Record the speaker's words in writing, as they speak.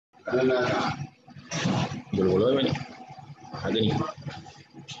Gulgulai bane a gani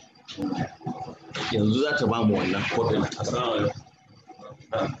yanzu za ta ba mu wannan kofin.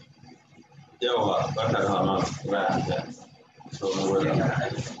 Yawa ba ta kama waya da sauran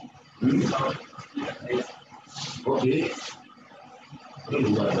Okay.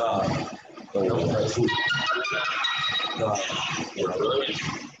 da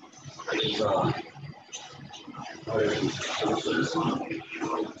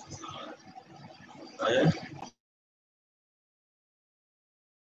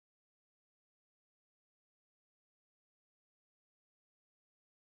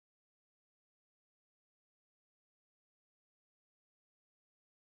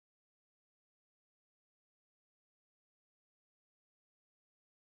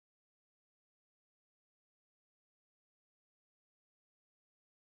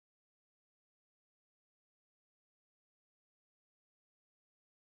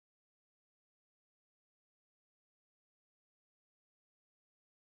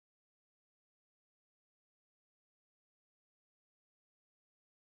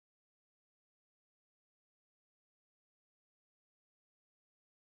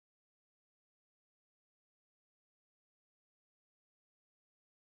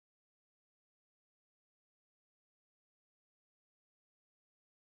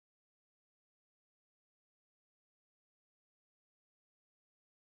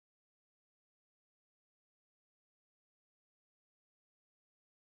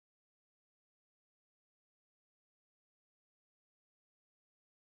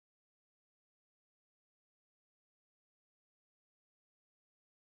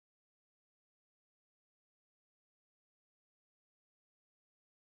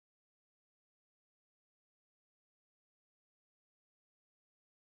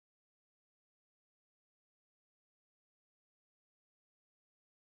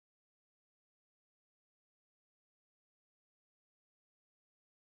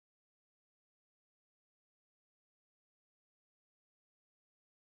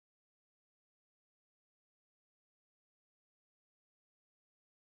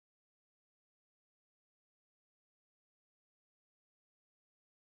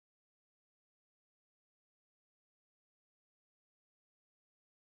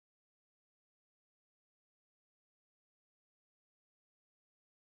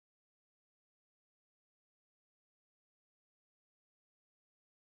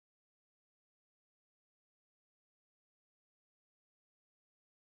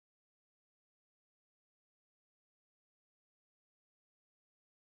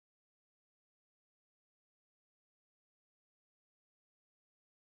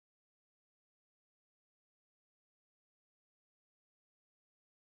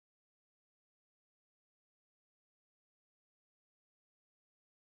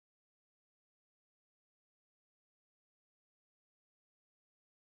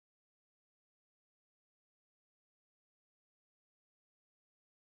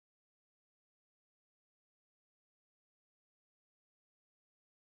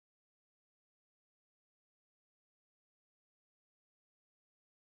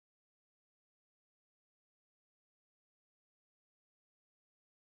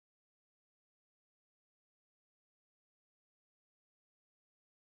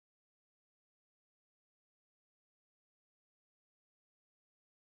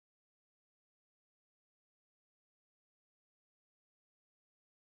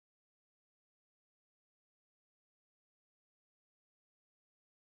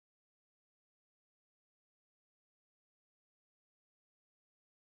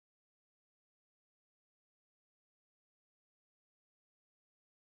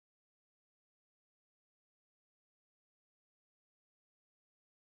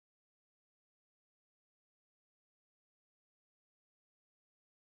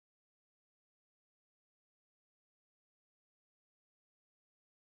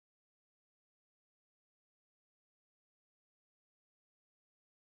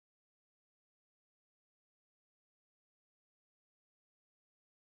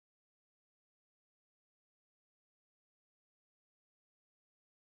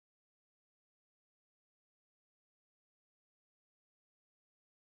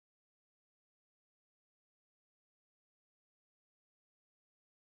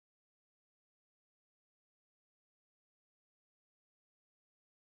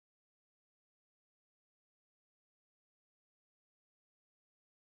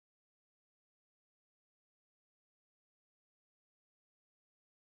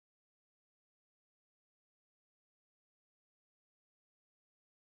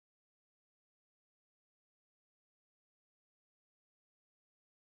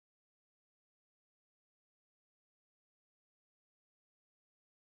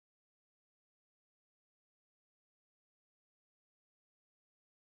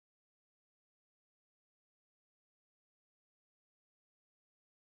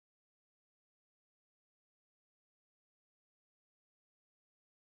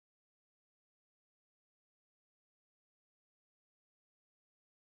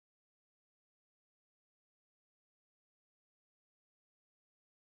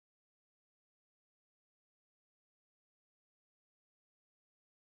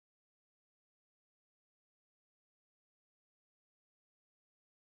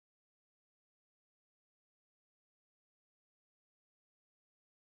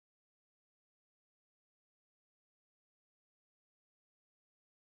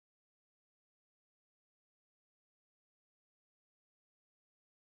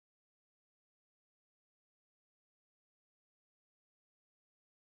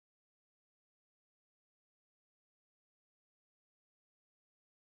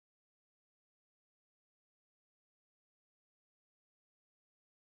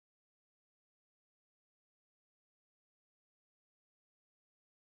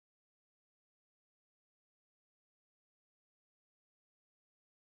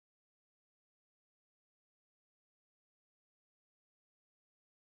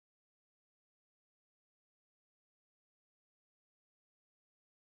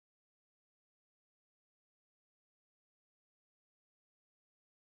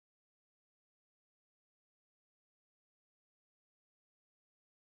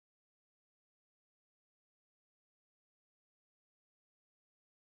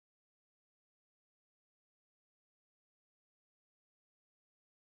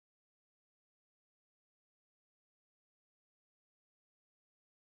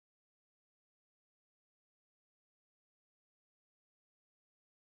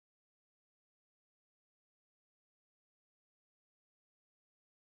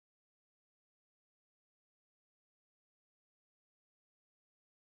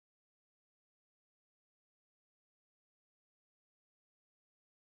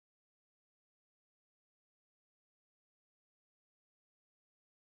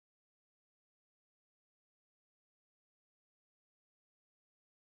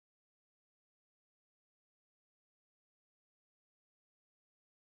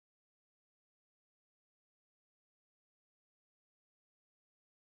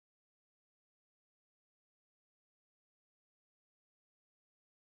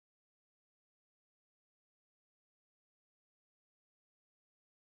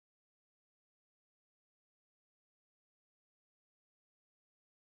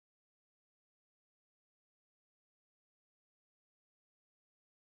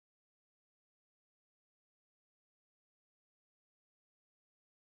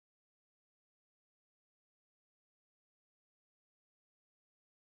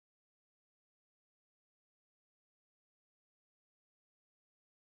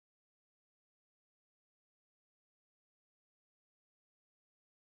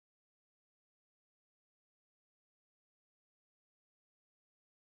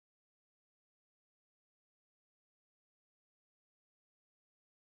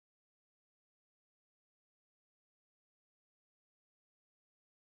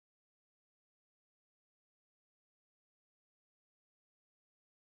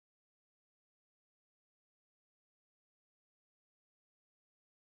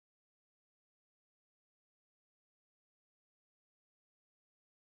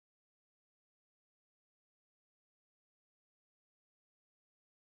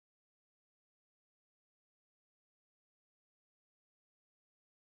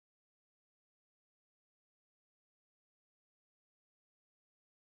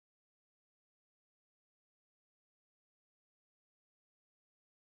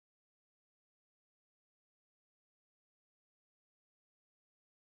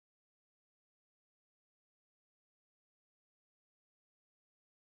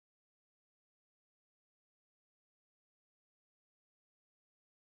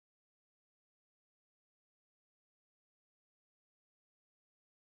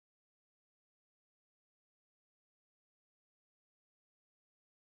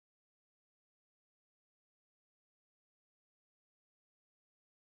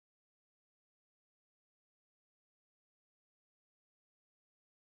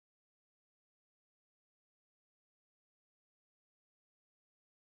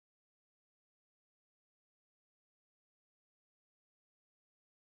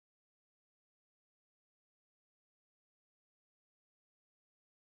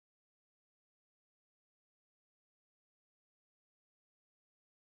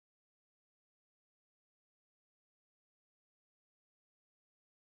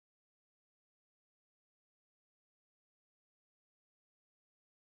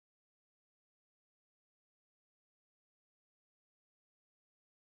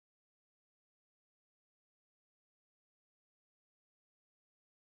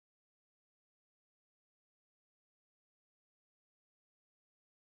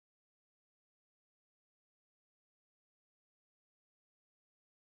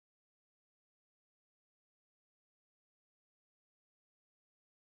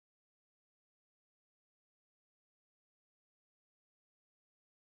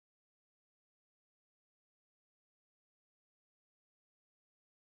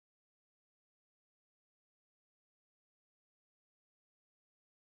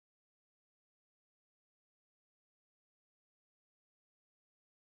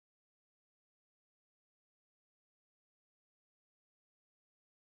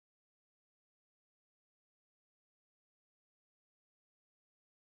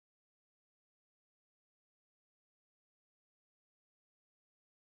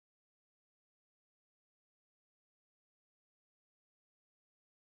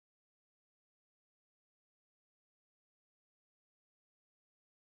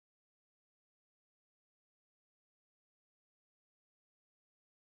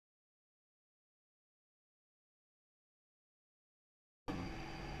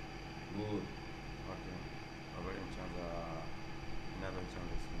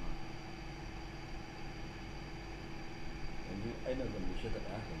sai ka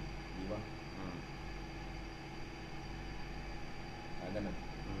ɗaya haka ne ba a ganin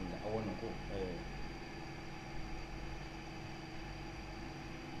da a wannan ko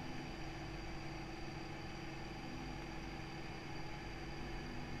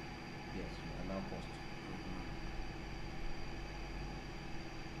yes ma'ana post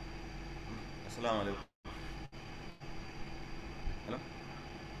assalamu alaikum hello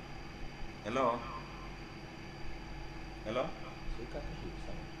hello hello sai ka kashe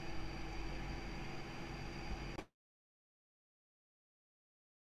sama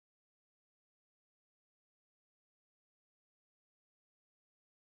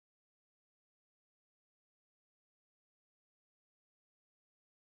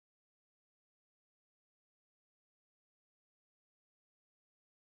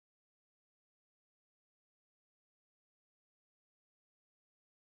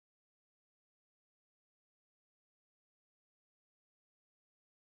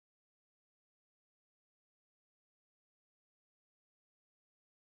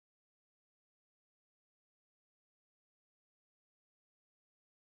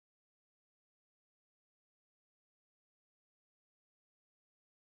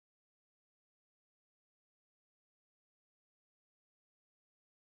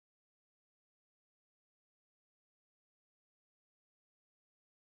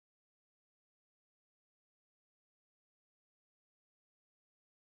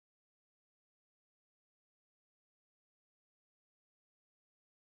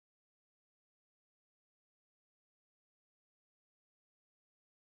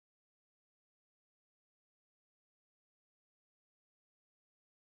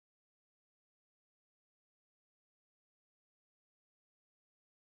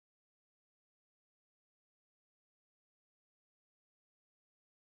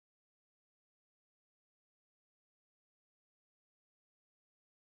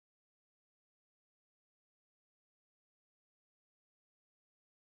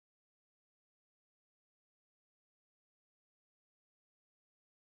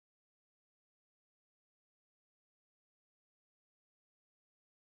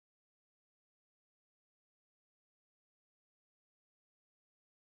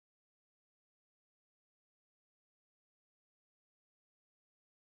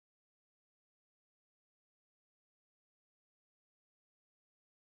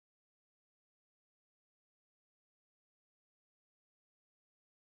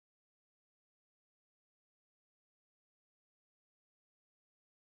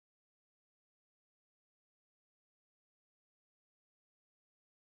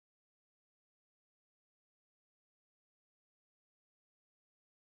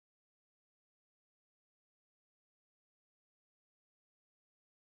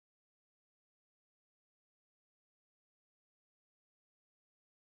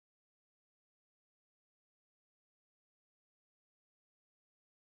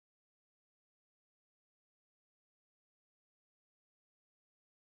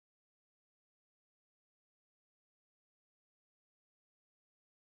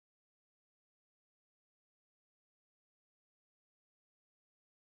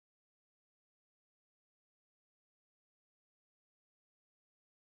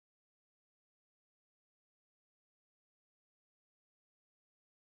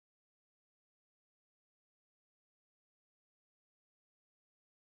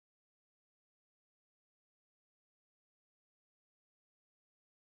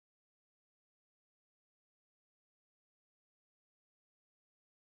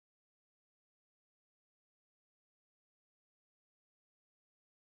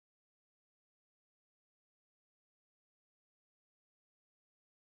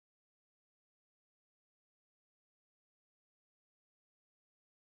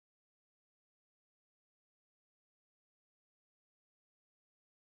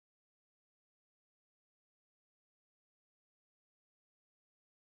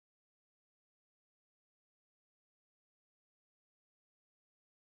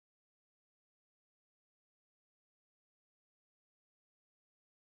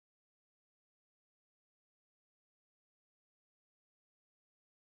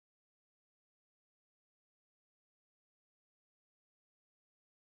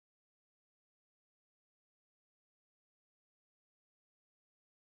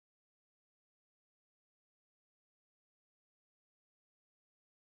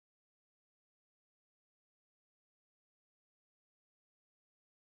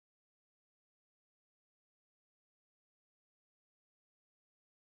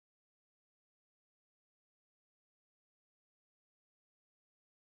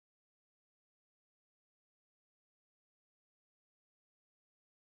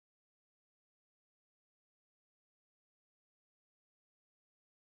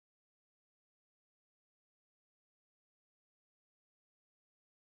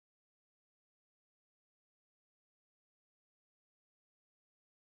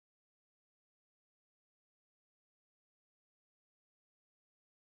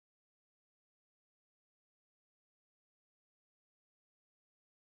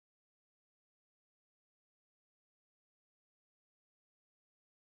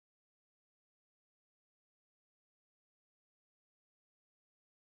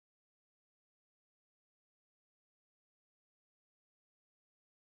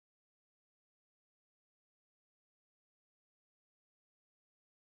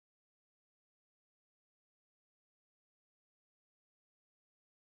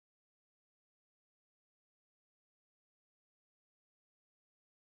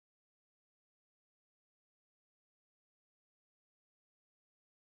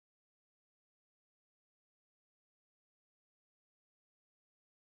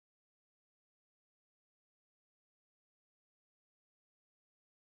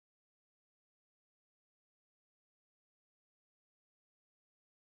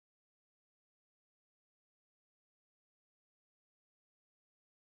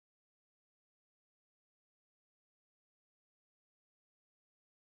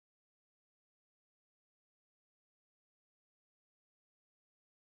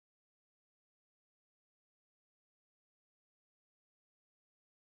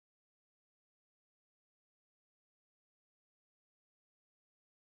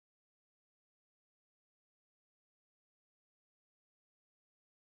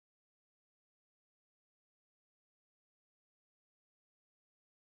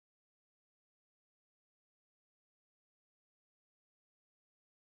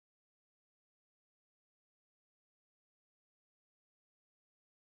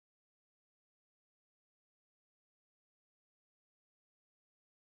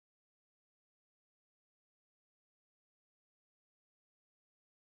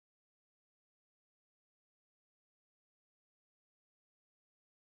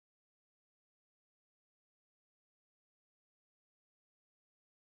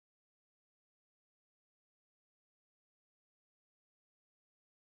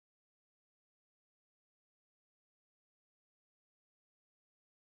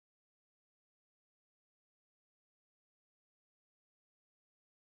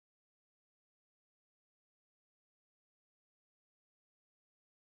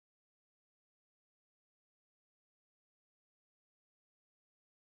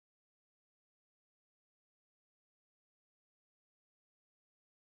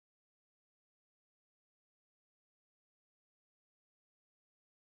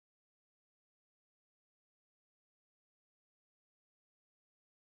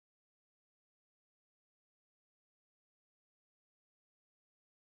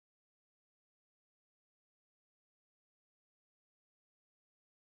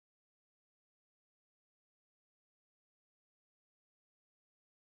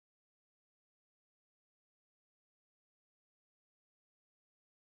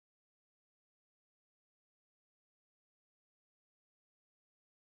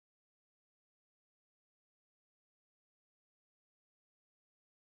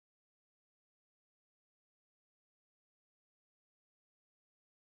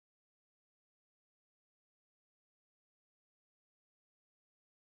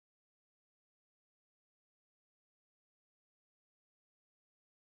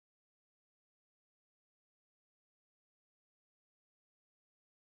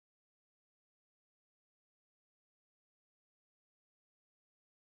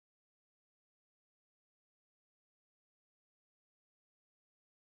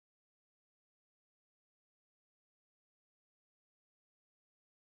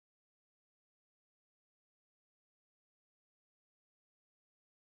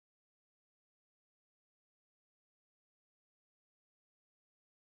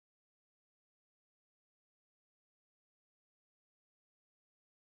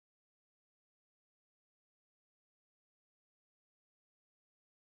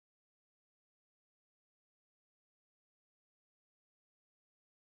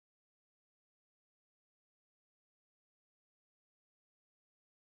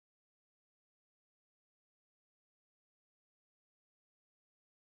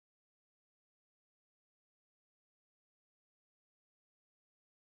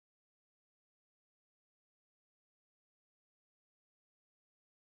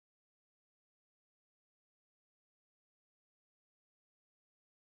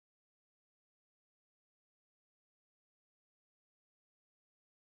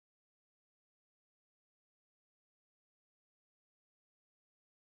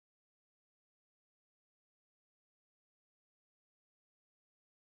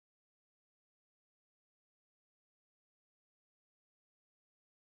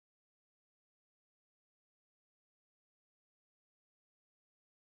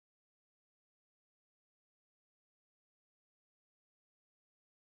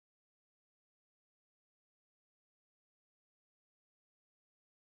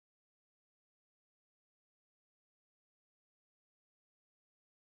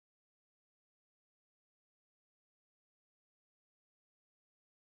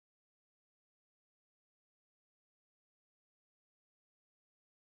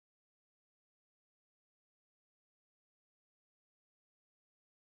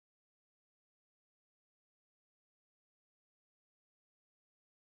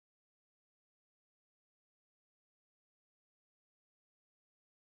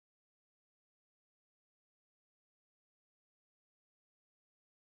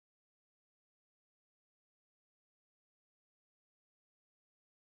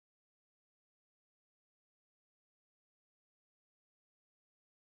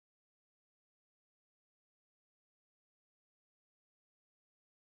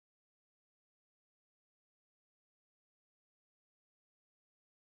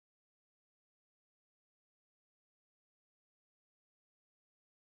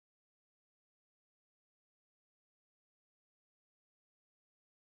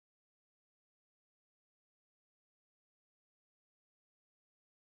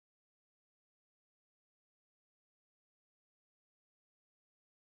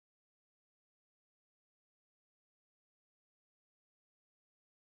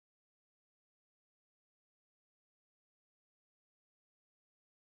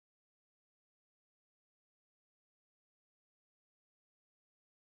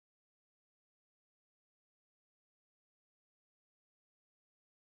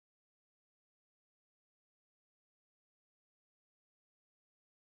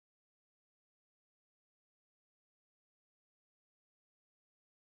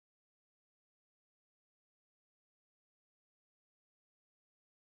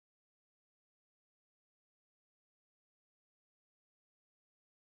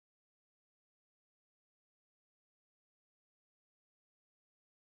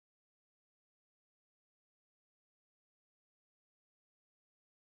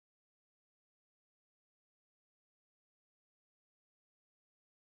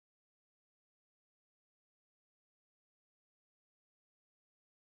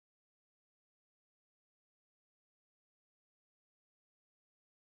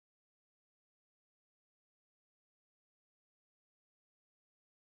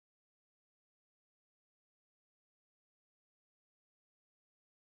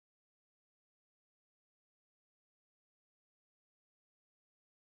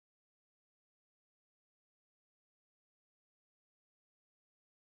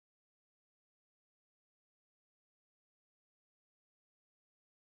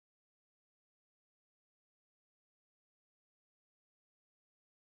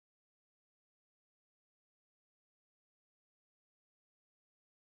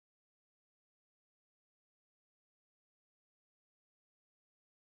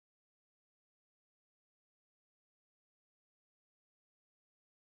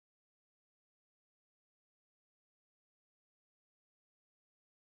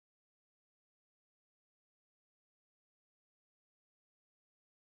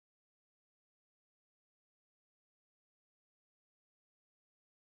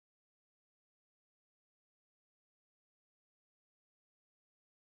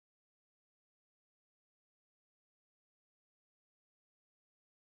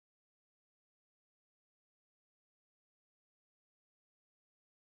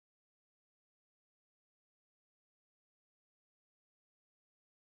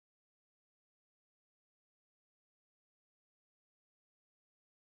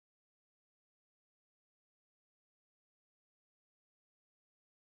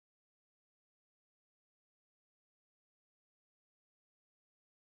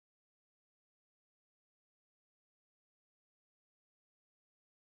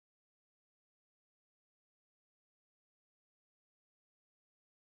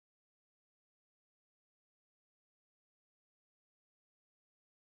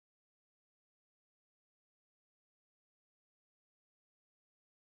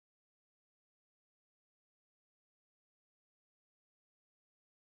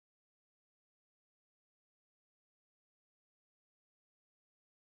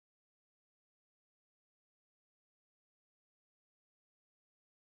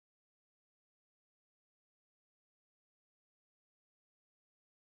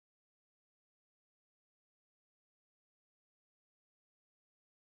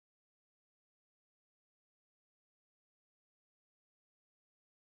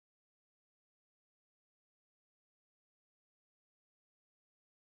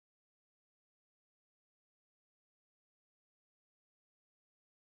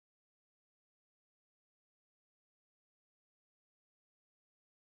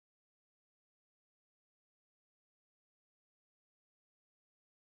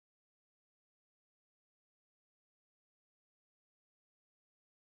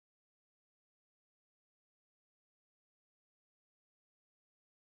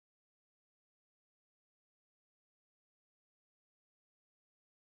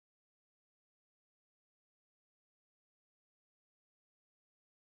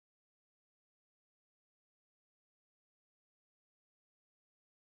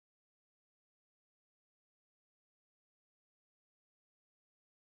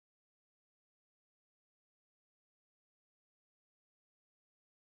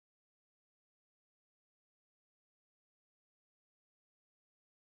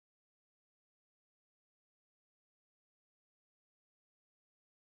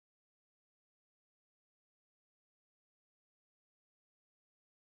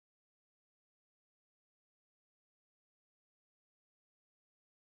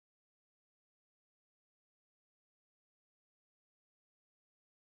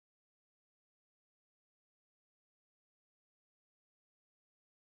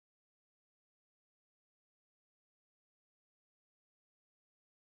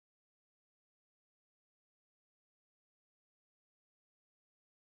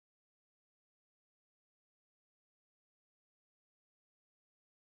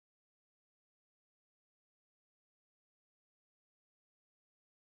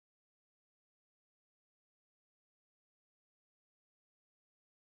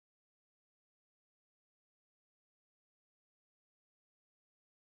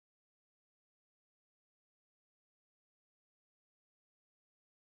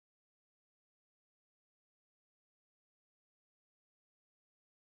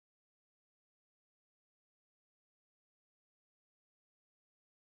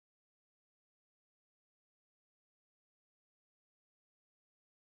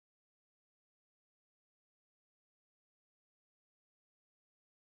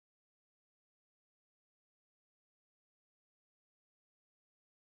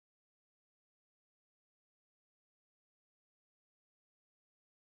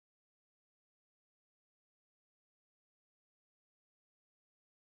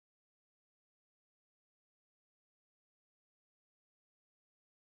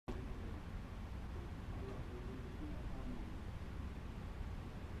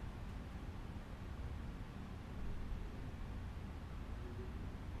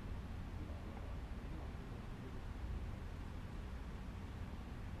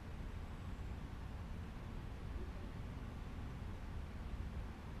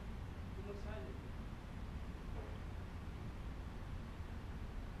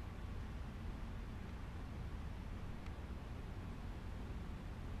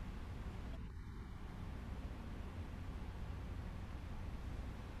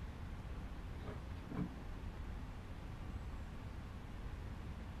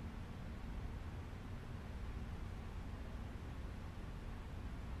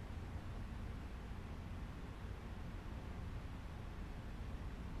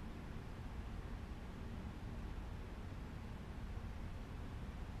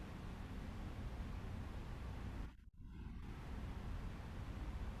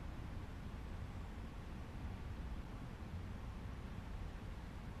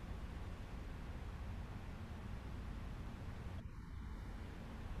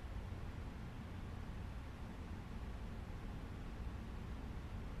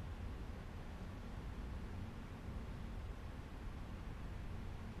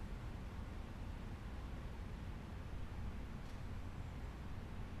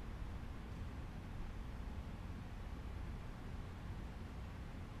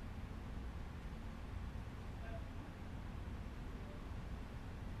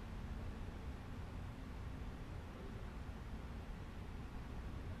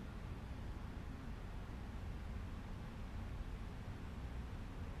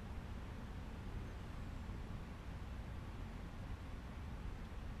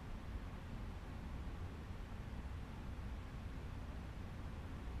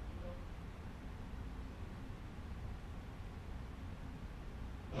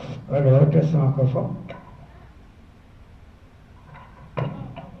Allora, che sono cosa?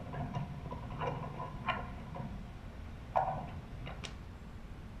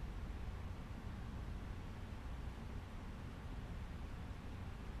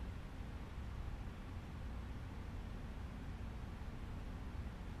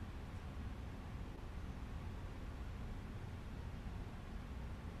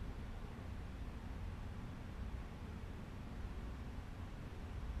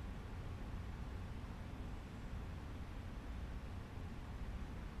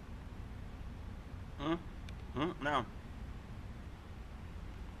 نعم.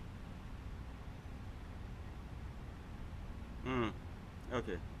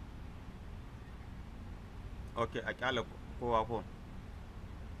 اوكي اوكي a kyala kowa ko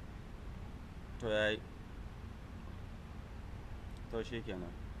to yayi to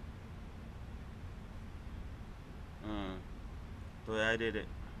shikenan to yayi daidai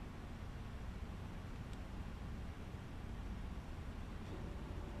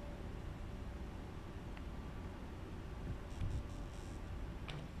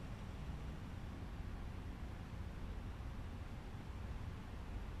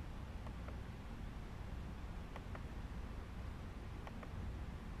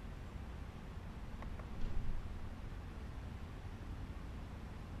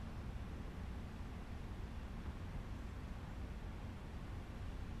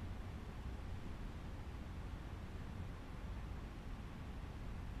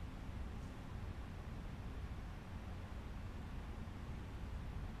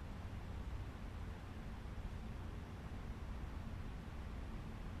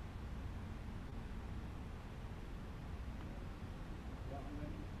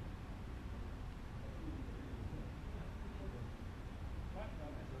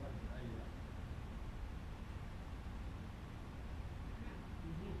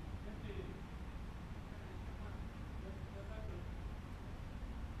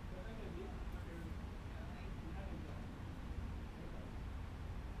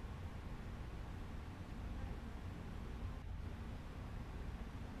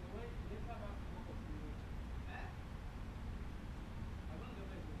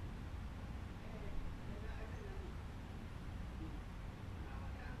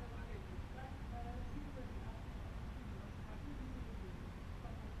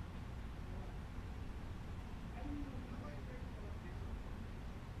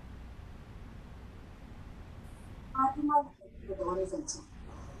Fatima da wani zance.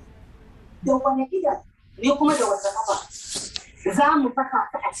 Da wani idan ne kuma da wata kafa za mu saka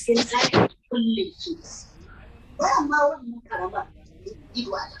ta a cikin ɗakin kulle ki. Bayan ma wannan karama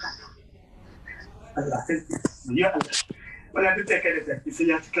ido a jaka. Allah sarki, ya Allah. Wala duk da kai da sarki sai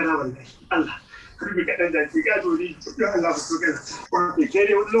ya ci kana wallahi. Allah. Karbi ka dan zaki ga dori. Ya Allah ku so kana. Wani ke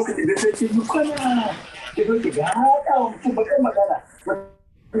ne wani lokaci da sai ki yi kwana. Ki zo ki ga da mutum ba kai magana.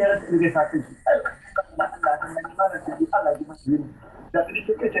 Ya rasa da sa ki. Allah ji masu yi da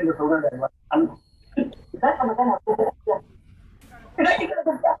su ke canza sauran rayuwa. Za ka magana ko da ita. Idan ki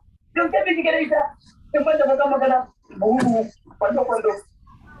kada ta, don kai bi da ita. In ban da magana, buhu, kwando.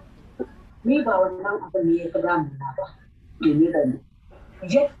 Ni ba wannan abin ne ya fi damuna ba. Ne da ni.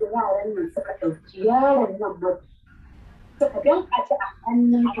 Yadda yaran nan suka ɗauki yaron nan mutu. Suka danka shi a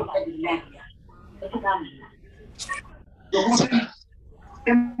hannun tukalin lafiya. Ya fi damuna.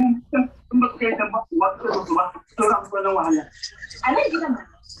 In ba ku kai ba wasu da su ba to za su wannan wahala a nan gidan ba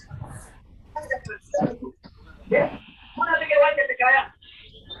muna da kai wanda da kaya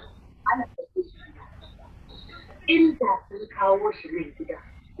ana inda sun kawo shi nan gida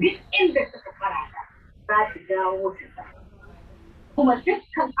duk inda suka karata za su dawo su sa kuma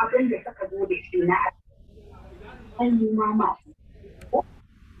dukkan abin da suka zo da shi na an yi mama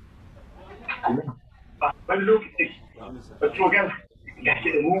wani lokaci ba togala ga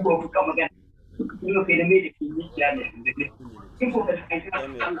shi da mugun kuka magana yau kai da mai da ke yi kiya ne da ne kin ko ka kai ta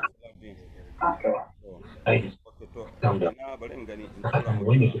na bari in gani in tura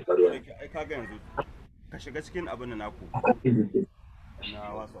mu ai kaga yanzu ka shiga cikin abin nan naku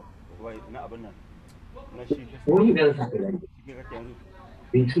na whatsapp wai na abin nan na shi wani da sa kai shi kake yanzu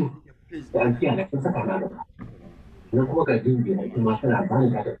bintu da an kiya da kun saka na nan kuma ga dinki na kuma tana ba ni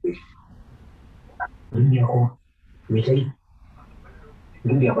da kai dunya ko me sai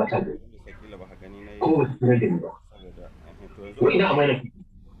dunya ba ta da ko ba su rage ba ko ina amana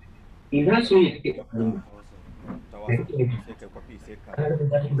ina so ya take sai ka kwafi sai ka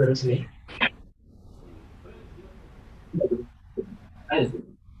da su ne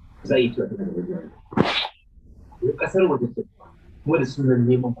zai yi tuwa da wajen kasar waje ce kuma da sunan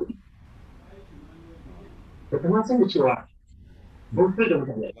neman kuɗi da kuma san da cewa bautar da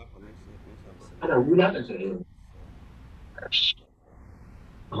mutane ana wulaƙanta rayuwar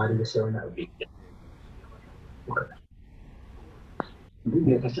amma da gaskiya wani abu ya kuka duk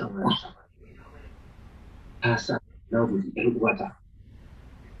da ya kashe amma ta sa na guji ƴar uwata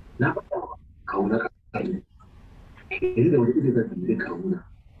na faɗa kawunar ƙasar ne yanzu da wani ido zan tambayi kawuna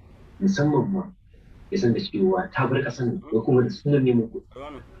musamman ma ya san da cewa ta bar ƙasar ne ko kuma da sunan neman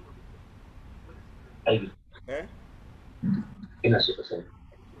kuɗi aibi ina so ka sani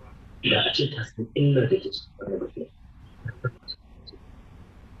da a ce ta san illar da ke cikin wannan bakin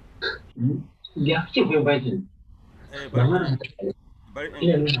ya fi ce goyon bayan ba mara hankali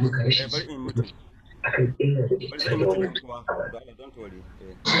ina nuna maka rashin akan illar da ke cikin wannan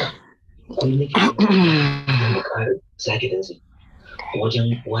akwai nake da ƙara sake dansa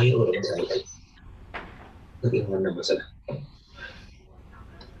wajen wayarwa da mutane kai na irin wannan matsala.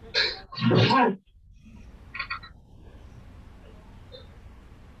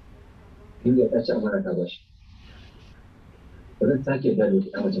 Inda ta ci amana ta bashi. Ba zan sake da ne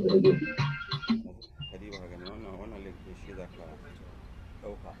a mace ba da gobe. Kadiba ka gani wannan laifin shi za ka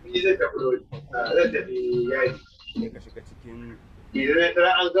ɗauka. Ni zai tafi lori. Zan tafi yaji. Sai ka shiga cikin. Idan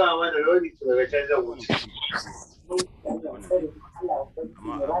an gama mana lori to daga can zan wuce.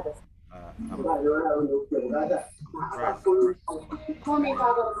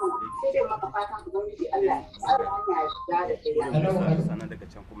 Sannan daga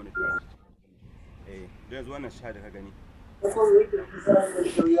can kuma da yanzu wannan sha da ka gani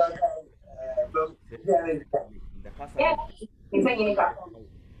da ka samu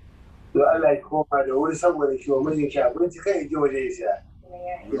to Allah ya koma da wuri saboda shi wa mijin shi abinci kan ya je waje ya siya.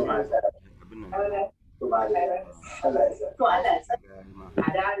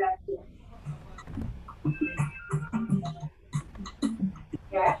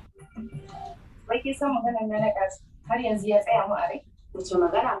 Wai ke san maganar na naɗa har yanzu ya tsaya mu a rai? Wace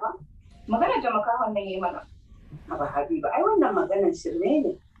magana ba? Maganar da makahon nan ya yi mana. Haba Habiba, ai wannan maganar shirme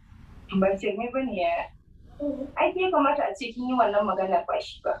ne. Ban shirme ba ne yaya. Ai ke kamata a ce kin yi wannan maganar ba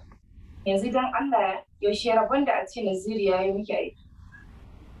shi ba. Yanzu dan Allah yaushe rabon da a ce Naziri ya yi miki aiki.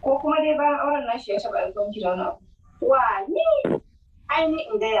 Ko kuma dai bayan auren nashi ya taɓa aiko miki da wani abu. Wa ni? Ai ni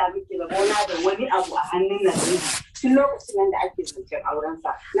in gaya miki rabona da wani abu a hannun Naziri. Tun lokacin nan da ake zancen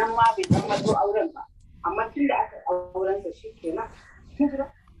aurensa, nan ma bai tabbato auren ba. Amma tun da aka aurensa shi kenan. Kin ji ba?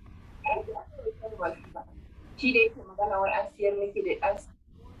 Shi da yake magana wai an siyar miki da ɗansa.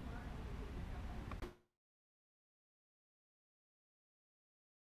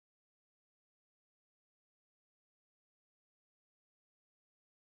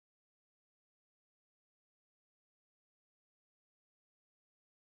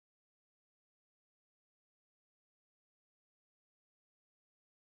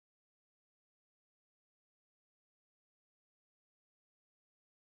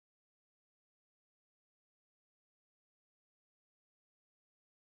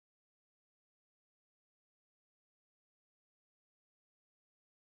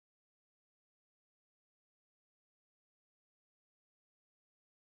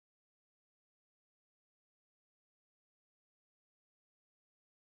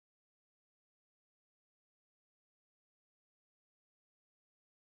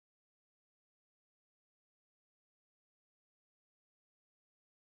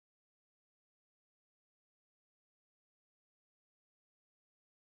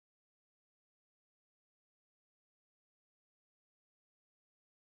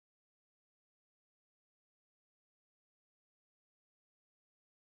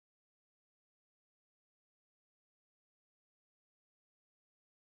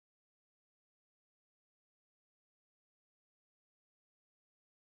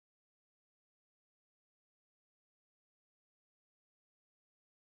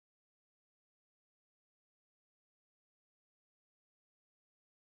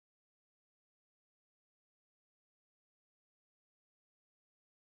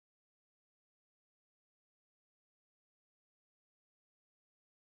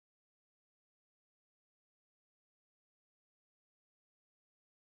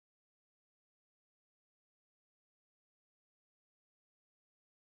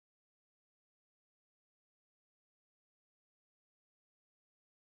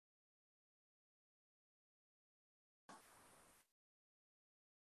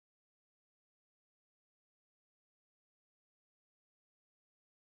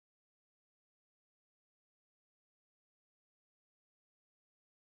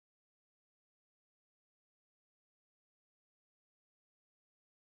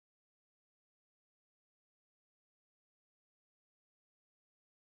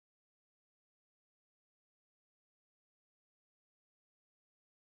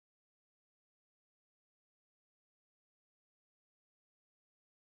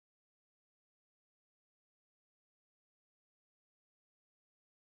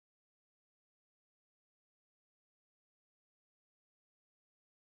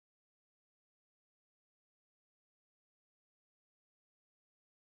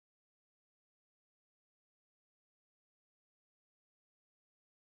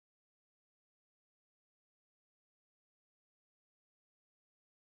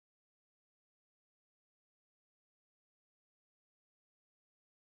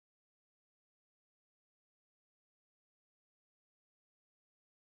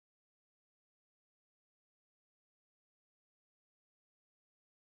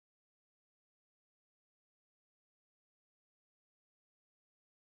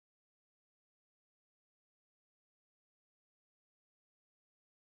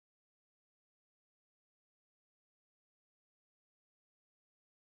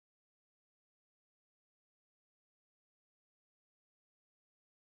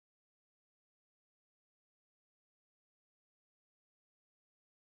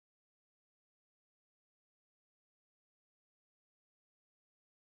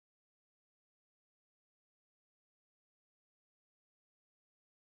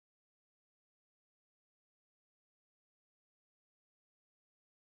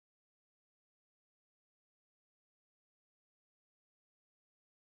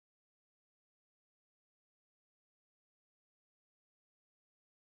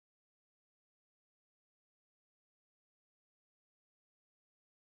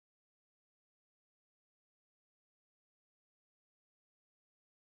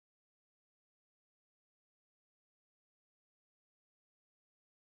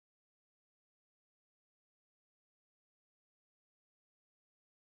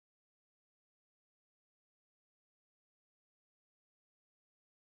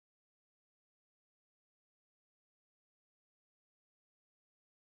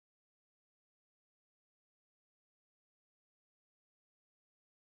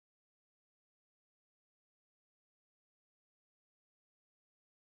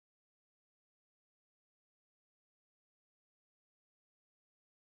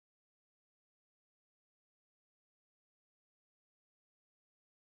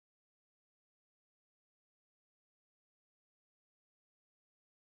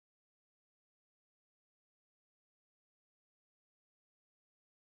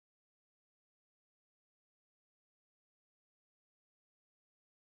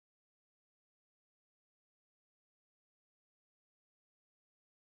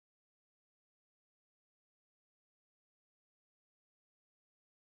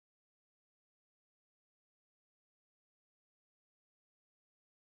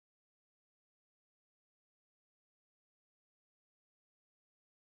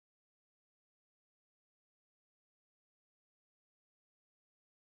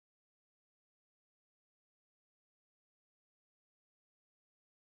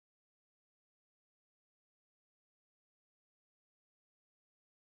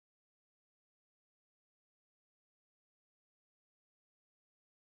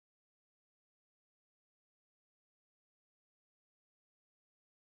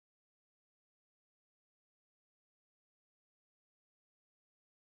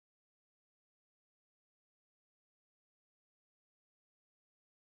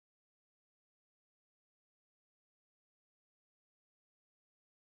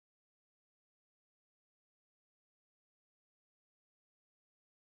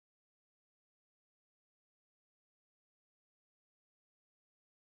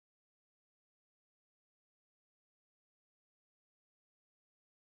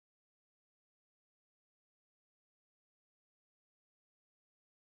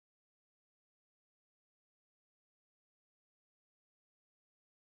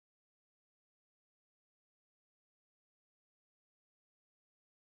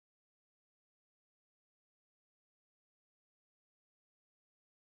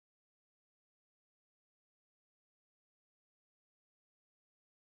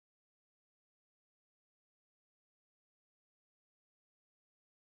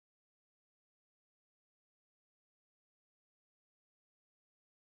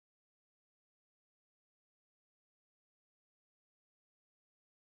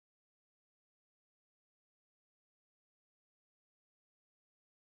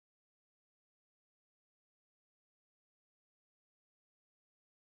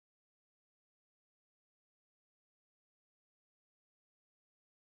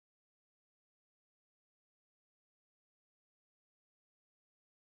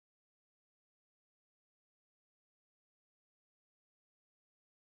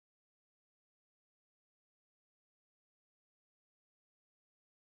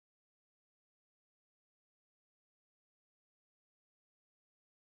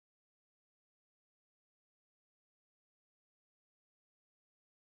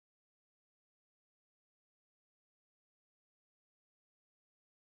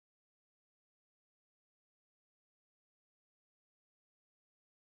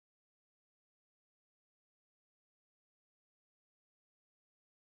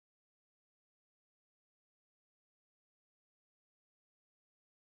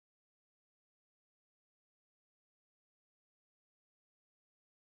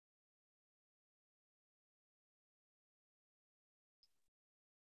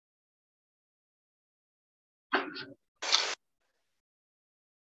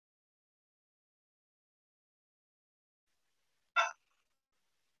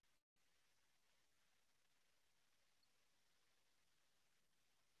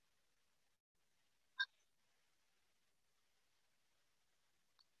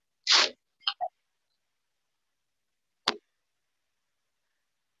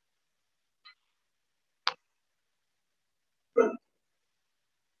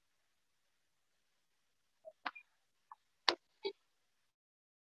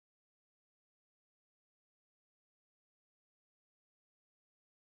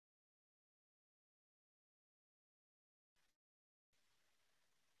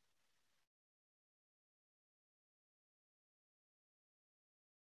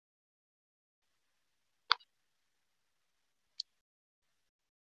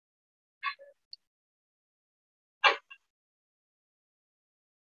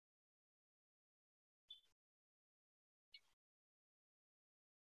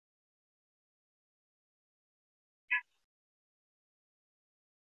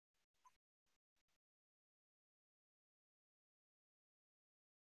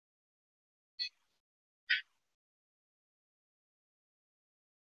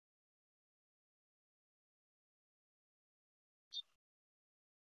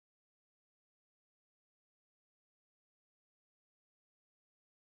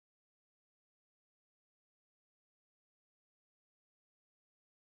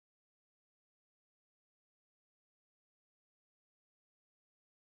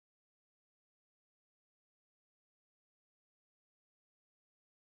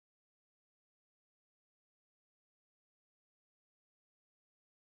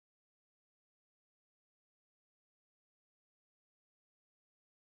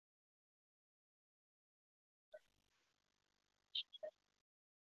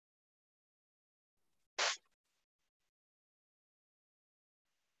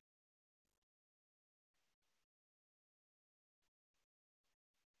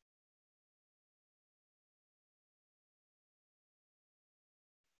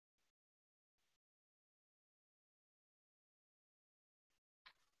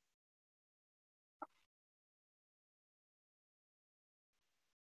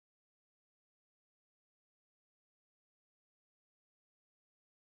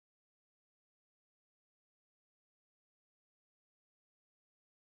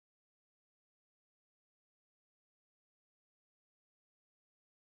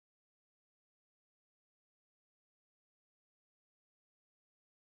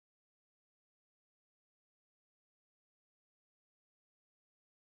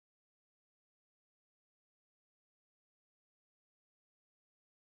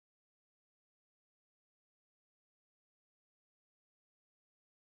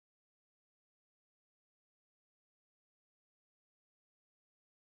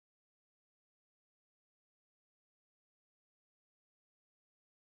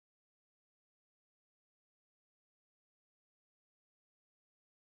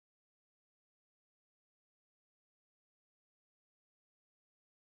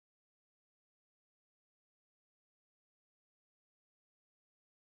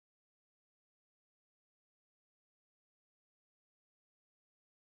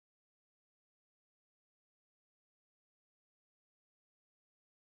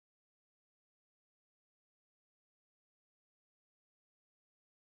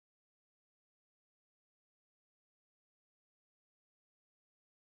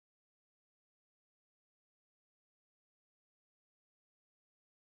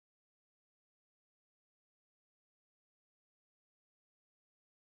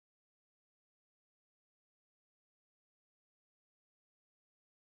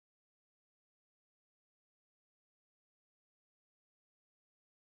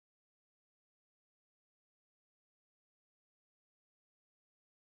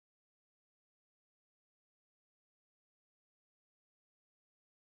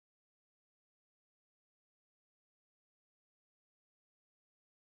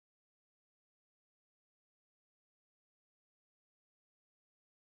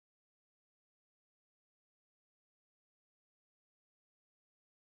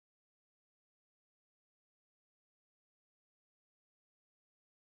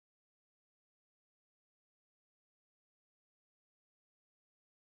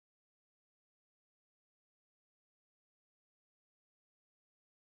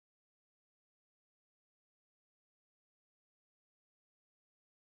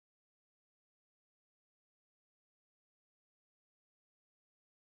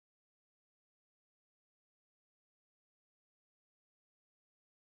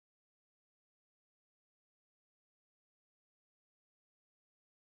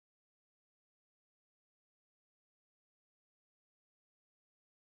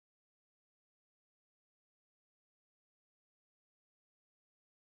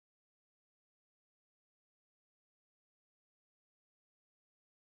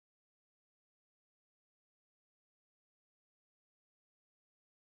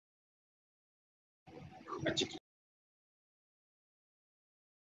 a ciki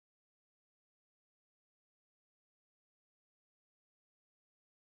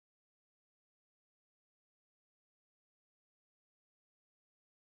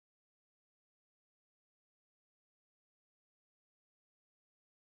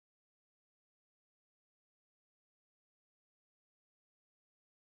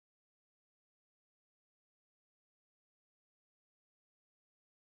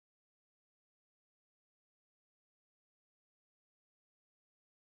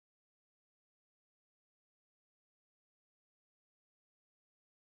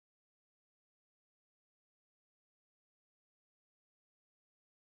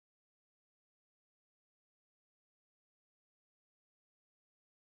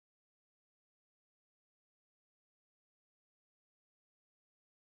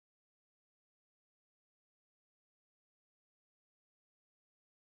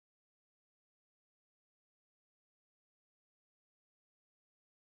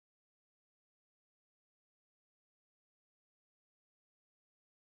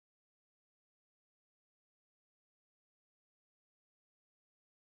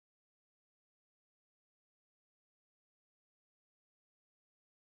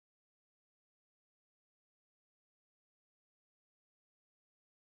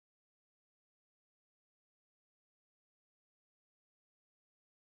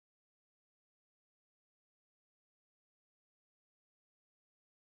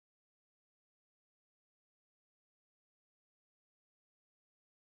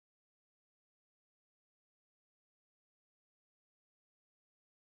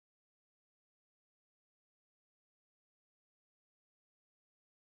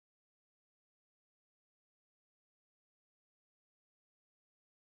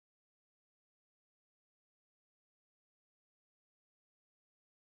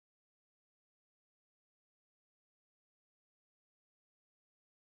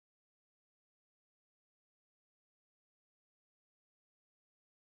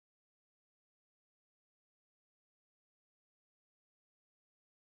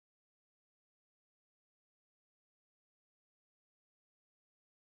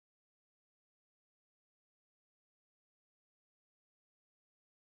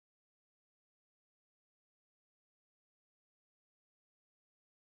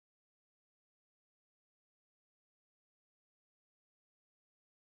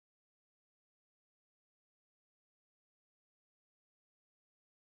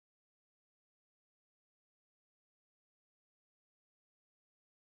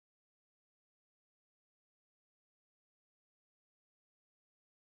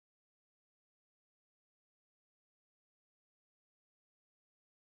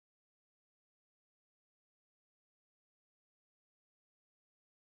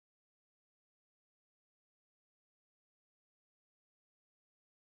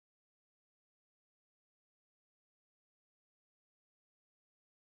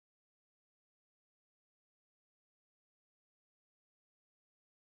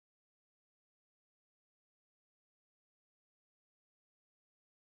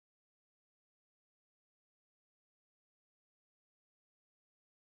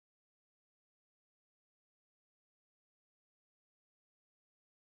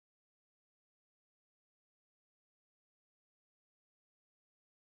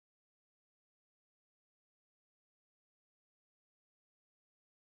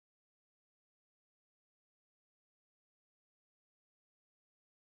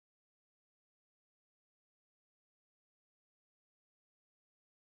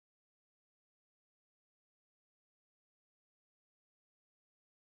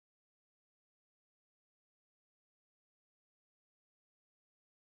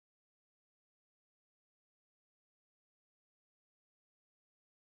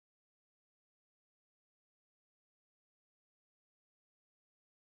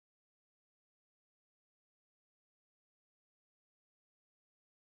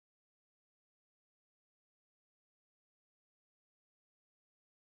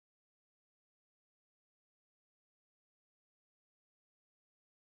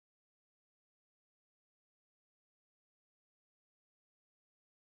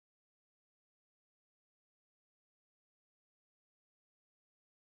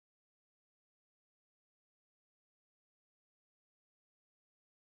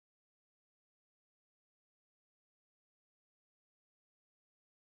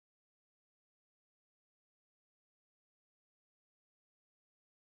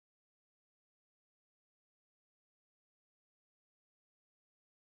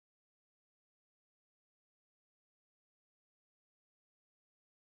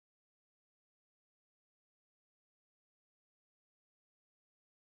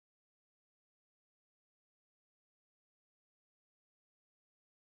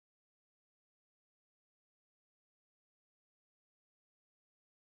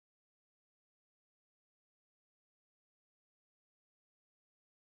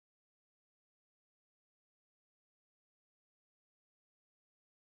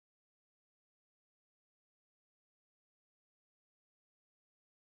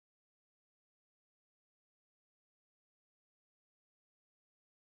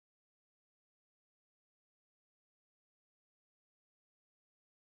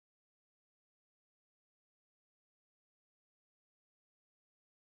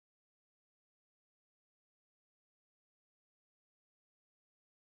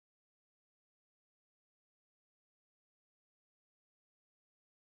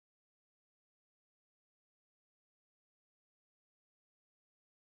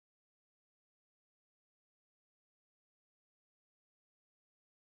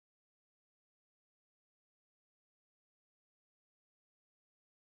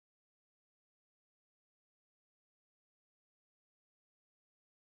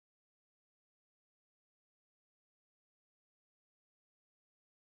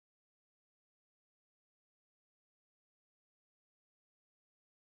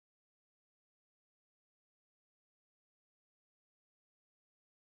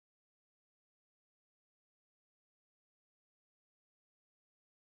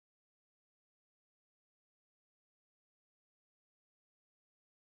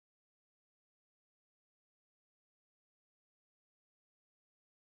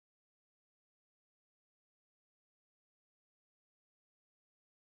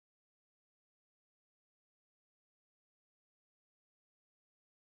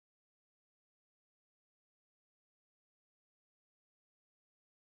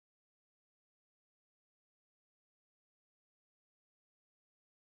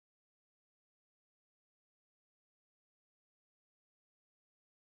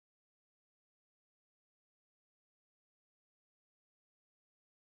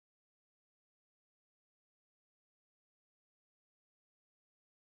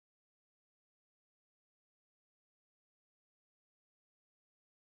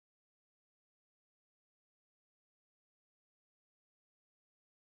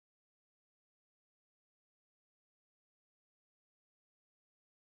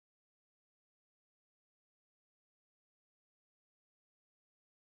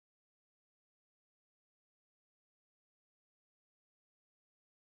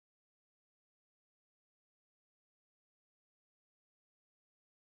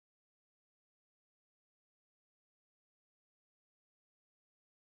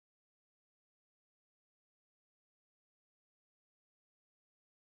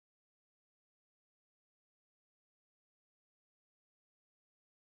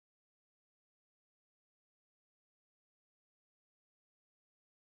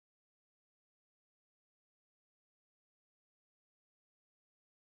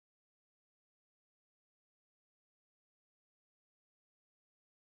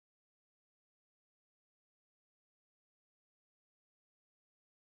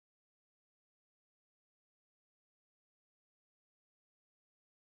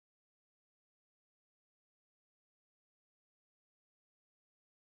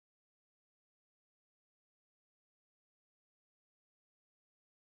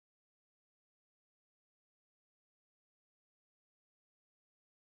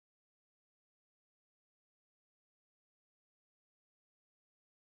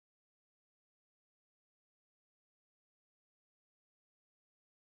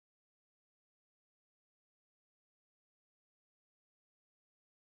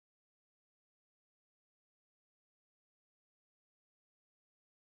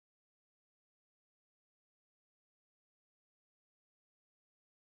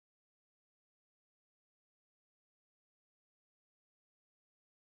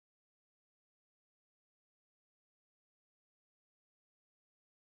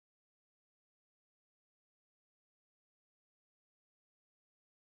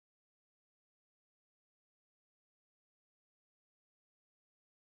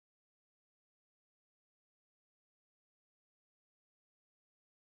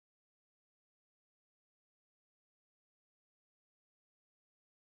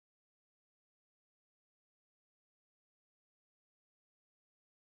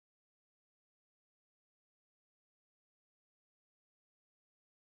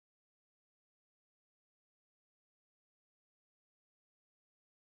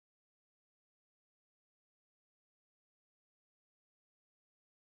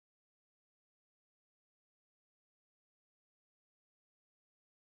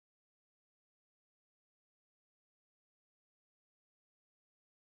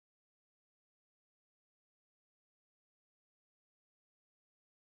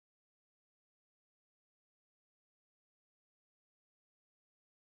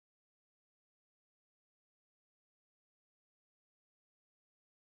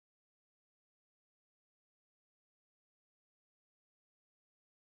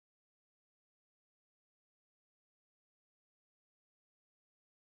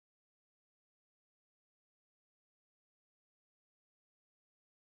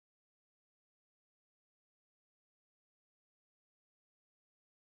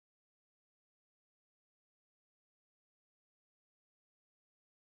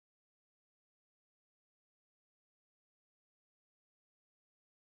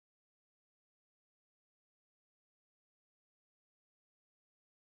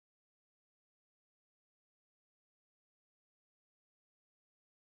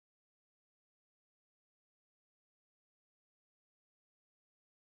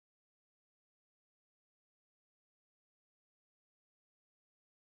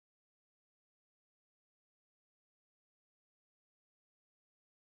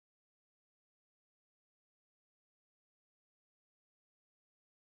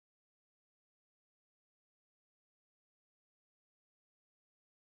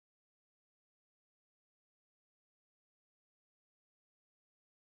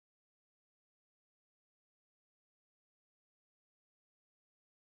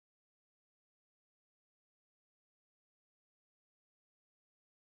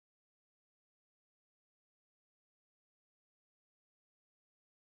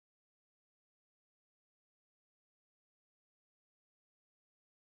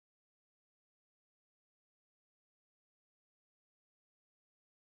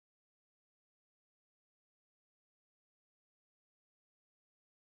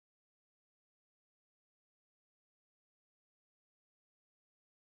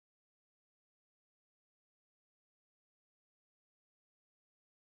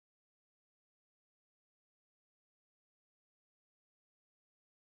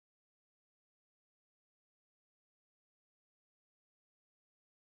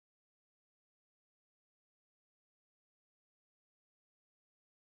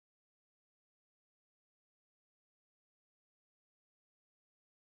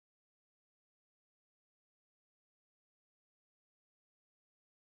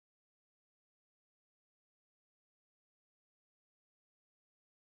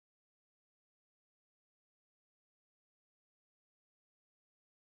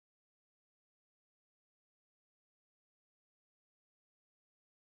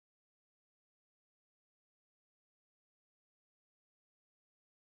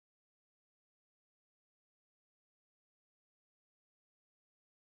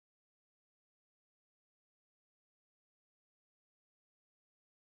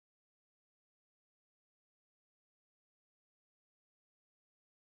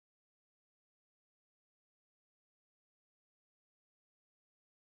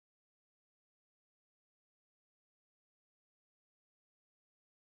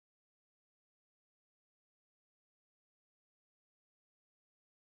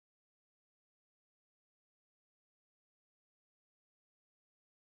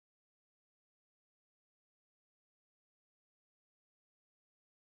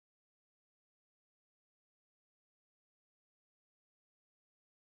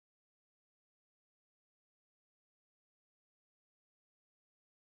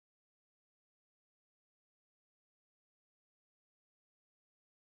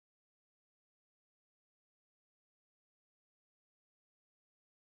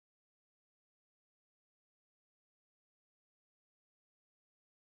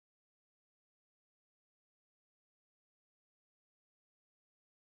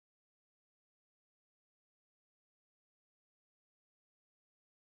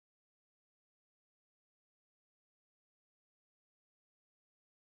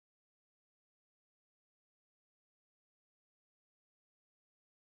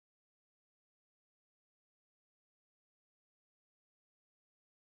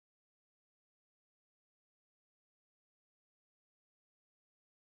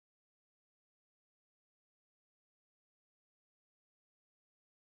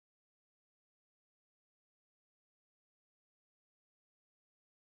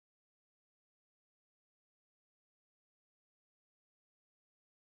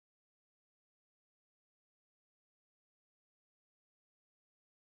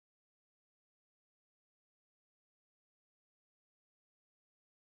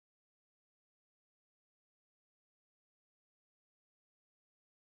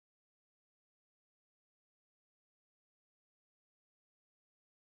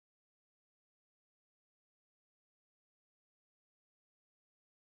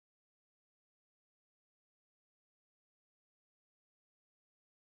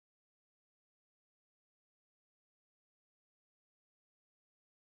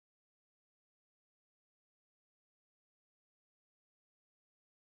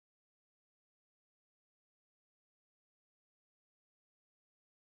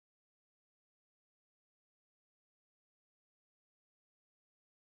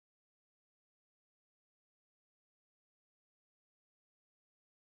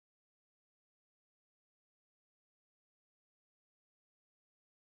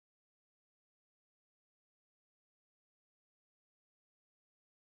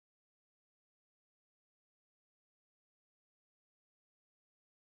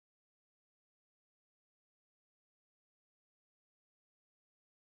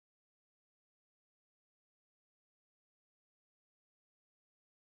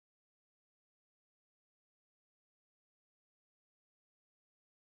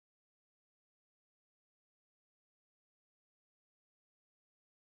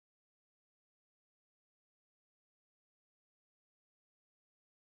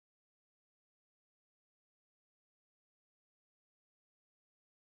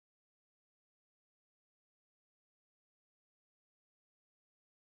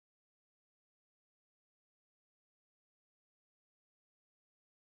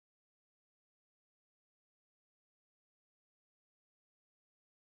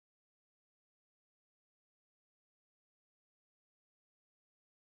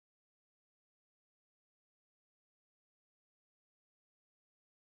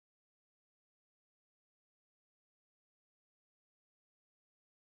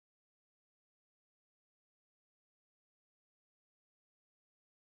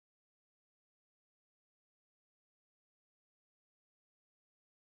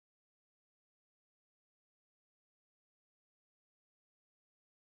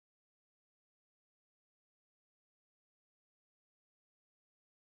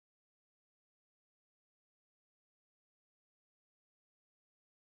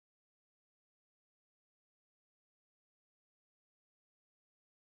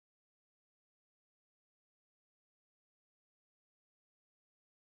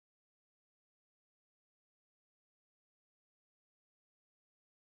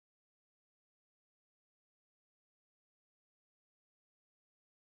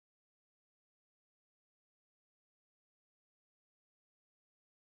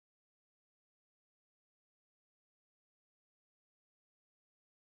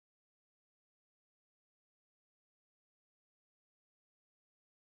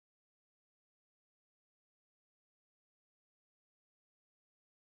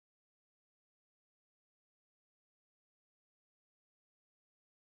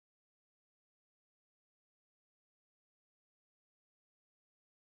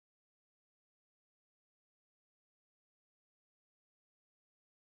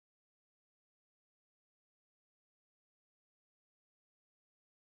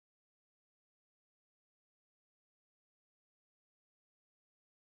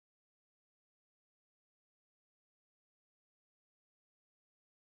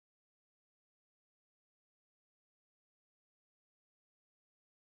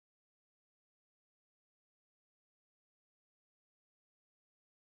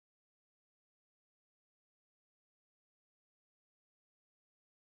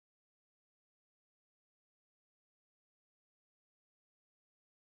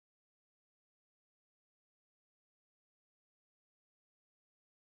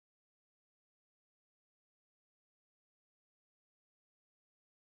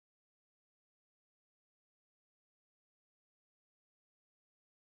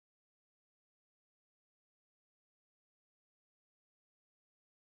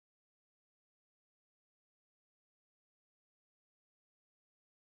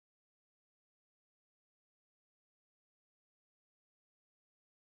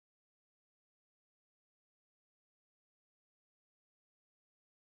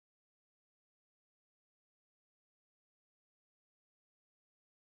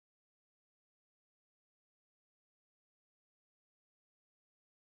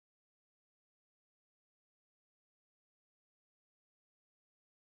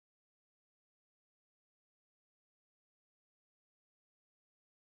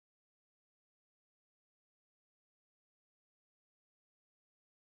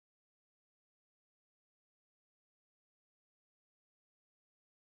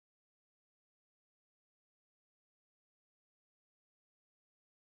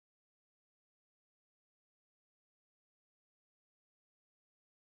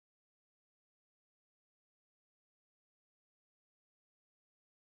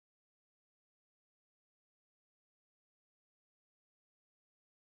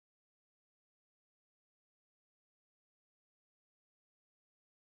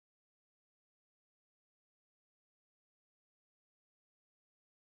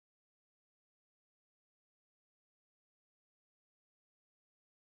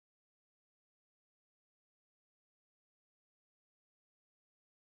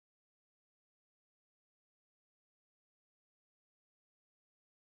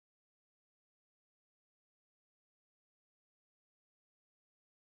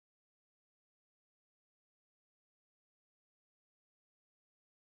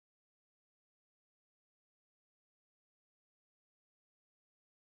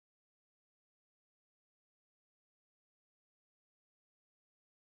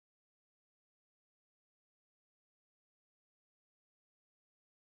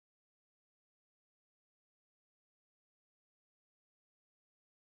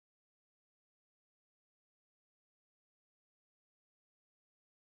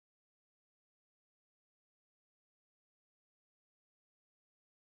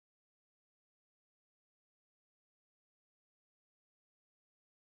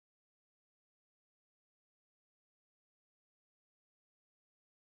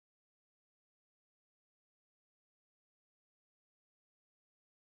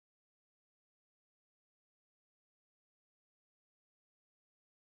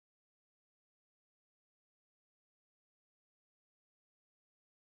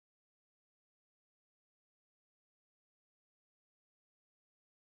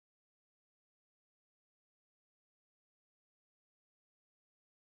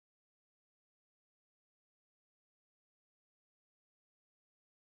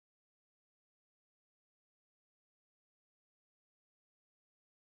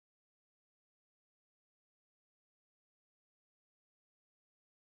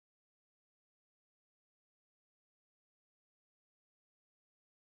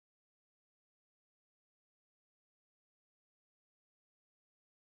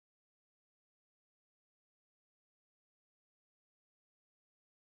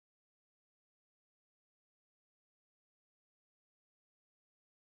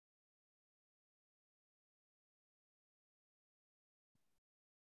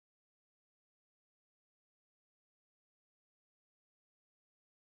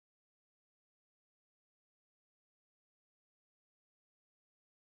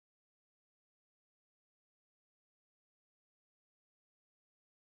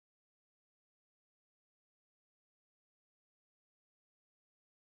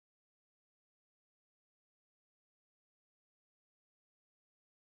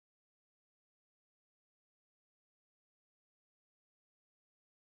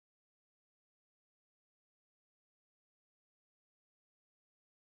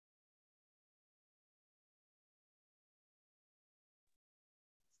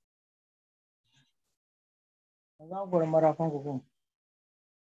za ku marafan ku kun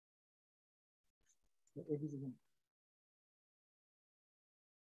da APC kun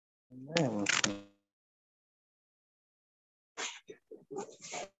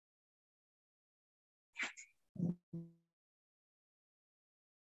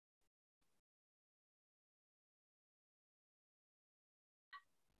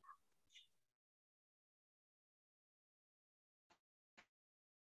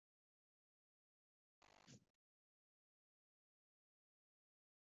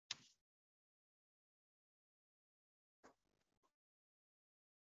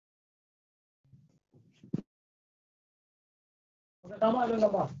ka kama abin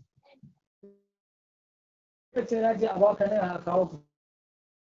nan ba ka ce na ce a baka ne a kawo ku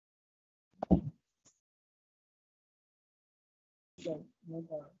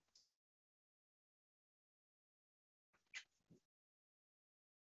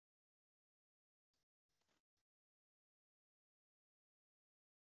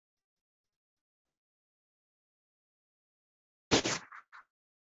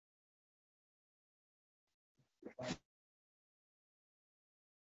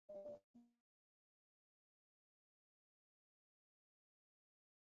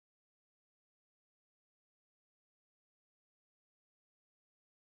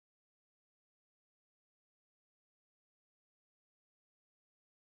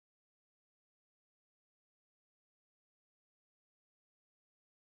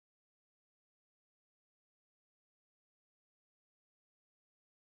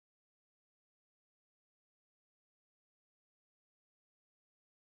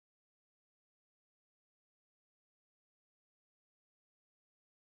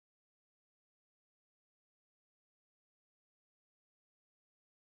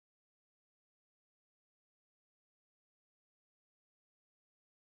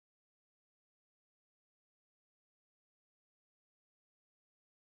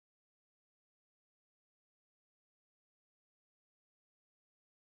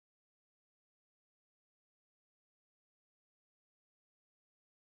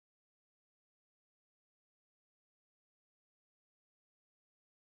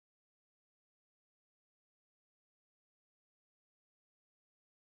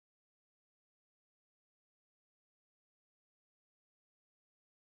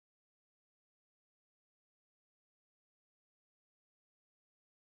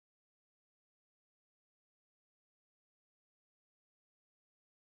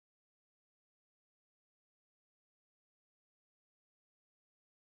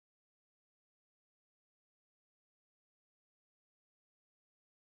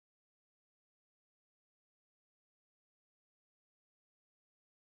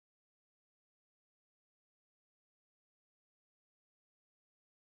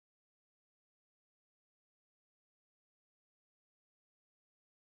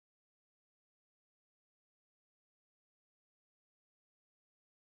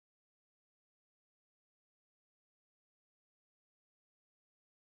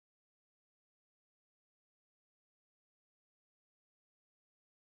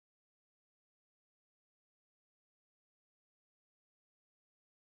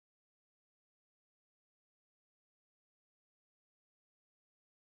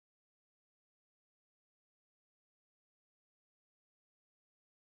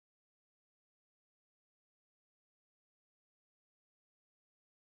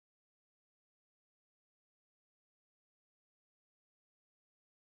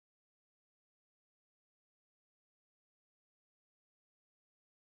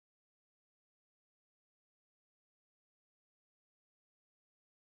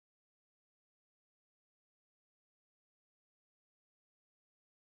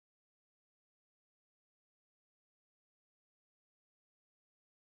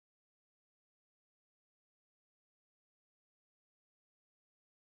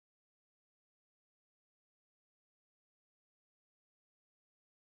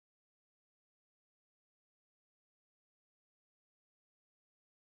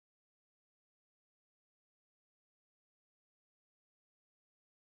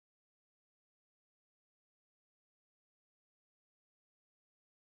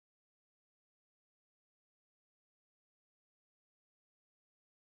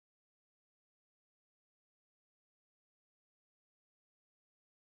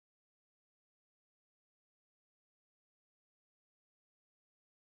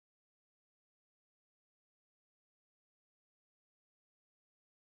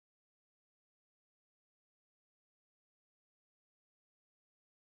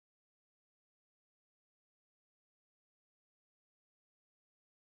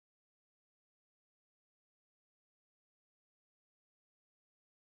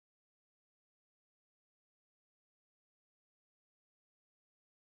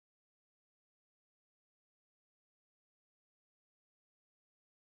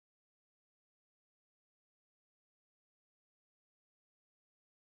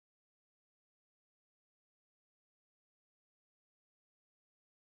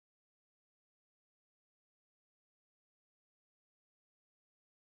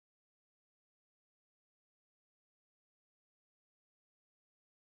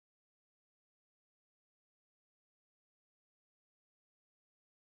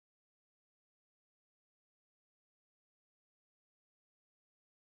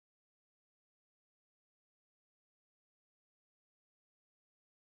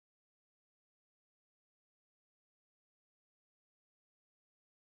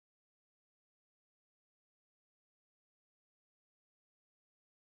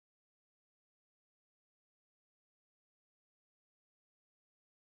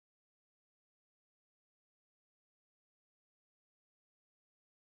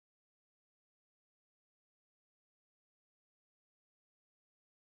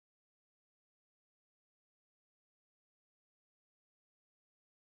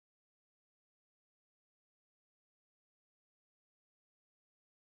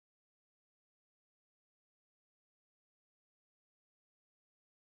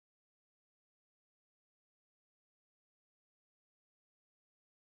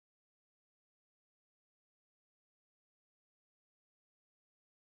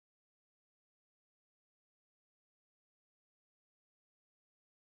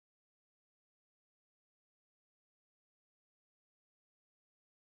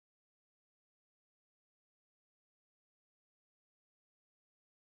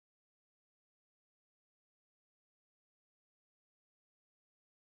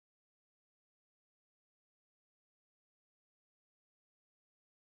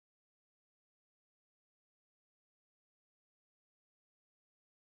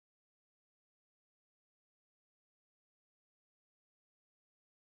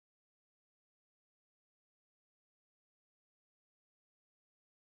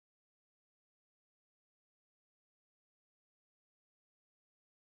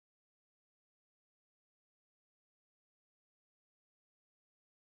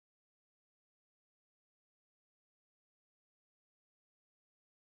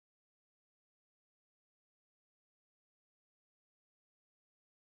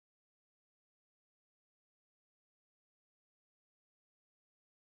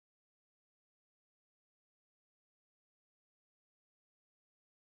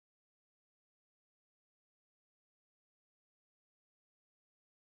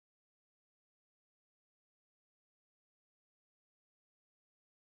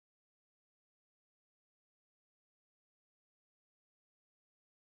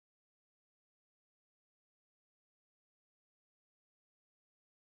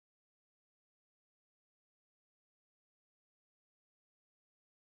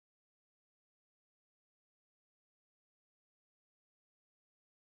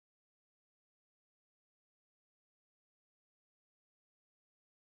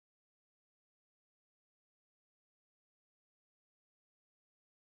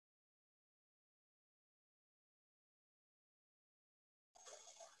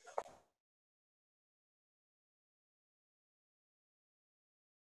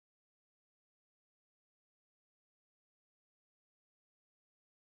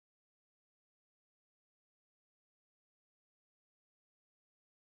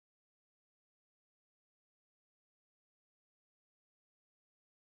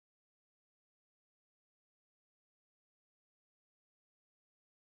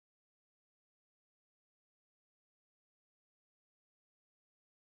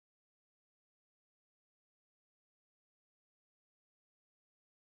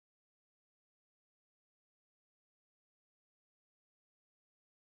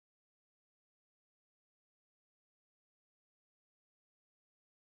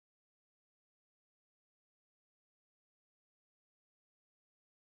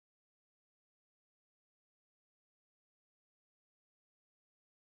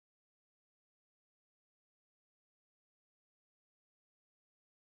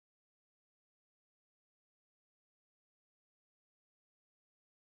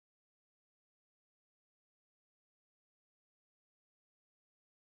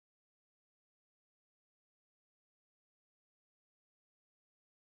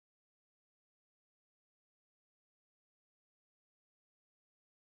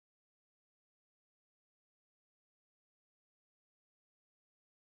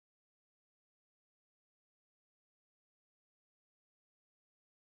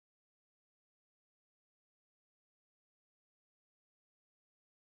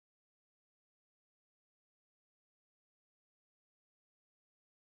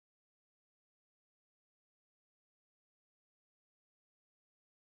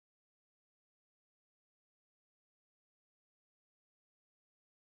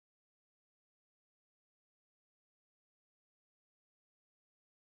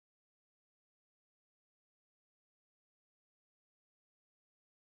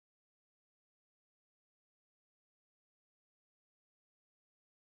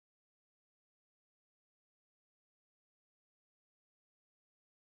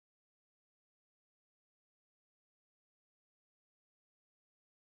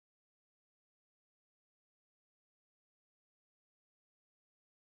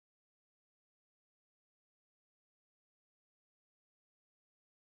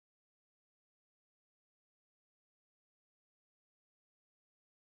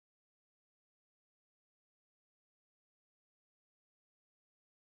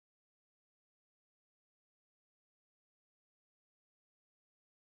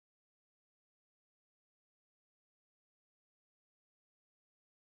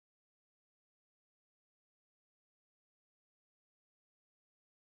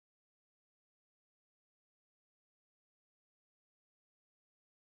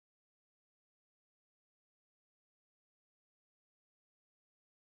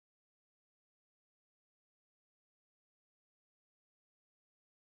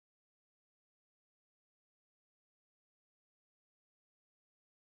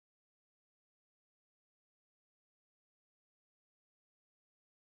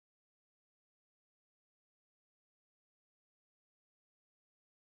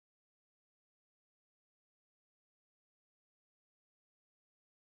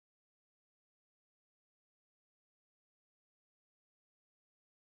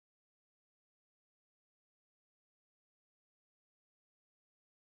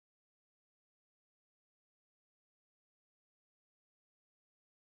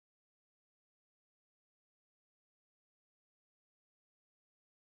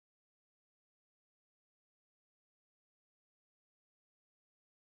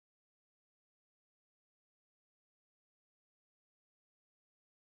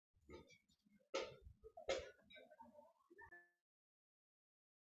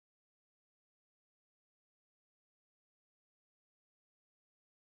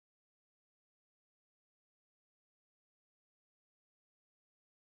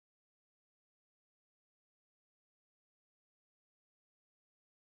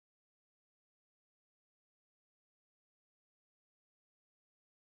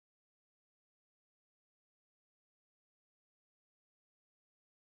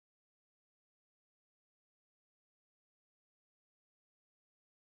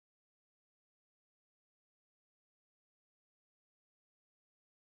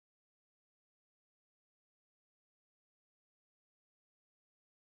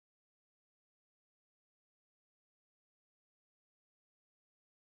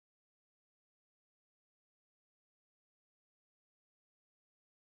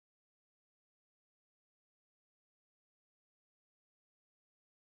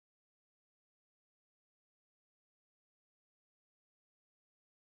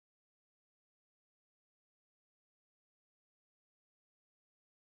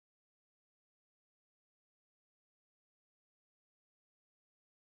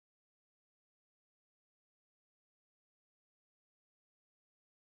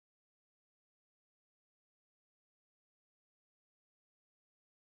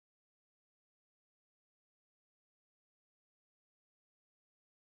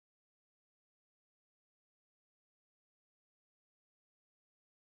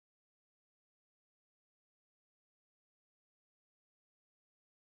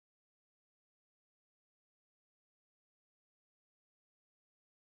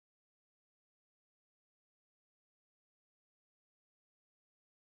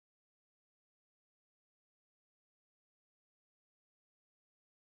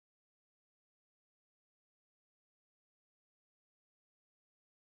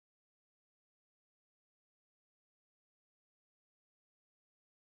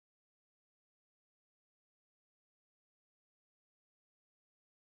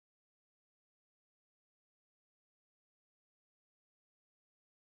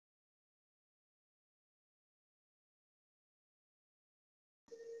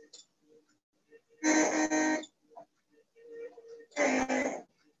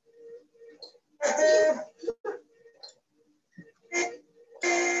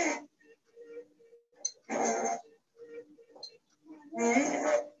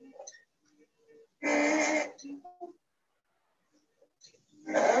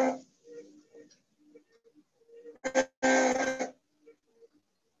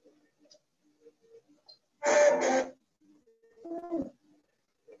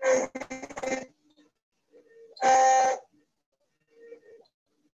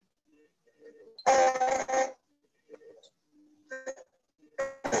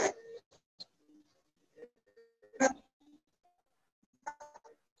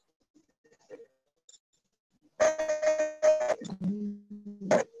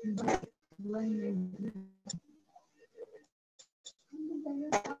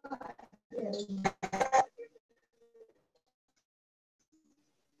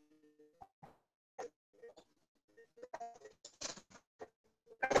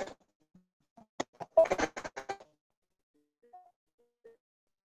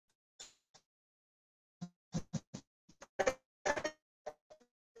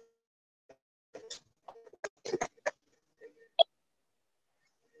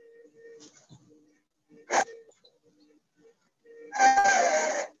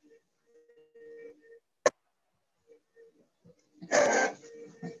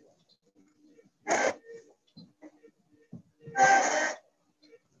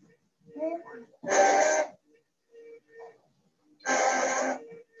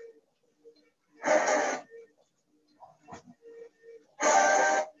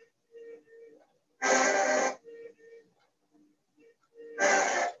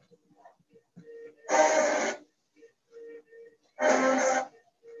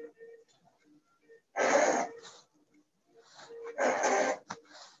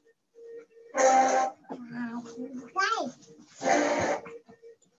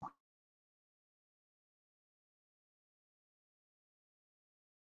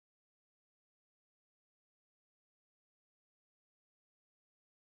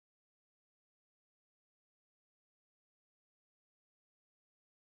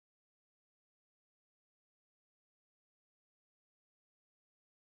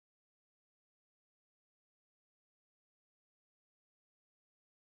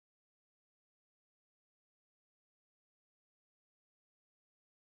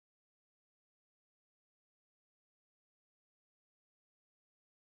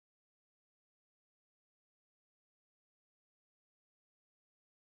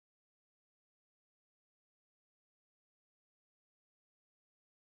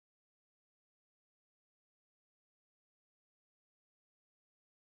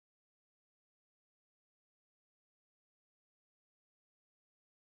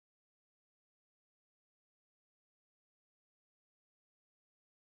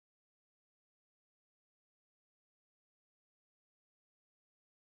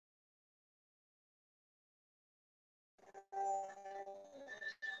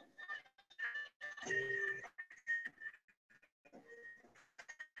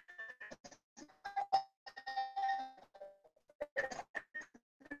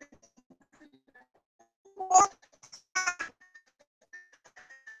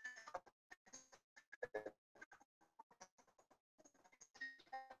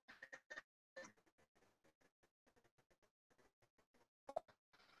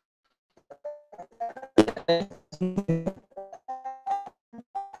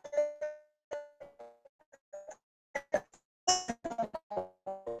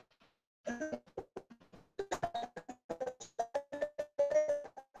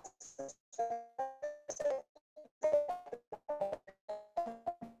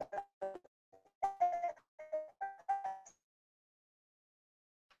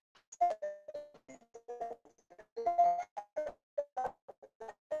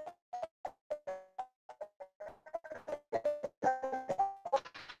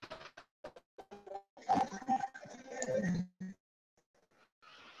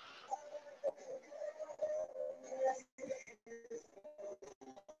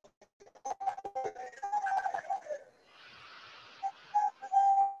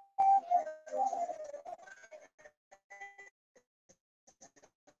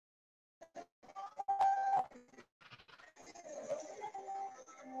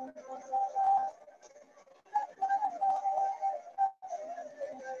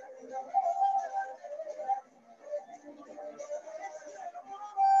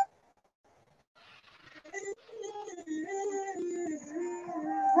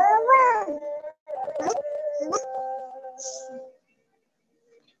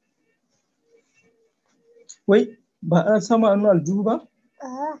Wai ba an sama hannu aljihu ba?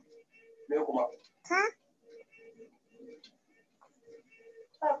 Me kuma?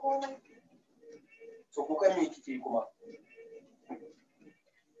 Ba komai. To ku kan me kike kuma?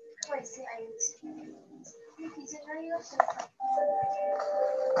 Kawai sai a yi ci. Ki ji na yi rashin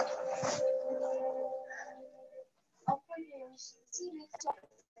a kulle yaushe ci ne ta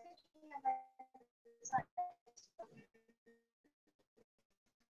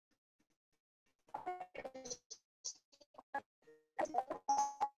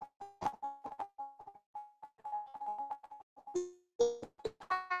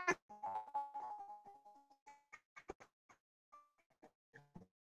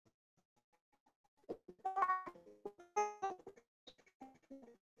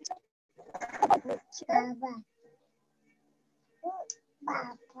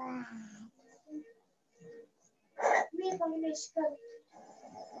Papa. Me kami sekali.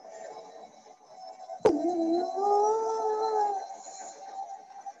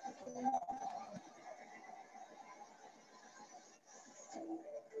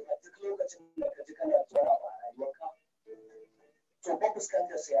 Duk lokacin da ka ji kana tsara a rayuwarka, to fa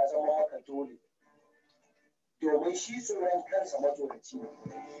fuskantar sa ya zama maka dole. Domin shi tsoron kansa matsoraci ne.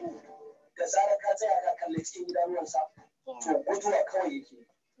 Da zarar ka tsaya ka kalli cikin idanuwansa, to guduwa kawai yake.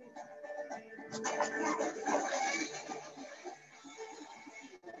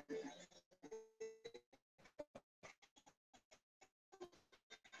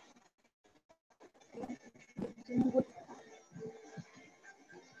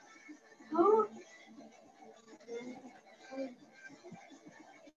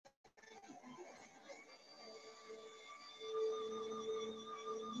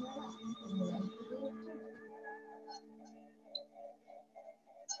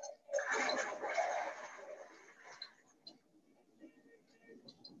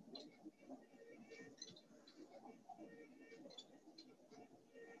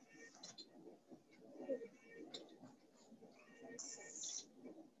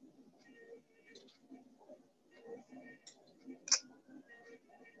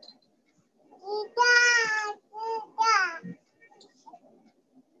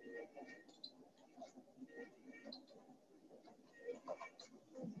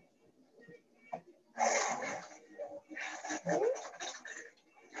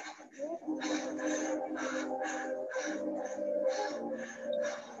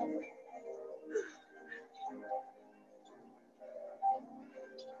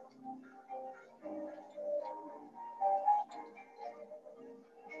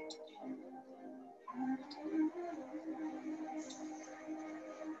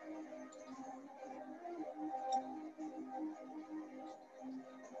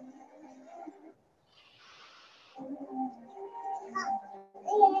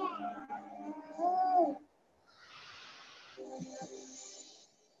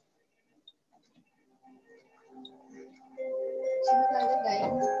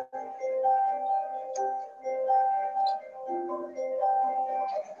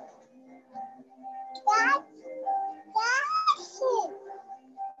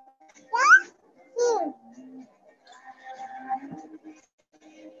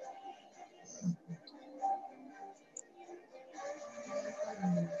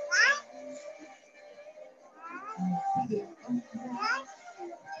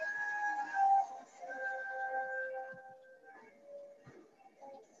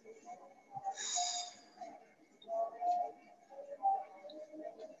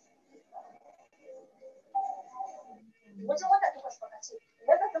 Wajen wata 8 baka ce,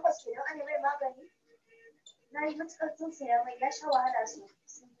 wata 8 kenan ana mai magani? Na yi matuƙar tausaya mai, ya sha wahala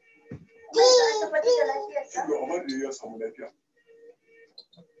sosai. Kuma yanzu an tabbatar da lafiyarsa? To amma da ya samu lafiya.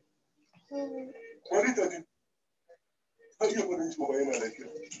 Bari ta ji. Har iya farin cewa yana lafiya.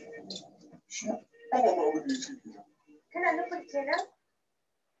 Shi ba ma abin da ya ce kenan. Kana nufin kenan?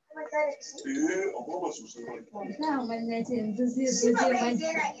 Kuma ta da shi? Amma ba sosai ba. Dama na ce yanzu zai zo zai Shi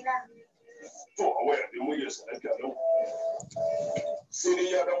yana ina. To a waya dai mun yasa lafiya lau. Sai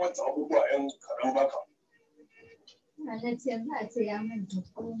dai ya dan wata abubuwa 'yan kaɗan baka. na ce za a ce ya manta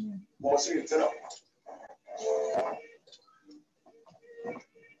komai. Kuma sai ya tana.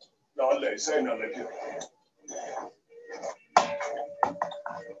 Da Allah ya sa yana lafiya.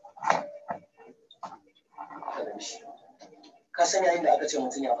 Ka san yayin da aka ce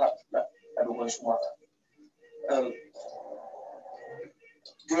mutum ya faɗa a dogon suma.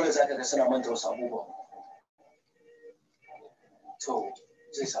 Dole za ka ga suna manta wasu abubuwa. To,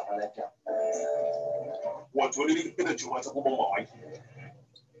 zai samu lafiya. Wato ne likita cewa ta kuma mamaki.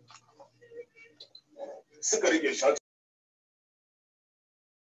 Suka rike shatu.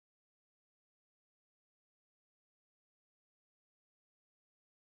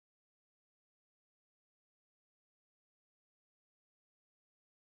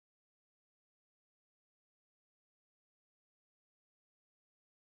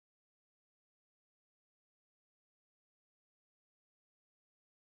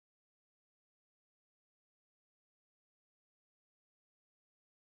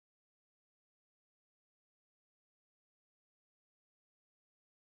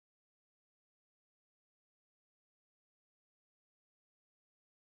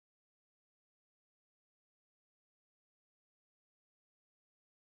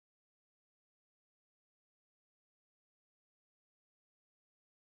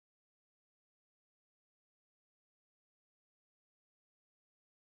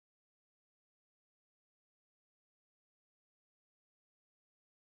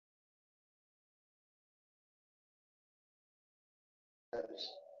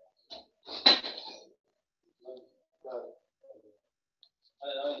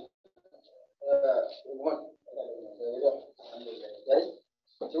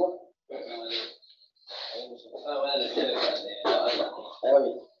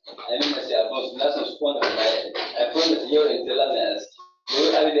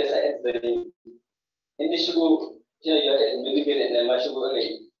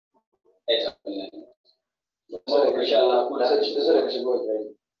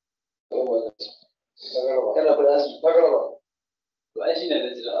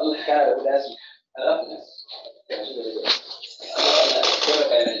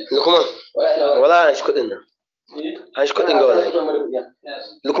 Lukman, wala an shi kuɗin nan. An shi kuɗin ga wallahi.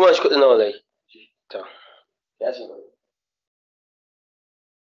 Lukman an shi kuɗin nan wallahi. Ta.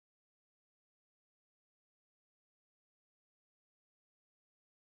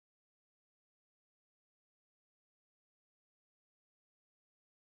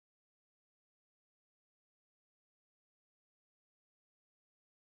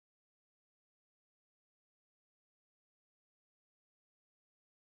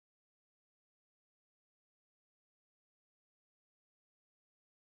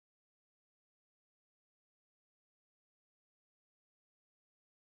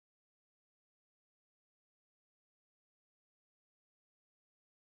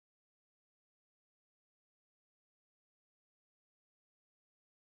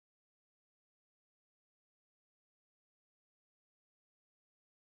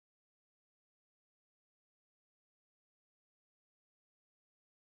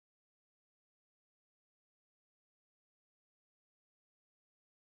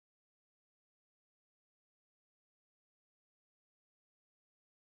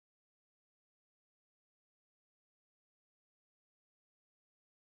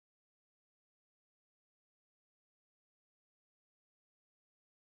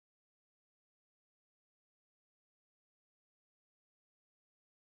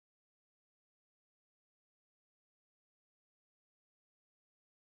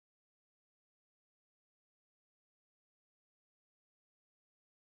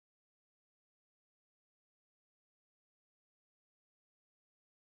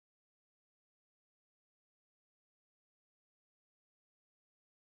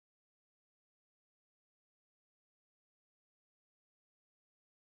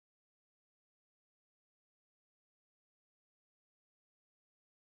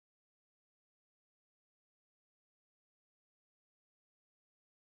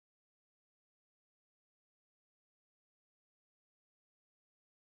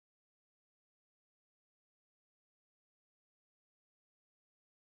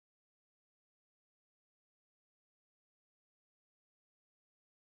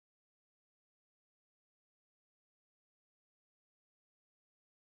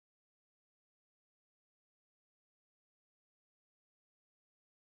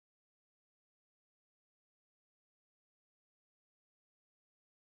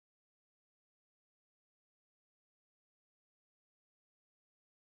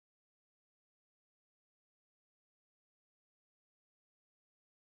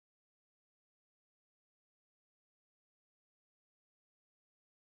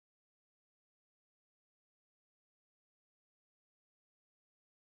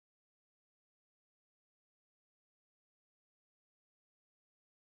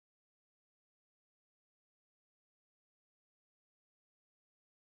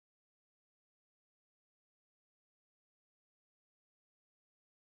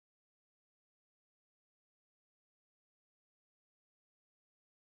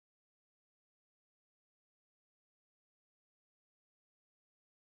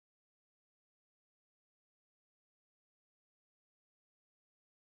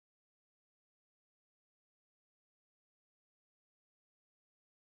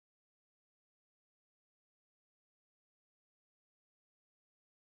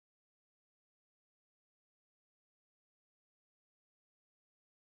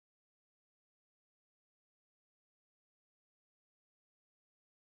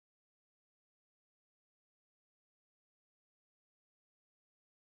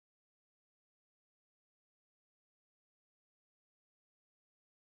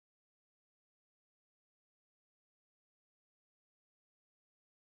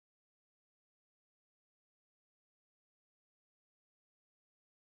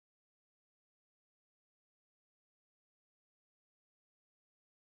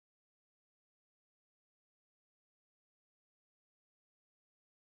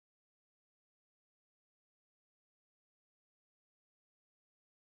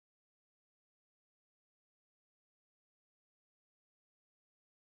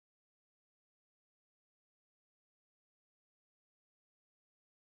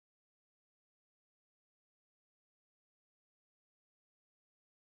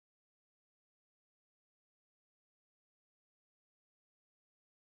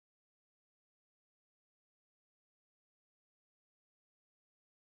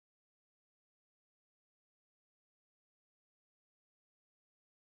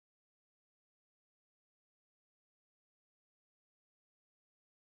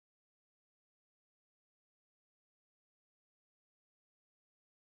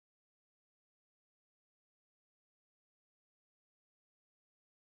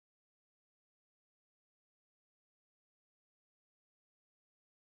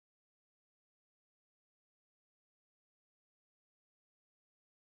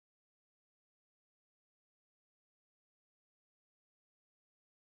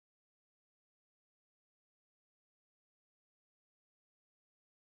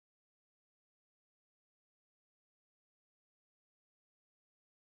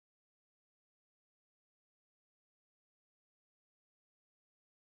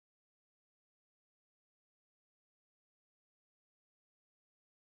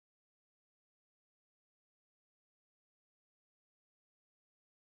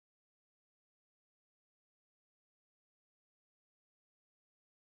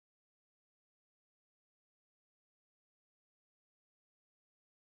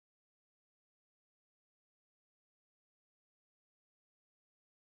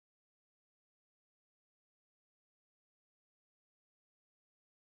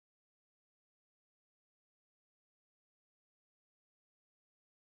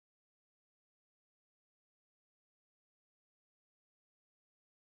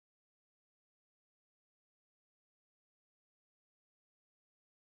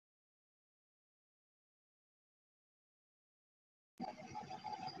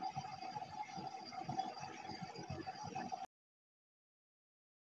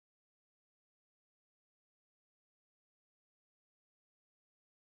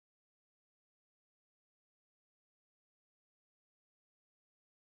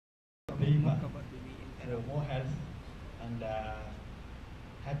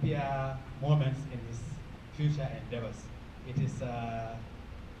 happier moments in his future endeavors. It is,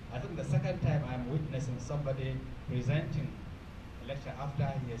 I think, the second time I'm witnessing somebody presenting a lecture after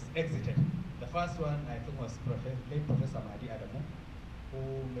he has exited. The first one, I think, was late Professor Mahdi Adamu, who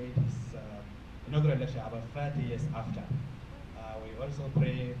made his inaugural lecture about 30 years after. We also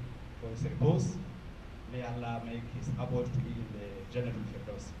pray for his repose. May Allah make his abode to be in the Jannatul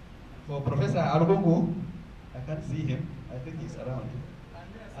Firdaus. For Professor Argungu, I can't see him. I think he's around.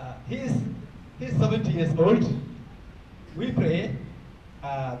 He's 70 years old. We pray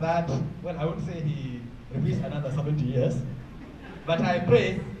that, well, I would say he repeats another 70 years, but I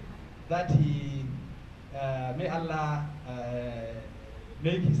pray that he, may Allah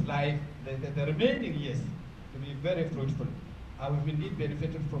make his life, the remaining years, to be very fruitful. We've indeed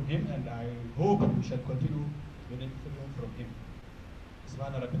benefited from him, and I hope we shall continue benefiting from him.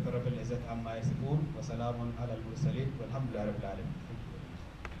 سبحان ربك رب العزة عما يصفون وسلام على المرسلين والحمد لله رب العالمين.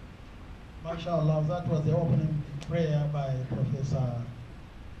 MashaAllah, that was the opening prayer by Professor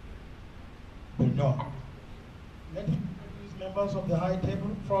Benoit. Let me introduce members of the high table.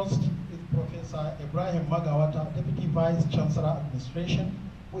 First is Professor Ibrahim Magawata, Deputy Vice Chancellor Administration,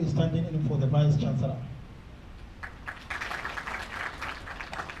 who is standing in for the Vice Chancellor.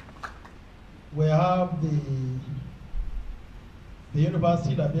 We have the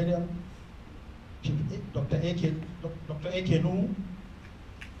University Librarian, Chief Dr. A.K. Nu.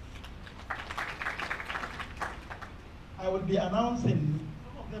 I will be announcing,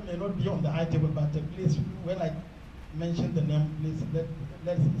 some of them may not be on the high table, but please, when I mention the name, please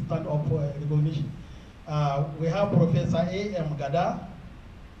let's stand up for recognition. We have Professor A.M. Gada,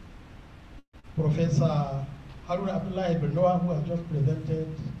 Professor Haruna Abdullah Benoit, who has just presented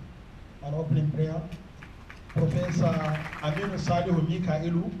an opening prayer. Professor Aminu Salihu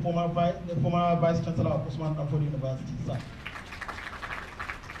Mikailu, former Vice Chancellor of Usman Danfodiyo University. Sir.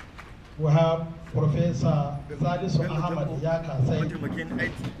 We have Professor Salisu Ahmad Yaka Said,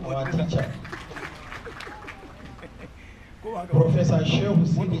 our teacher. Professor Sheikh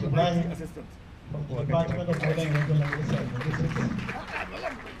Hussein Ibrahim from the Department of Modern and Linguistics.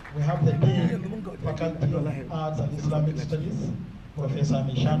 We have the Dean, Faculty of Arts and Islamic Studies, Professor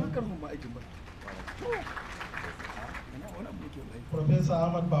Mishan. Professor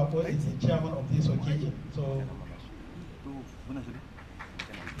Ahmad Babo is the chairman of this occasion. So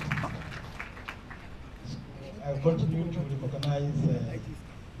I continue to recognize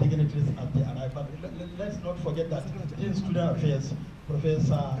dignitaries at the arrival. Let's not forget that in Student Affairs,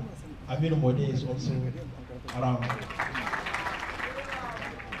 Professor Aminu Mode is also around.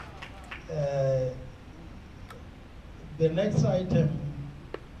 The next item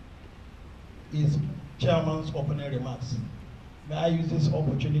is Chairman's opening remarks. May I use this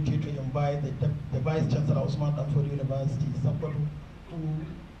opportunity to invite the Vice Chancellor Usman Danfodiyo University, Sapporo, who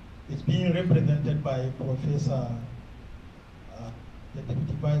is being represented by Professor, the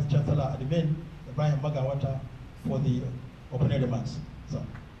Deputy Vice Chancellor Admin, Ibrahim Magawata, for the opening remarks. So.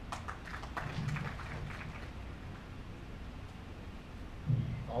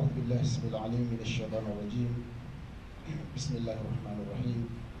 أعوذ بالله السميع العليم من الشيطان الرجيم. بسم الله الرحمن الرحيم.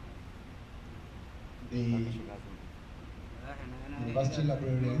 The University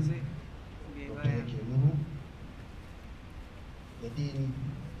Librarian, Dr. A.K. Nuhu, the Dean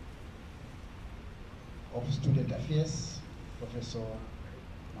of Student Affairs, Professor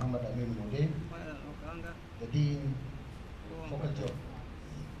Muhammad Amin Mode, the Dean of Faculty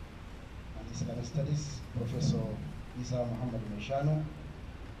of Islamic Studies, Professor Isa Muhammad Meshano,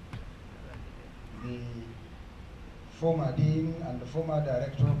 the former Dean and the former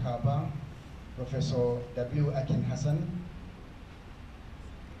Director of Kaba, Professor W. Akin Hassan,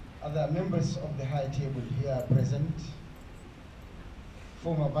 other members of the high table here present,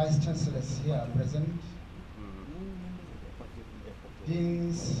 former Vice Chancellors here present,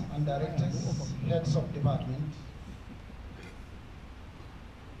 Deans and Directors, Heads of Department,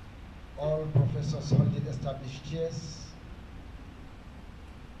 all professors holding established chairs,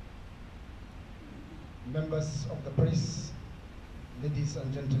 members of the press, ladies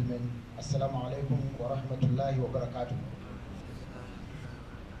and gentlemen, Assalamu alaikum wa rahmatullahi wa barakatuh.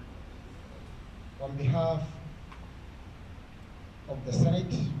 On behalf of the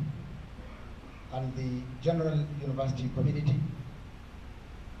Senate and the General University community,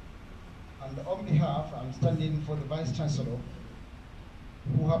 and on behalf, I'm standing for the Vice Chancellor,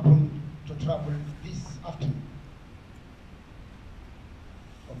 who happened to travel this afternoon.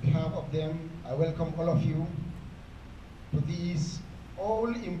 On behalf of them, I welcome all of you to this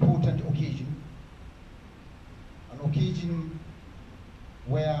all-important occasion, an occasion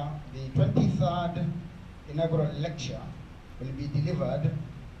where the 23rd inaugural lecture will be delivered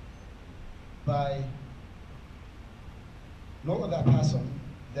by no other person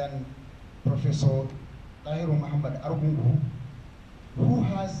than Professor Muhammad Argungu, who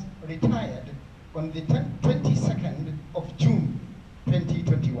has retired on the 22nd of June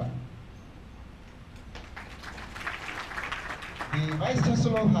 2021. The Vice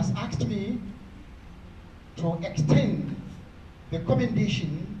Chancellor has asked me to extend the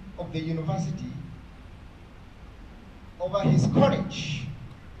commendation of the university over his courage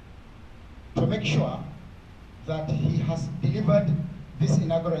to make sure that he has delivered this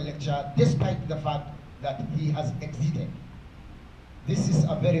inaugural lecture despite the fact that he has exited. This is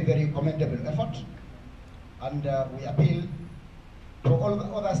a very, very commendable effort, and we appeal to all the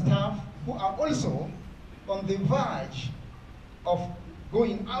other staff who are also on the verge of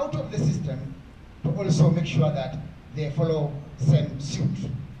going out of the system to also make sure that they follow same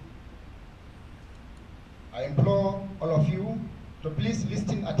suit. I implore all of you to please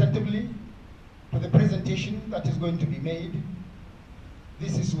listen attentively to the presentation that is going to be made.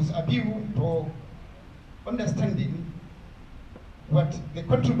 This is with a view to understanding what the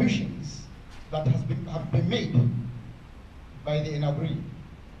contributions that have been made by the inaugural.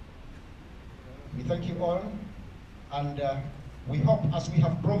 We thank you all, and we hope, as we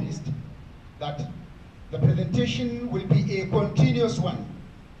have promised, that the presentation will be a continuous one.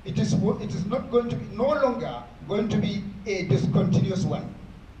 It is not going to be, no longer going to be a discontinuous one.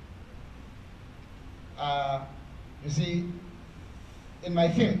 You see, in my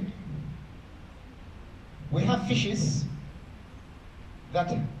field, we have fishes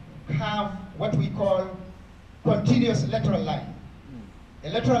that have what we call continuous lateral line. A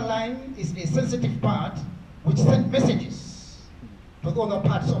lateral line is a sensitive part which sends messages to other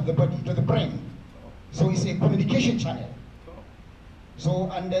parts of the body, to the brain. So it's a communication channel.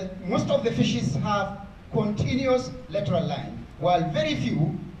 So, and most of the fishes have continuous lateral line, while very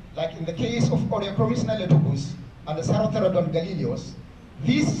few, like in the case of Oreochromis niloticus and the Sarotherodon galileus,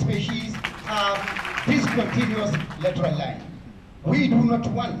 these species have discontinuous lateral line. We do not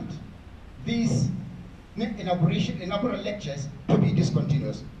want these inaugural lectures to be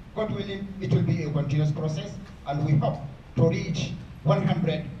discontinuous. God willing, it will be a continuous process, and we hope to reach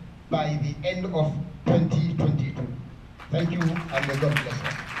 100 by the end of 2022. Thank you, and may God bless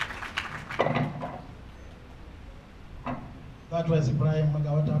us. That was Ibrahim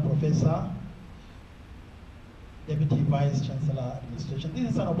Magawata, Professor, Deputy Vice Chancellor Administration.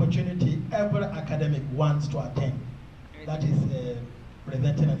 This is an opportunity every academic wants to attend. That is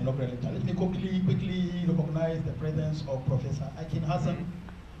presenting an inaugural lecture. Let me quickly recognize the presence of Professor Akin Hassan,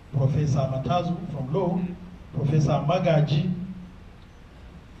 Professor Matazu from Law, Professor Magaji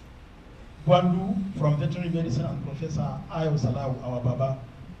Gwandu from Veterinary Medicine, and Professor Ayo Salau, our Baba.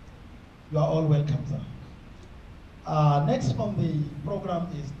 You are all welcome, sir. Next on the program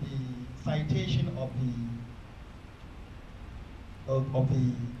is the citation of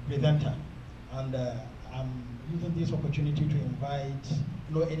the presenter, and I'm using this opportunity to invite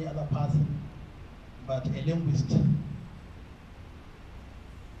no any other person but a linguist,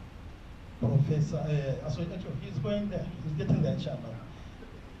 Professor. He's going there. He's getting there, inshallah.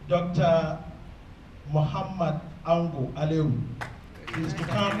 Dr. Muhammad Angu Aleu is to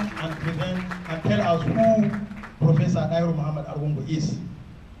come and present and tell us who Professor Muhammad Argungu is.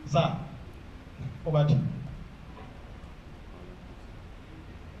 Sir, over to you.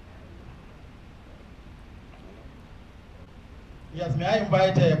 Yes, may I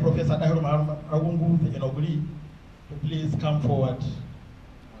invite Professor Muhammad Argungu, the inaugural, to please come forward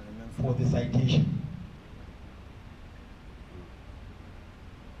for the citation.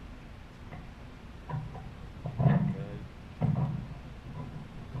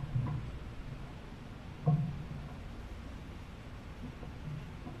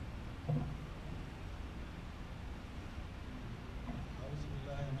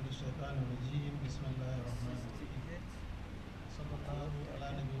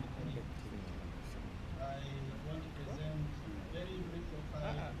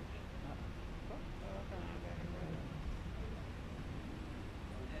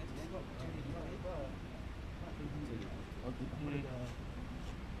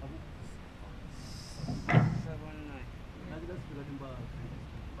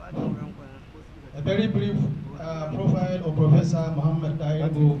 A very brief profile of Professor Muhammad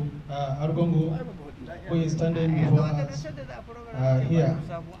Argungu, who is standing before us here.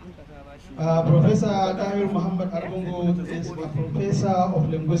 Professor Muhammad Argungu is a professor of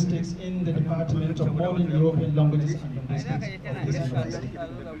linguistics in the Department of Modern European Languages and Linguistics of this university.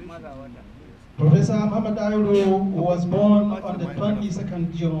 Professor Muhammad Argungu was born on the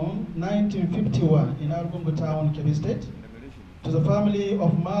 22nd June 1951 in Argungu town, Kebbi State. to the family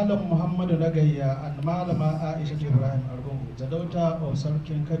of Malam Muhammadu Nagaya and Malama Aisha Ibrahim Argungu, the daughter of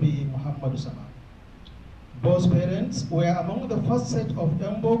Sarkin Kabi Muhammadu Sama. Both parents were among the first set of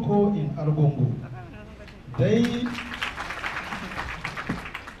Mboko in Argungu.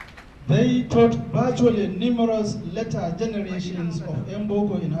 They taught virtually numerous later generations of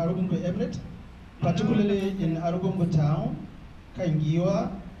Mboko in Argungu Emirate, particularly in Argungu town,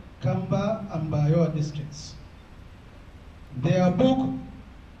 Kangiwa, Kamba, and Bayo districts. Their book,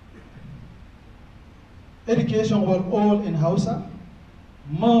 education was all in Hausa.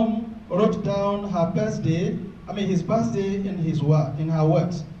 Mom wrote down his birthday in her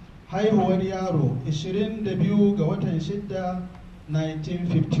words. Haihuwar yaro 22 ga watan 6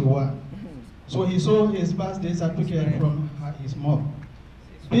 1951. So he saw his birthday certificate from his mom.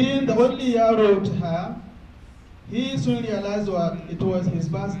 Being the only yaro to her, he soon realized that it was his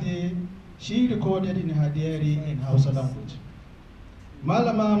birthday. She recorded in her diary in Hausa language.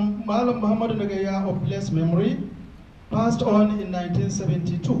 Malam Muhammadu Nagaya of blessed memory passed on in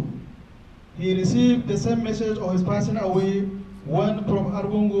 1972. He received the same message of his passing away when Prof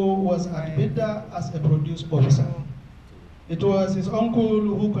Argungu was at Bidda as a produce officer. It was his uncle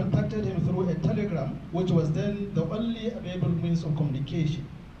who contacted him through a telegram, which was then the only available means of communication.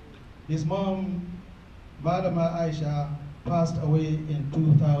 His mom, Malama Aisha, passed away in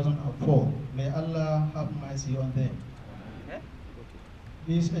 2004. May Allah have mercy on them.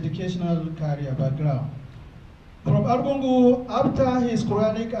 His educational career background. From Argungu, after his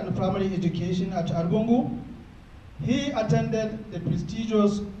Quranic and primary education at Argungu, he attended the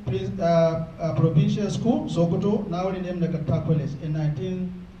prestigious provincial school, Sokoto, now renamed Nakata College, in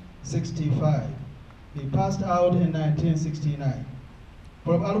 1965. He passed out in 1969.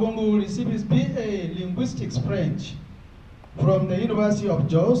 From Argungu, received his BA Linguistics French from the University of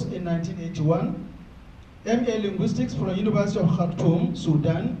Jos in 1981, MA Linguistics from the University of Khartoum,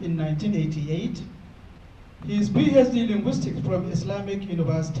 Sudan in 1988, his PhD Linguistics from Islamic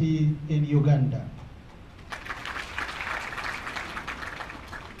University in Uganda.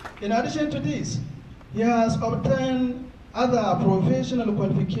 In addition to this, he has obtained other professional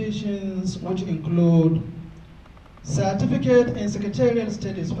qualifications which include Certificate in Secretarial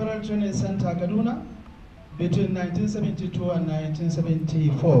Studies, Federal Training Center, Kaduna, between 1972 and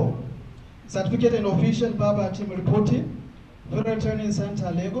 1974. Certificate in Official Baba Team Reporting, Federal Training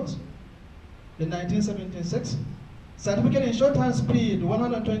Center, Lagos, in 1976. Certificate in Shorthand Speed,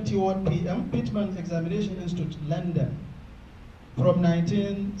 120 Word PM, Pittman Examination Institute, London, from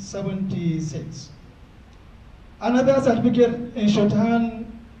 1976. Another certificate in Shorthand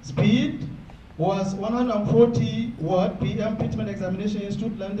Speed was 140 Word PM, Pittman Examination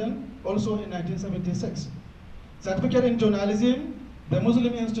Institute, London, also in 1976. Certificate in Journalism, the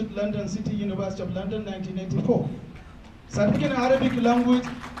Muslim Institute, London City, University of London, 1984. Certificate in Arabic Language,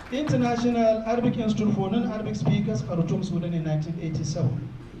 International Arabic Institute for Non-Arabic Speakers, Khartoum, Sudan, in 1987.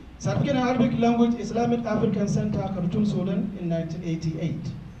 Certificate in Arabic Language, Islamic African Center, Khartoum, Sudan, in 1988.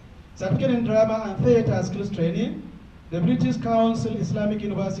 Certificate in Drama and Theatre Skills Training, the British Council Islamic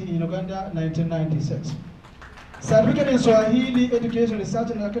University in Uganda, 1996. Certificate in Swahili Education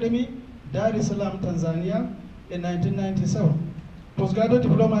Research and Academy, Dar es Salaam, Tanzania, in 1997. Postgraduate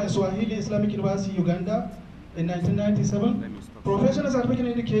Diploma in Swahili Islamic University, Uganda, in 1997. Professional Certificate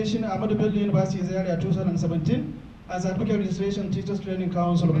in Education, Ahmadu Bello University, Zaria, 2017. And Certificate Registration Teachers Training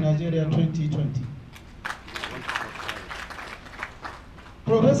Council of Nigeria, 2020.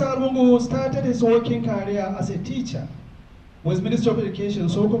 Professor Argungu started his working career as a teacher with Ministry of Education,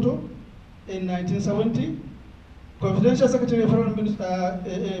 Sokoto, in 1970. Confidential Secretary for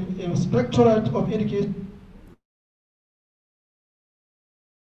Inspectorate of Education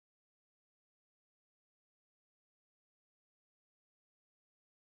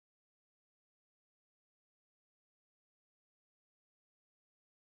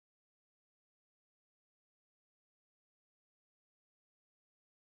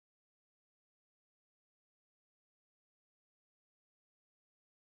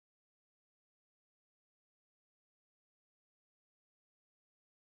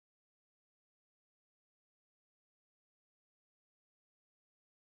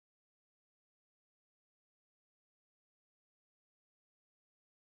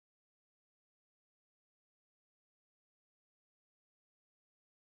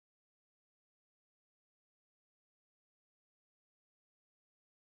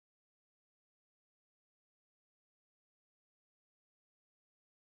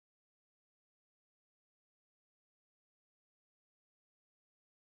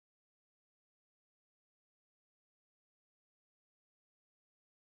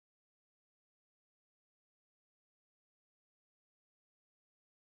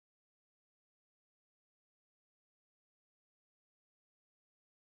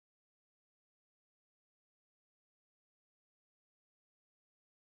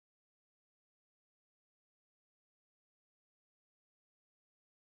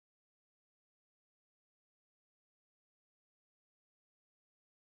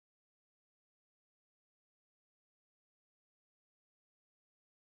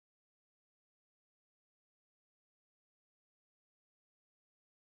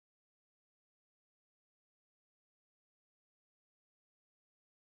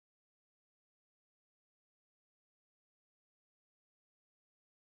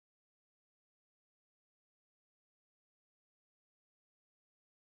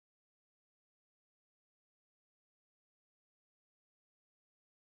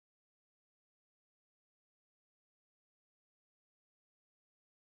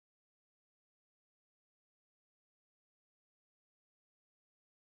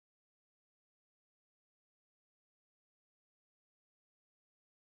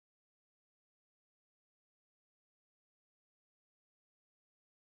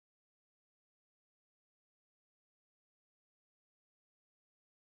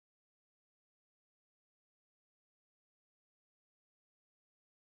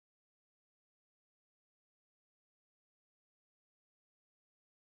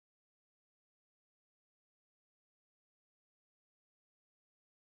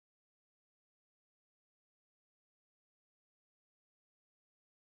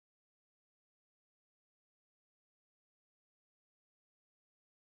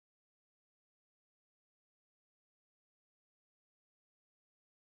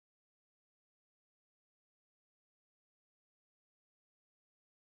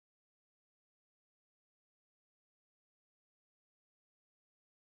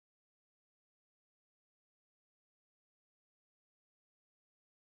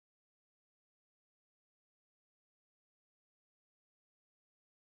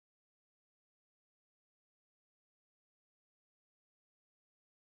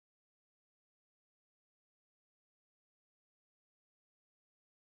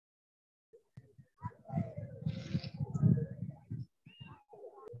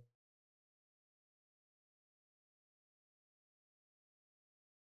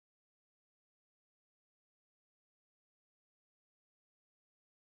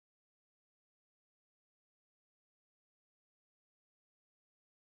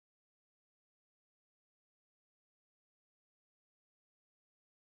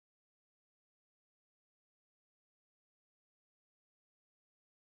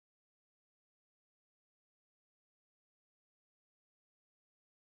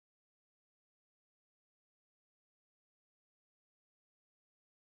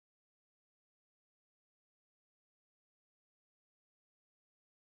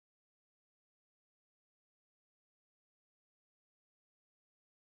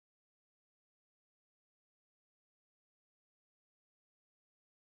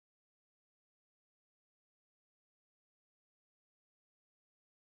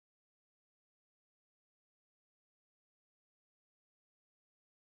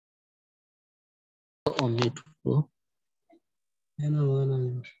omit ko yana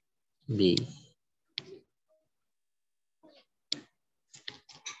magana B.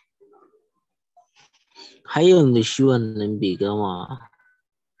 Har yanzu shi wannan bai gama.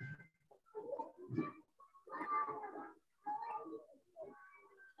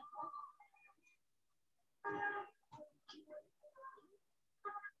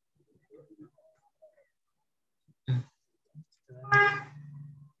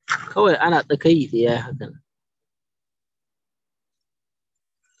 Kawai ana tsakai da ya hakan.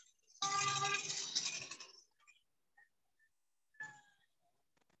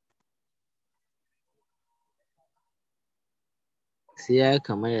 Sai ya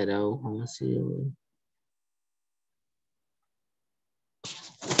kama ya dawo kuma sai ya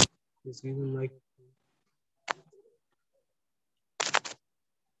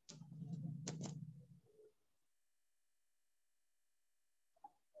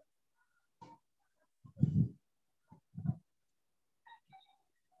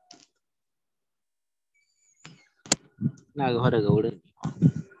ina gaba daga wurin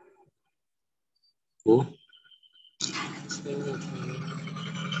ko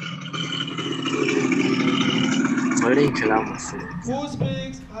who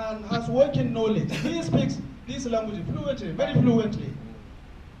speaks and has working knowledge. He speaks this language fluently, very fluently.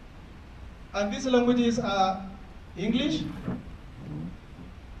 And these languages are English,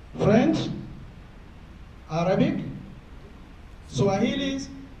 French, Arabic, Swahili,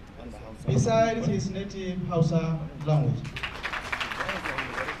 besides his native Hausa language.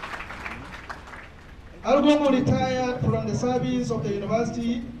 Argungu retired from the service of the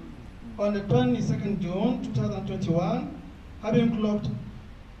university on the 22nd June 2021, having clocked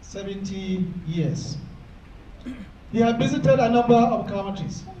 70 years. He had visited a number of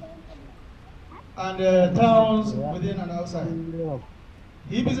countries and towns within and outside.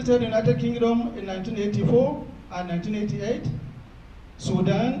 He visited the United Kingdom in 1984 and 1988,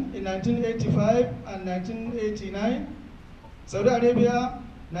 Sudan in 1985 and 1989, Saudi Arabia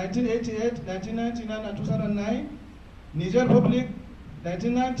 1988, 1999 and 2009, Niger Republic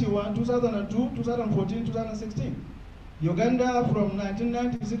 1991, 2002, 2014, 2016, Uganda from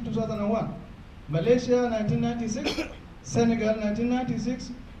 1996 to 2001, Malaysia 1996, Senegal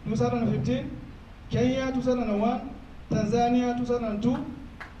 1996, 2015, Kenya 2001, Tanzania 2002,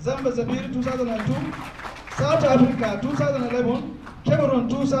 Zambia 2002, South Africa 2011, Cameroon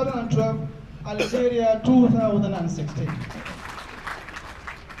 2012, Algeria 2016.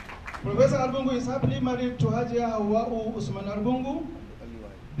 Professor Argungu is happily married to Hajia Hawa'u Usman Argungu.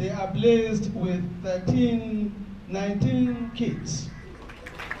 They are blessed with 19 kids.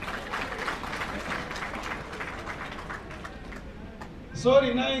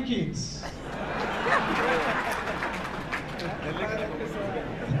 Sorry, 9 kids.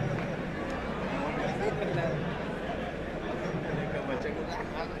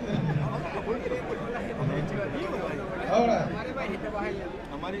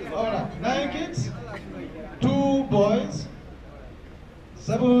 All right, 9 kids, 2 boys,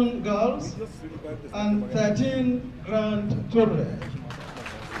 7 girls, and 13 grandchildren.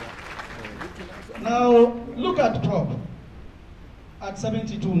 Now, look at Prof. At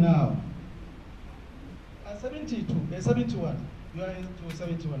 72 now. At 72, 71. You are into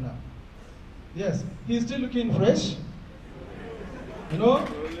 71 now. Yes, he's still looking fresh. You know,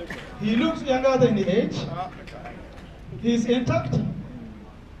 he looks younger than the age. He's intact.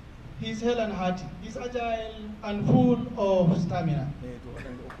 He's hale and hearty. He's agile and full of stamina.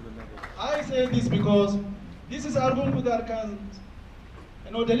 I say this because this is Argungu that can,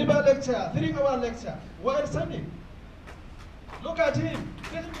 deliver lecture, 3-hour lecture, while Sunday. Look at him,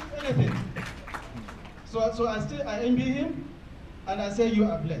 he didn't do anything. So I envy him, and I say you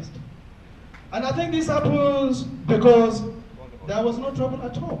are blessed. And I think this happens because there was no trouble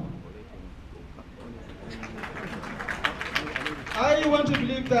at all. I want to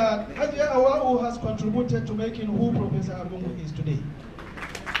believe that Hajia Awa'u has contributed to making who Professor Argungu is today.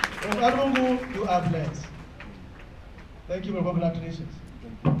 Professor Argungu, you are blessed. Thank you for congratulations.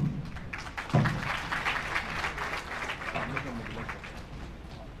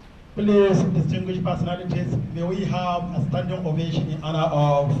 Please, distinguished personalities, may we have a standing ovation in honor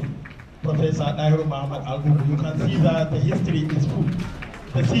of Professor Nairu Muhammad Argungu. You can see that the history is full.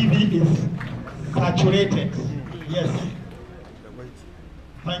 The CV is saturated. Yes.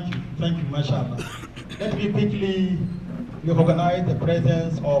 Thank you, mashallah. Let me quickly recognize the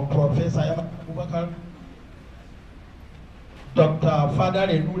presence of Professor Abubakar, Dr. Fadar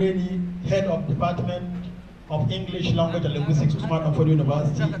Enureni, Head of Department of English Language and Linguistics, Usman Danfodio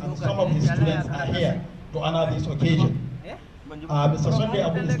University, and some of his students are here to honor this occasion. Mr. Sunday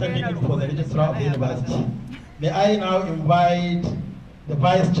Abu is standing in for the Registrar of the University. May I now invite the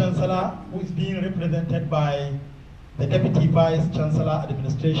Vice Chancellor, who is being represented by the Deputy Vice Chancellor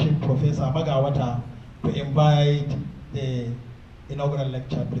Administration, Professor Magawata, to invite the inaugural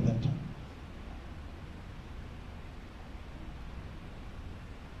lecture presenter.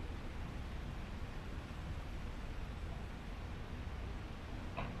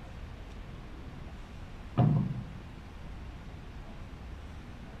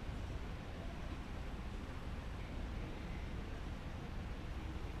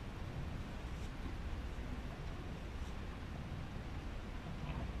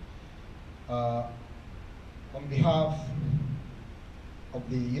 On behalf of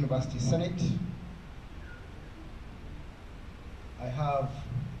the University Senate, I have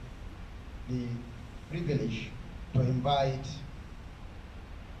the privilege to invite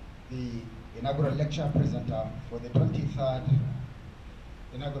the inaugural lecture presenter for the 23rd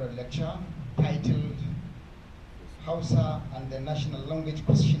inaugural lecture titled Hausa and the National Language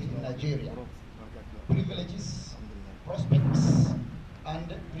Question in Nigeria, Privileges, Prospects,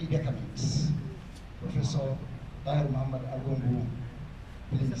 and Predicaments. Professor Tahir Muhammad Argungu,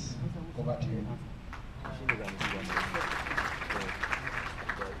 please, over to you.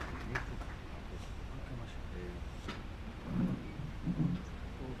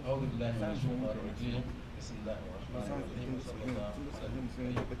 أعوذ بالله من الشيطان الرجيم بسم الله الرحمن الرحيم وصلى الله وسلم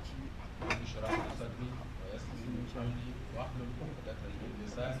رب اشرح لي صدري ويسر لي أمري واحلل عقدة من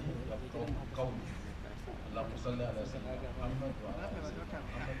لساني يفقهوا قولي اللهم صل على سيدنا محمد وعلى آل سيدنا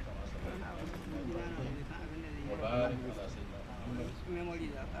محمد كما صليت على سيدنا إبراهيم وبارك على سيدنا محمد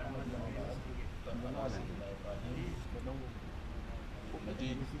وعلى سيدنا إبراهيم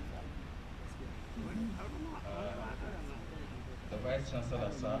مجيد. The Vice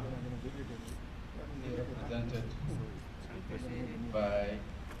Chancellor, sir, is represented by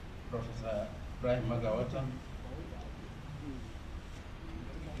Professor Ibrahim Magawata,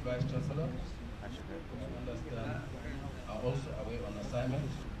 Vice Chancellor, I understand, are also away on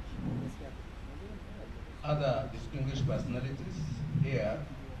assignment. Other distinguished personalities here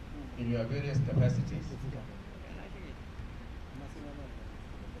in your various capacities.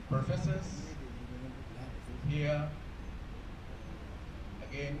 Professors here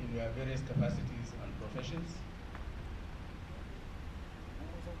again in your various capacities and professions.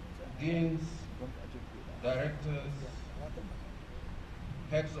 Deans, directors,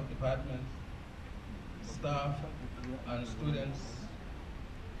 heads of departments, staff and students,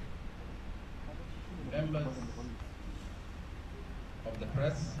 members of the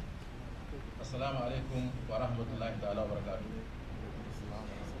press. Assalamu alaikum wa rahmatullahi ta'ala wa barakatuh.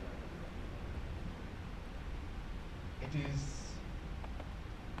 It is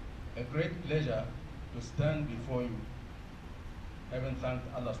a great pleasure to stand before you, having thanked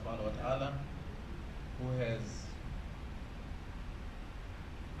Allah subhanahu wa ta'ala, who has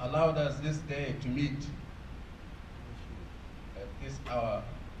allowed us this day to meet at this hour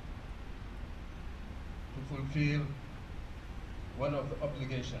to fulfill one of the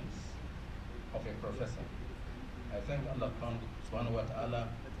obligations of a professor. I thank Allah subhanahu wa ta'ala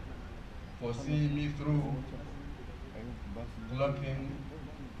for seeing me through clocking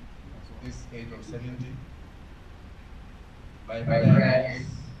this age of 70 by prayers.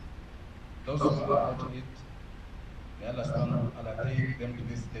 Those who are out of it, may Allah subhanahu wa ta'ala take them to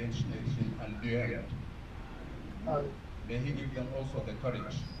this destination and beyond. May He give them also the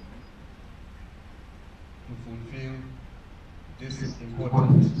courage to fulfill this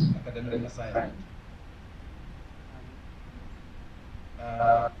important academic assignment.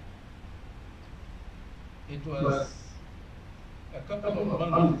 It was a couple of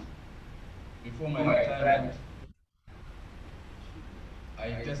months before my retirement,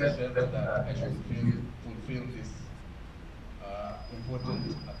 I just felt that I should fulfill this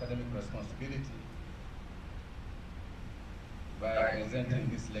important academic responsibility by presenting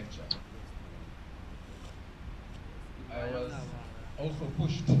this lecture. I was also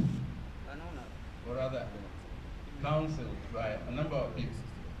pushed, or rather counseled by a number of people,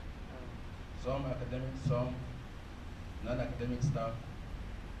 some academic, some non-academic staff,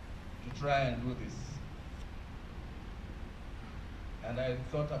 to try and do this. And I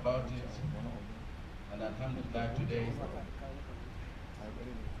thought about it, and alhamdulillah today,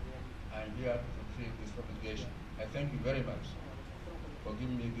 I'm here to fulfill this obligation. I thank you very much for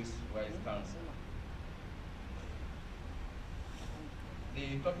giving me this wise counsel.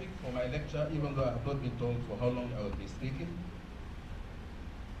 The topic for my lecture, even though I have not been told for how long I will be speaking,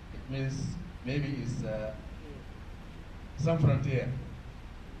 it means maybe it's some frontier,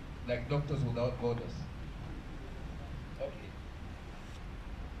 like Doctors Without Borders. Okay.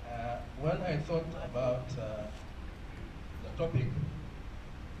 when I thought about the topic,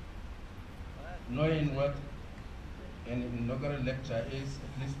 knowing what an inaugural lecture is,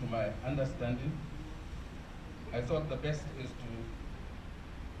 at least to my understanding, I thought the best is to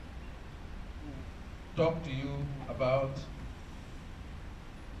talk to you about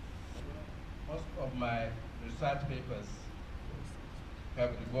most of my research papers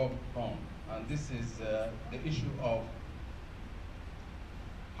have revolved on, and this is the issue of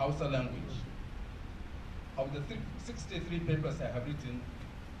Hausa language. Of the 63 papers I have written,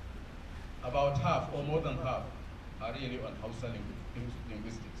 about half or more than half are really on Hausa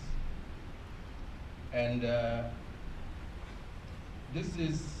linguistics. And this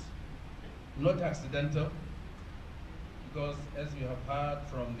is not accidental, because as you have heard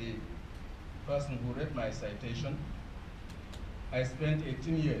from the person who read my citation, I spent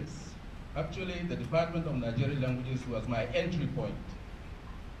 18 years. Actually, the Department of Nigerian Languages was my entry point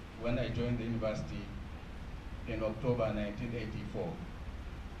when I joined the university in October 1984.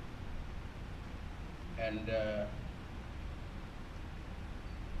 And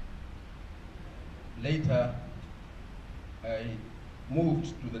later, I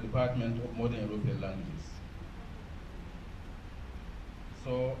moved to the Department of Modern European Languages.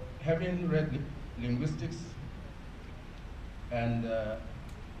 So, having read linguistics and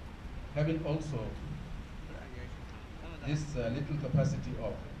having also this little capacity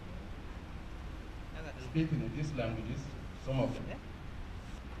of speaking in these languages, some of them,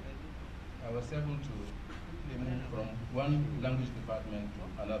 I was able to quickly move from one language department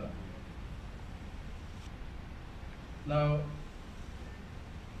to another. Now,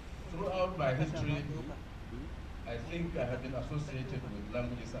 throughout my history, I think I have been associated with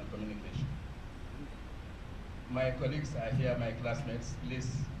languages and communication. My colleagues are here, my classmates. Please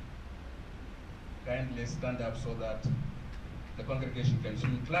kindly stand up so that the congregation can see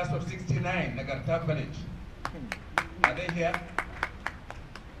you. Class of 69, Nagarta College. Are they here?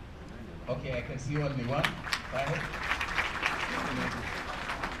 Okay, I can see only one.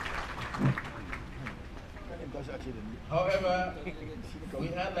 However,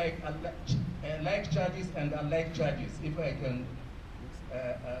 we are like charges and unlike charges. If I can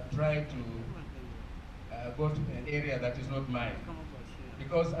try to go to an area that is not mine.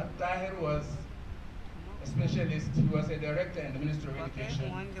 Because Tahir was a specialist, he was a director in the Ministry of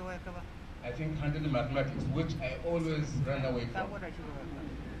Education, I think handling mathematics, which I always ran away from.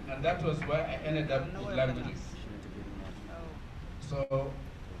 And that was why I ended up with languages. So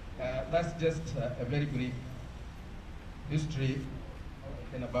that's just a very brief history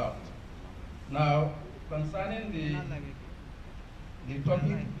and about. Now, concerning the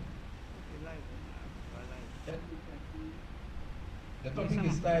topic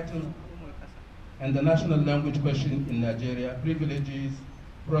is titled, and the national language question in Nigeria, privileges,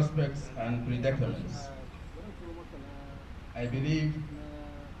 prospects, and predicaments. I believe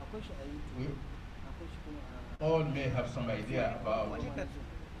we all may have some idea about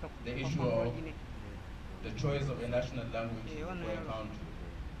the issue of the choice of a national language for a country.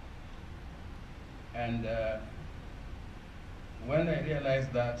 And when I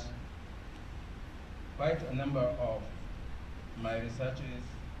realized that quite a number of my researches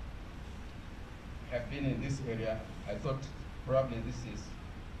have been in this area, I thought probably this is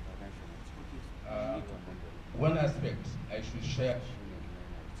one aspect I should share.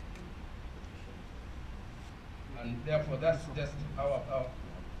 And therefore, that's just how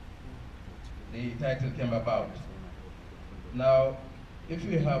the title came about. Now, if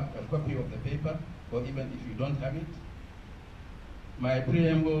you have a copy of the paper, or even if you don't have it, my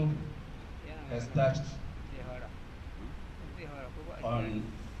preamble has touched on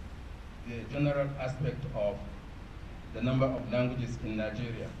the general aspect of the number of languages in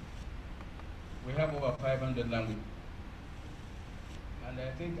Nigeria. We have over 500 languages. And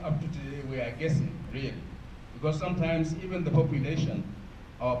I think up to today we are guessing, really. Because sometimes even the population,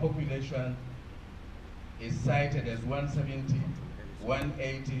 our population is cited as 170,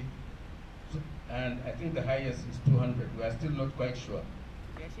 180, and I think the highest is 200. We are still not quite sure.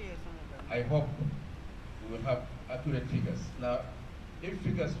 I hope we will have accurate figures. Now, if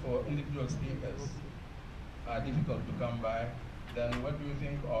figures for individual speakers are difficult to come by, then what do you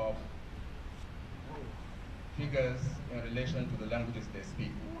think of figures in relation to the languages they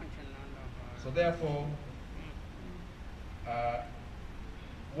speak? So therefore,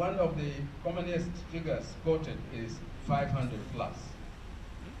 one of the commonest figures quoted is 500 plus.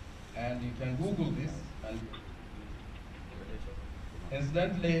 And you can Google this. And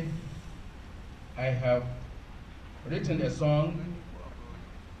incidentally, I have written a song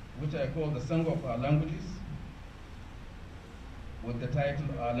which I call the Song of Our Languages. with the title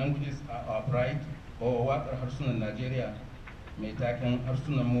Our Languages Are Our Pride, or Waƙar Harsunan Najeriya, mai taken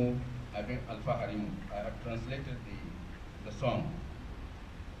Harsunanmu Abin Alfaharimu. I have translated the song,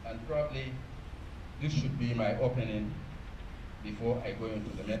 and probably this should be my opening before I go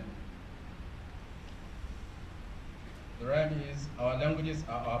into the main. The rhyme is, our languages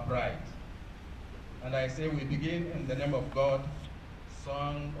are our pride. And I say we begin in the name of God,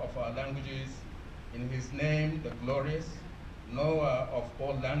 song of our languages, in his name the glorious, knower of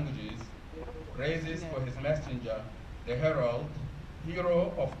all languages, praises for his messenger, the herald,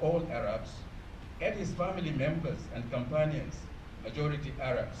 hero of all Arabs, and his family members and companions, majority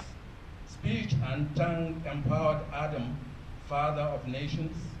Arabs. Speech and tongue empowered Adam, father of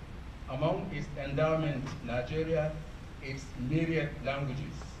nations. Among its endowment, Nigeria, its myriad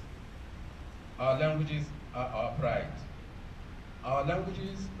languages. Our languages are our pride. Our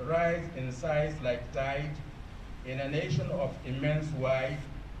languages rise in size like tide in a nation of immense wide,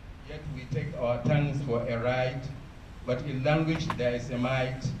 yet we take our tongues for a ride. But in language there is a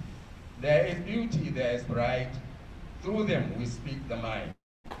might, there is beauty, there is pride. Through them we speak the mind.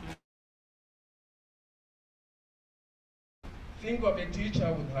 Think of a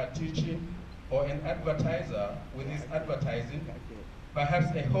teacher with her teaching, or an advertiser with his advertising,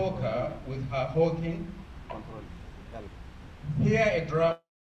 perhaps a hawker with her hawking. Here a drum.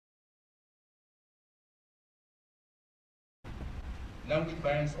 Language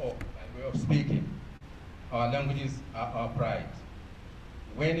binds up by way of speaking. Our languages are our pride.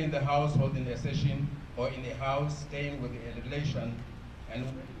 When in the household in a session, or in a house staying with a relation, and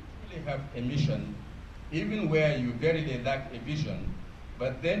when you truly have a mission, even where you verily lack a vision,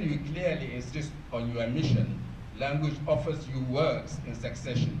 but then you clearly insist on your mission, language offers you words in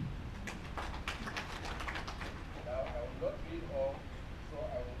succession. Now, I will not read all, so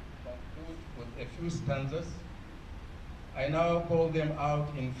I will conclude with a few stanzas. I now call them out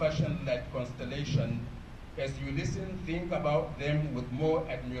in fashion like constellation. As you listen, think about them with more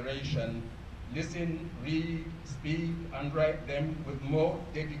admiration. Listen, read, speak, and write them with more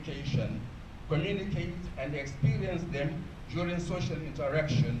dedication. Communicate and experience them during social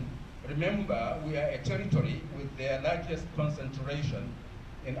interaction. Remember, we are a territory with their largest concentration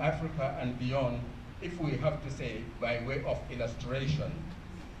in Africa and beyond, if we have to say by way of illustration.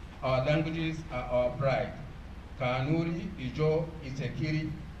 Our languages are our pride. Kanuri, Ijo, Itekiri,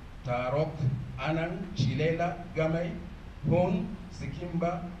 Tarok, Anang, Chilela, Gamay, Hon,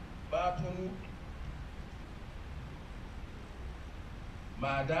 Sikimba, Batunu,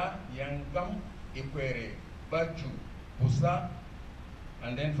 Mada, Yankam, Ikwere, Baju, Busa,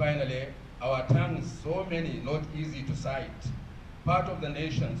 and then finally, our tongues, so many, not easy to cite. Part of the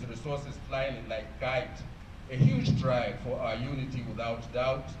nation's resources flying like kite. A huge drive for our unity without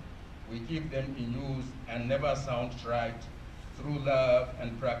doubt. We keep them in use and never sound trite, through love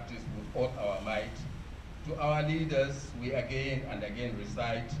and practice with all our might. To our leaders, we again and again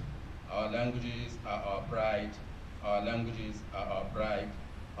recite, our languages are our pride, our languages are our pride,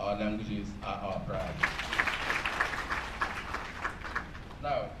 our languages are our pride.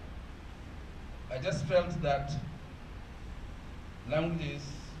 Now, I just felt that languages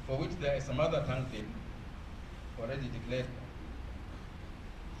for which there is a mother tongue thing already declared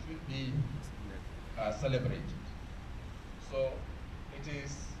should be celebrated. So it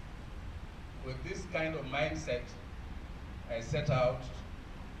is with this kind of mindset I set out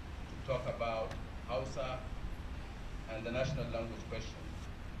to talk about Hausa and the national language question,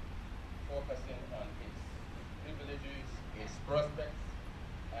 focusing on its privileges, its prospects,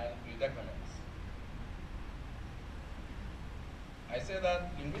 and predicaments. I say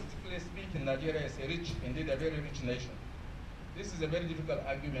that linguistically speaking, Nigeria is a rich, indeed a very rich nation. This is a very difficult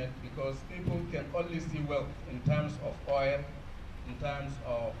argument because people can only see wealth in terms of oil, in terms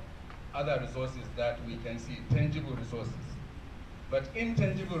of other resources that we can see, tangible resources. But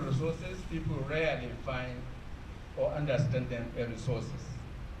intangible resources, people rarely find or understand them as resources.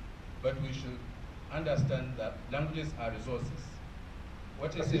 But we should understand that languages are resources.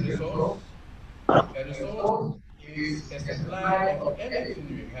 What is a resource? A resource is a supply of anything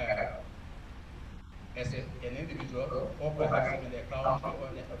you have as an individual, or perhaps even a country or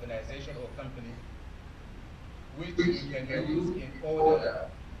an organization or company, which you can use in order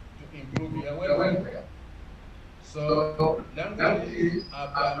to improve your welfare. So languages are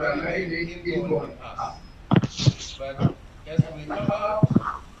primarily inborn in us. But as we come out,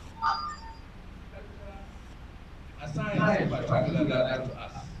 assigns a particular value to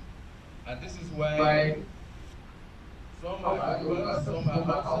us. And this is why some are Yorubas, some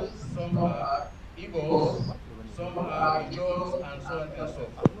are Hausas, some are Igbos, some are Ijos, and so on and so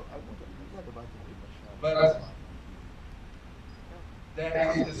forth. But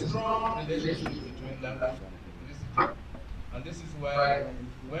there is a strong relationship between language and ethnicity. And this is why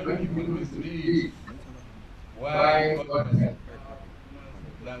when people misread why governments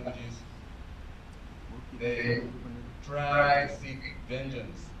with languages, they try to seek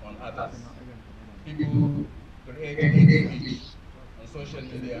vengeance on others. People create hate speech on social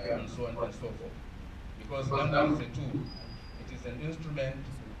media and so on and so forth. Because language is a tool. It is an instrument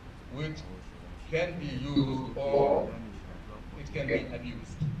which can be used or it can be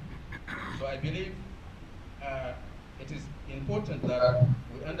abused. So I believe it is important that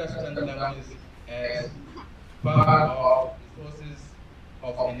we understand language as part of resources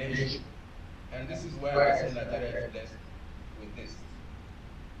of a nation. And this is where I say Nigeria is blessed with this.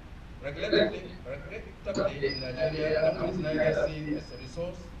 Regrettably, in Nigeria, language is neither seen as a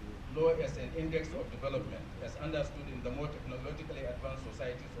resource nor as an index of development, as understood in the more technologically advanced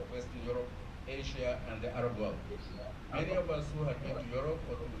societies of Western Europe, Asia, and the Arab world. Many of us who have been to Europe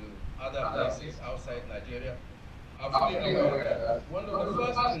or to other places outside Nigeria are fully aware that one of the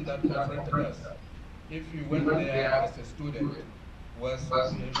first things that confronted us, if you went there as a student, was to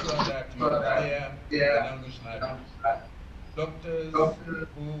ensure that you are clear in the language learning. Doctors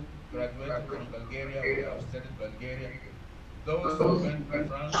who graduated from Bulgaria would have studied Bulgarian. Those who went to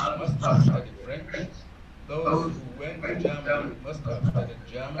France must have studied French. Those who went to Germany must have studied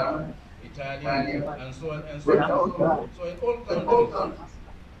German, Italian, and so on and so forth. So in all countries,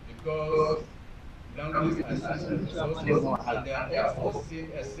 because languages are seen as resources and they are also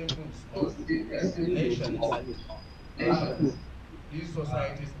seen as symbols of nations, these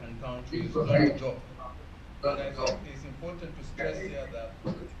societies and countries don't joke. And I think it's important to stress here that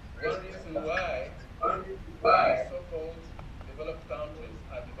one reason why the so-called developed countries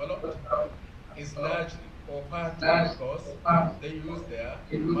are developed is largely or partly because they use their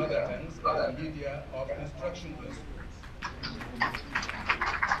mother tongues as media of instruction in schools.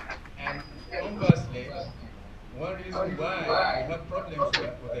 And conversely, one reason why we have problems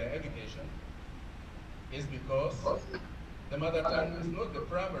with their education is because the mother tongue is not the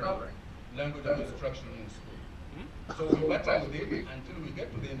primary language of instruction in school. So we battle with it until we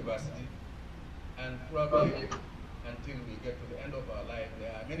get to the university, and probably until we get to the end of our life,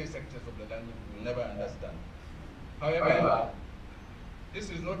 there are many sectors of the language we will never understand. However, this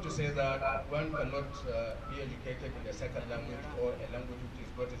is not to say that one cannot be educated in a second language or a language which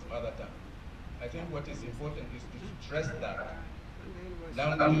is not his mother tongue. I think what is important is to stress that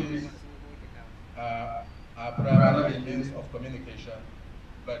languages are primarily means of communication,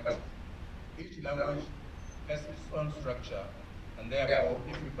 but each language has its own structure, and therefore,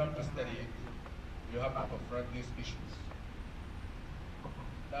 if you come to study it, you have to confront these issues.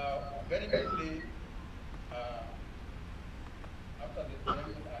 Now, very quickly, after the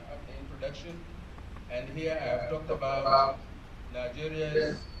introduction, and here I have talked about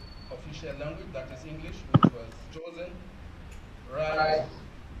Nigeria's official language, that is English, which was chosen right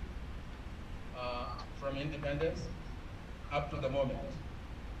from independence up to the moment.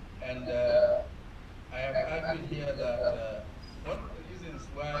 And I have argued here that one of the reasons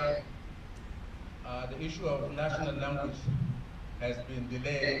why the issue of national language has been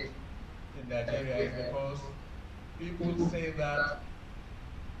delayed in Nigeria is because people say that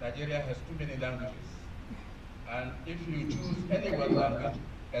Nigeria has too many languages. And if you choose any one language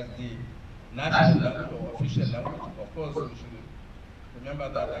as the national language or official language, of course you should remember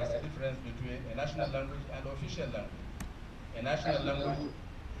that there is a difference between a national language and official language. A national language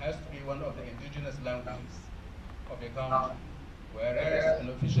has to be one of the indigenous languages of a country, whereas an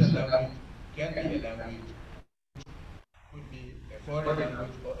official language can be a language, could be a foreign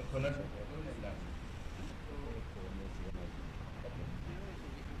language or a colonial language.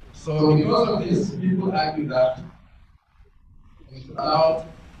 So because of this, people argue that we should allow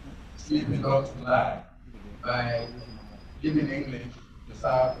sleeping dogs to lie by leaving English to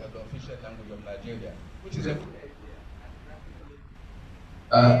serve as the official language of Nigeria, which is a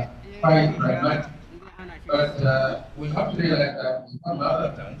quite pragmatic. But we have to realize that we have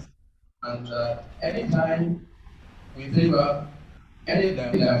mother tongues, and anytime we favor any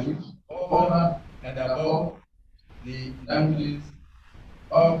language over and above the languages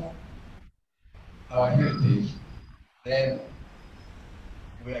of our heritage, then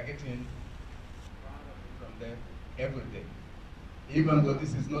we are getting from them every day. Even though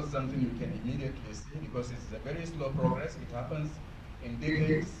this is not something you can immediately see because it's a very slow progress, it happens in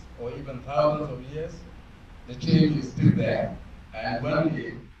decades or even thousands of years, the change is still there. And one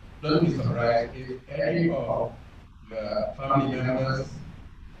day, don't be surprised if any of your family members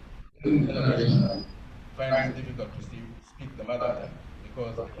in the generation find it difficult to speak the mother tongue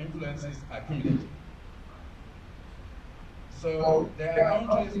because the influences are cumulative. So there are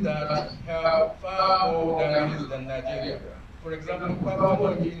countries that have far more languages than Nigeria. For example,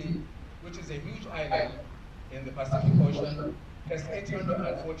 Papua New Guinea, which is a huge island in the Pacific Ocean, has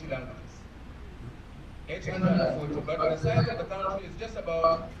 840 languages. 840, but the size of the country is just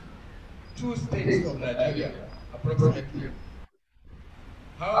about 2 states of Nigeria, approximately.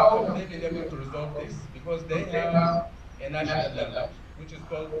 How have they been able to resolve this? Because they have a national language, which is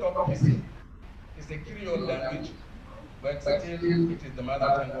called Tok Pisin. It's a Creole language, but still it is the mother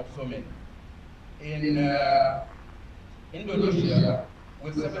tongue of so many. In Indonesia,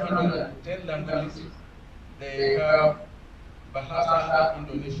 with 710 languages, they have Bahasa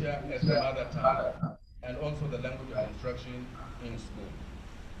Indonesia as the mother tongue, and also the language of instruction in school.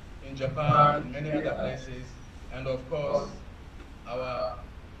 In Japan, in many other places, and of course, our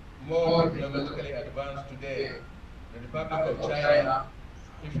more technologically advanced today, the Republic of China,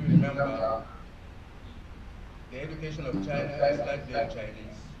 if you remember, the education of China is largely in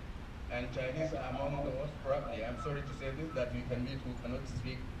Chinese. And Chinese are among the most probably, I'm sorry to say this, that you can meet who cannot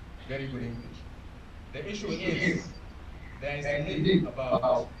speak very good English. The issue is, there is a myth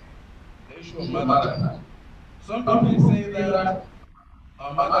about the issue of mother tongue. Some people say that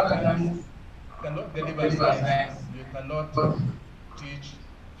our mother tongues cannot deliver sciences. You cannot teach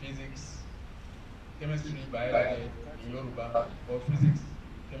physics, chemistry, biology in Yoruba, or physics,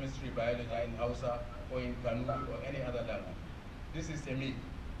 chemistry, biology in Hausa, or in Kanuri, or any other language. This is a myth.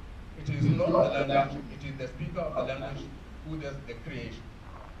 It is not the language, it is the speaker of the language who does the creation.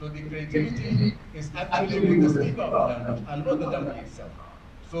 So the creativity is actually with the speaker of the language and not the language itself.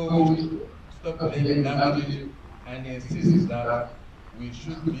 So we should stop blaming languages and insist that we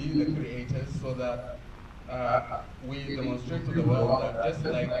should be the creators, so that we demonstrate to the world that just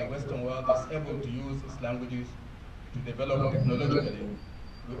like the Western world is able to use its languages to develop technologically,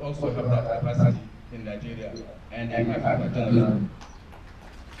 we also have that capacity in Nigeria and in Africa generally.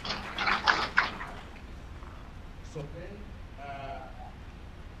 So then,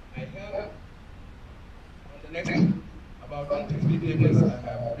 I have on the next about 23 papers I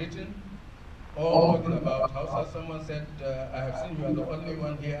have written, all talking about Hausa. Someone said, I have seen you are the only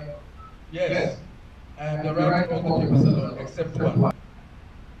one here. Yes, I have been writing all the papers alone except one.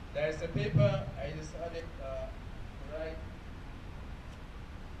 There is a paper I decided to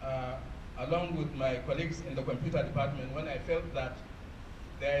write along with my colleagues in the computer department when I felt that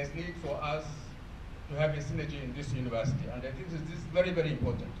there is need for us to have a synergy in this university, and I think this is very, very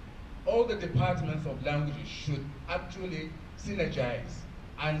important. All the departments of languages should actually synergize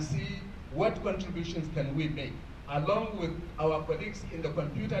and see what contributions can we make, along with our colleagues in the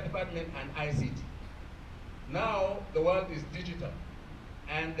computer department and ICT. Now, the world is digital,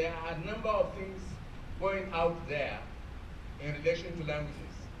 and there are a number of things going out there in relation to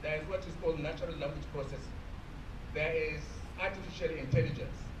languages. There is what is called natural language processing. There is artificial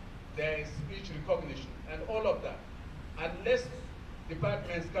intelligence. There is speech recognition, and all of that. Unless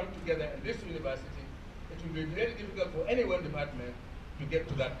departments come together in this university, it will be very difficult for any one department to get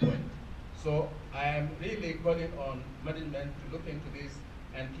to that point. So I am really calling on management to look into this,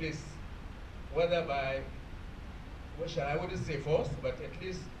 and please, whether by, I wouldn't say force, but at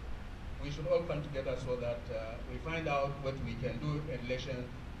least we should all come together so that we find out what we can do in relation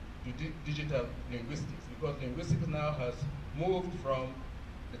to digital linguistics, because linguistics now has moved from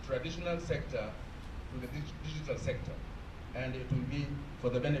the traditional sector to the digital sector, and it will be for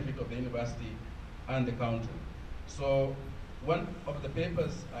the benefit of the university and the country. So one of the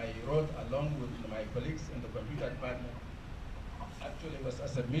papers I wrote along with my colleagues in the computer department actually was a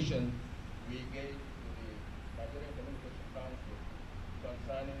submission we gave to the Nigerian Communication Council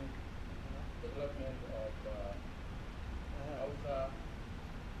concerning development of Hausa.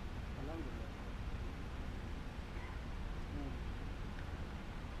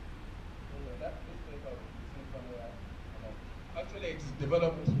 Actually, it's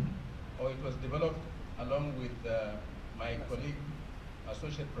developed, or it was developed along with my colleague,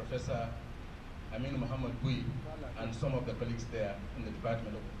 Associate Professor Amin Muhammad Bui, and some of the colleagues there in the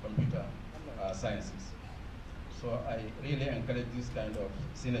Department of Computer Sciences. So I really encourage this kind of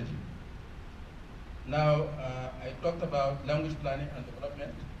synergy. Now, I talked about language planning and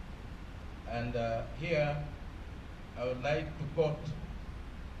development, and here I would like to quote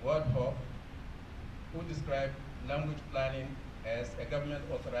Prof, who described language planning as a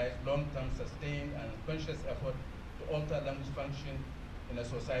government-authorized, long-term, sustained, and conscious effort to alter language function in a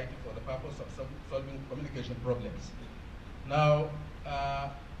society for the purpose of solving communication problems. Now,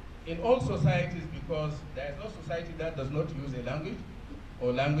 in all societies, because there is no society that does not use a language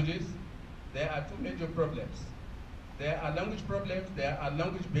or languages, there are two major problems. There are language problems, there are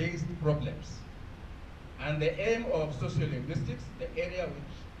language-based problems. And the aim of sociolinguistics, the area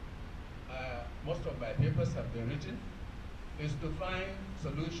which most of my papers have been written, is to find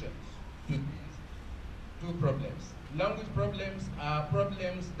solutions to these two problems. Language problems are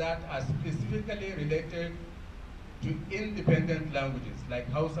problems that are specifically related to independent languages, like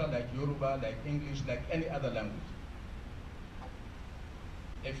Hausa, like Yoruba, like English, like any other language.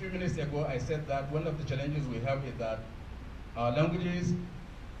 A few minutes ago, I said that one of the challenges we have is that our languages,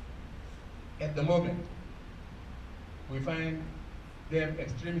 at the moment, we find them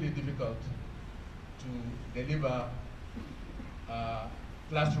extremely difficult to deliver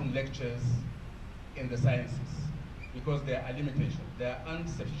classroom lectures in the sciences because there are limitations. There are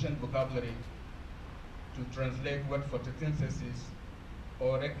insufficient vocabulary to translate what photosynthesis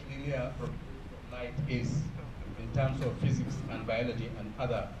or rectilinear light is in terms of physics and biology and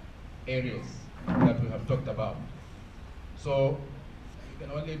other areas that we have talked about. So you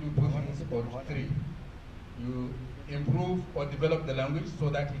can only do two things or three. You improve or develop the language so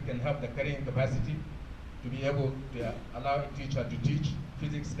that it can have the carrying capacity to be able to allow a teacher to teach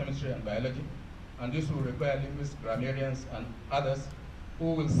physics, chemistry, and biology. And this will require linguists, grammarians, and others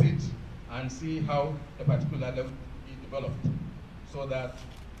who will sit and see how a particular language is developed so that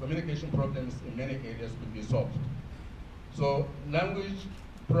communication problems in many areas will be solved. So language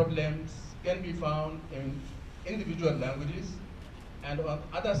problems can be found in individual languages, and on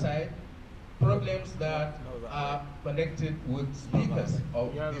the other side, problems that are connected with speakers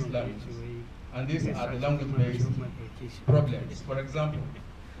of these languages. And these are the language-based problems. For example,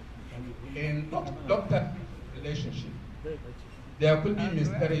 in doctor relationship, there could be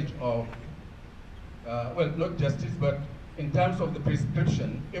miscarriage of, well, not justice, but in terms of the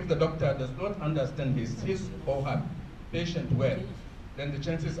prescription, if the doctor does not understand his or her patient well, then the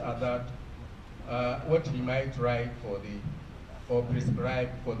chances are that what he might write for or prescribe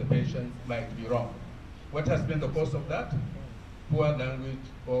for the patient might be wrong. What has been the cause of that? Poor language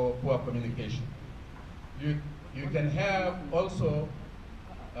or poor communication. You can have also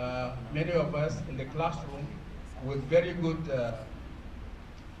many of us in the classroom with very good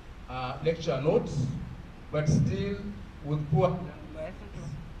lecture notes, but still with poor.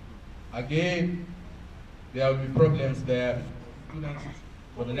 Again, there will be problems there. Students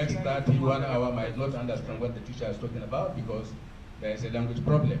for the next 31 hours might not understand what the teacher is talking about because there is a language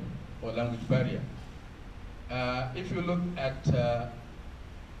problem or language barrier. If you look at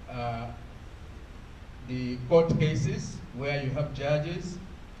the court cases where you have judges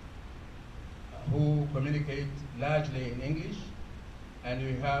who communicate largely in English, and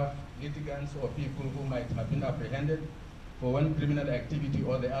you have litigants or people who might have been apprehended for one criminal activity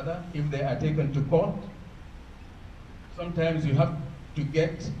or the other, if they are taken to court, sometimes you have to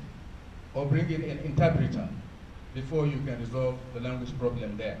get or bring in an interpreter before you can resolve the language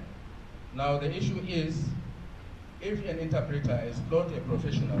problem there. Now the issue is, if an interpreter is not a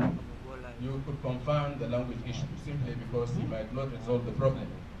professional, you could confound the language issue simply because he might not resolve the problem.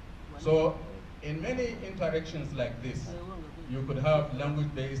 So in many interactions like this, you could have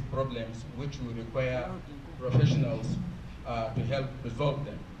language-based problems which will require professionals to help resolve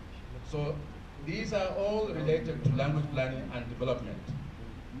them. So these are all related to language planning and development.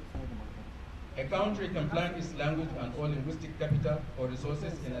 A country can plan its language and or linguistic capital or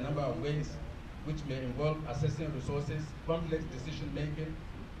resources in a number of ways, which may involve assessing resources, complex decision-making,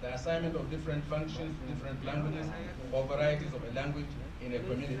 the assignment of different functions to different languages or varieties of a language in a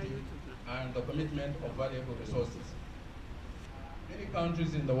community, and the commitment of valuable resources. Many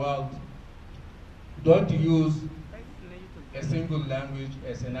countries in the world don't use a single language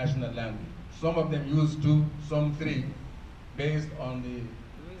as a national language. Some of them use two, some three, based on the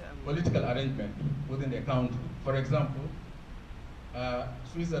political arrangement within the country. For example,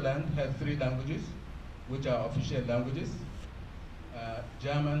 Switzerland has 3 languages, which are official languages,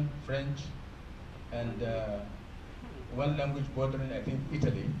 German, French, and one language bordering, I think,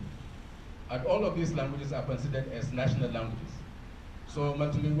 Italy. And all of these languages are considered as national languages. So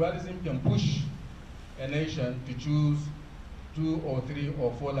multilingualism can push a nation to choose 2 or 3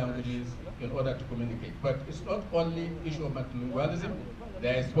 or 4 languages in order to communicate. But it's not only issue of multilingualism,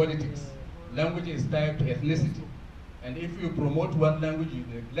 there is politics. Language is tied to ethnicity. And if you promote one language, you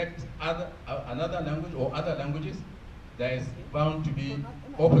neglect another language or other languages, there is bound to be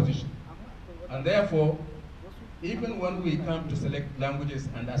opposition. And therefore, even when we come to select languages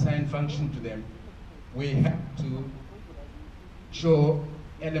and assign function to them, we have to show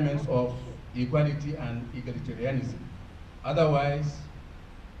elements of equality and egalitarianism. Otherwise,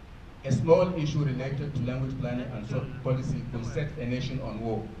 a small issue related to language planning and social policy could set a nation on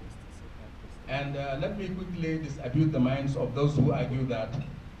war. And let me quickly disabuse the minds of those who argue that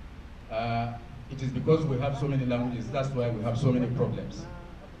it is because we have so many languages, that's why we have so many problems.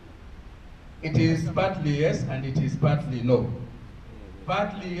 It is partly yes and it is partly no.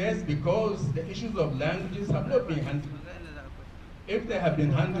 Partly yes, because the issues of languages have not been handled. If they have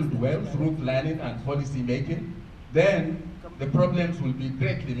been handled well through planning and policy making, then the problems will be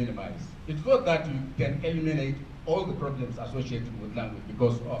greatly minimized. It's not that you can eliminate all the problems associated with language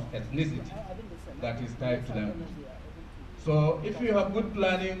because of ethnicity that is tied to language. So if you have good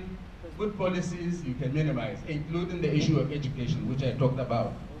planning, good policies, you can minimize, including the issue of education, which I talked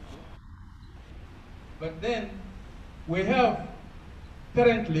about. But then we have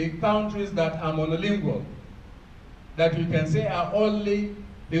currently countries that are monolingual, that you can say are only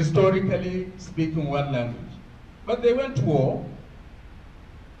historically speaking one language. But they went to war,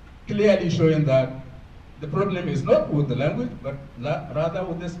 clearly showing that the problem is not with the language, but rather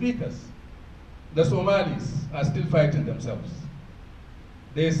with the speakers. The Somalis are still fighting themselves.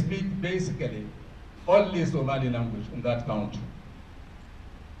 They speak basically only Somali language in that country.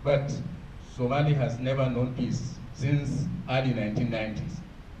 But Somali has never known peace since early 1990s,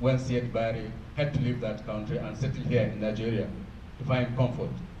 when Syed Barre had to leave that country and settle here in Nigeria to find comfort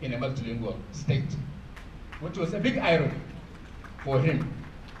in a multilingual state, which was a big irony for him.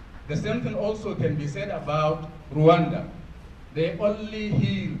 The same thing also can be said about Rwanda. They only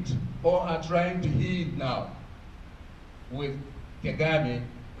healed or are trying to heal now with Kagame,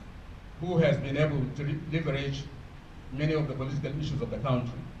 who has been able to leverage many of the political issues of the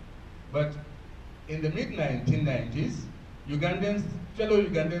country. But in the mid-1990s, fellow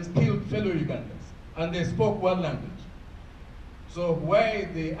Ugandans killed fellow Ugandans, and they spoke one language. So why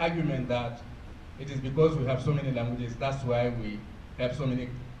the argument that it is because we have so many languages, that's why we have so many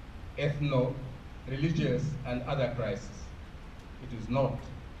ethno, religious, and other crises? It is not.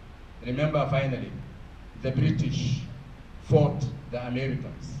 Remember, finally, the British fought the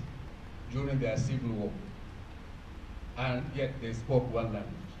Americans during their Civil War, and yet they spoke one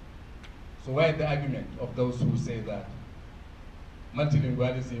language. So why the argument of those who say that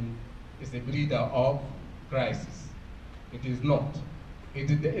multilingualism is a breeder of crisis? It is not. It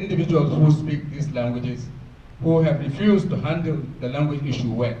is the individuals who speak these languages who have refused to handle the language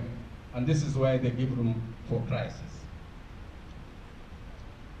issue well, and this is why they give room for crisis.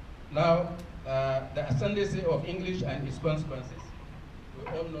 Now, the ascendancy of English and its consequences. We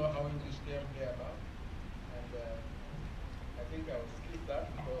all know how English came here about, and I think I will skip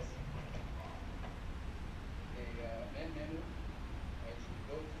that because the main menu I should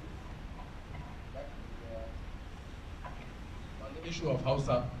go to. That is on the issue of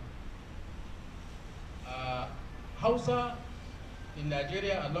Hausa. Hausa in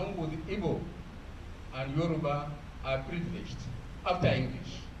Nigeria, along with Igbo and Yoruba, are privileged after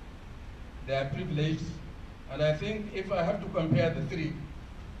English. They are privileged, and I think if I have to compare the three,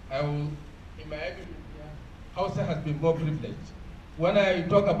 I will, in my argument, Hausa has been more privileged. When I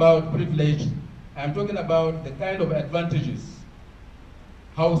talk about privilege, I'm talking about the kind of advantages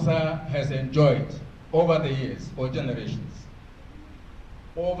Hausa has enjoyed over the years or generations,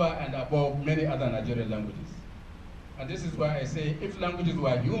 over and above many other Nigerian languages. And this is why I say if languages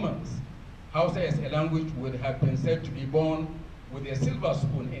were humans, Hausa as a language would have been said to be born with a silver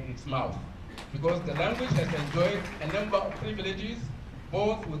spoon in its mouth, because the language has enjoyed a number of privileges,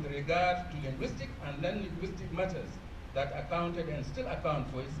 both with regard to linguistic and non-linguistic matters that accounted and still account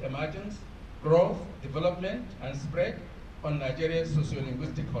for its emergence, growth, development, and spread on Nigeria's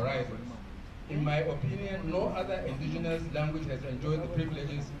sociolinguistic horizons. In my opinion, no other indigenous language has enjoyed the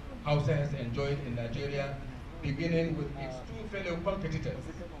privileges Hausa has enjoyed in Nigeria, beginning with its two fellow competitors,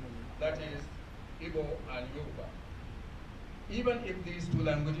 that is, Igbo and Yoruba. Even if these two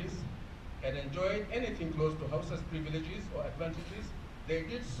languages had enjoyed anything close to Hausa's privileges or advantages, they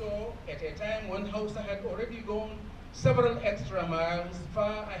did so at a time when Hausa had already gone several extra miles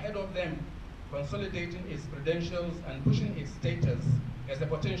far ahead of them, consolidating its credentials and pushing its status as a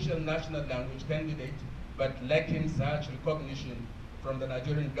potential national language candidate, but lacking such recognition from the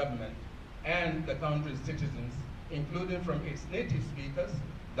Nigerian government and the country's citizens, including from its native speakers,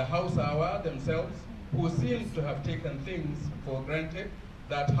 the Hausawa themselves, who seem to have taken things for granted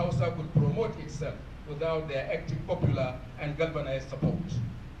that Hausa could promote itself without their active popular and galvanized support.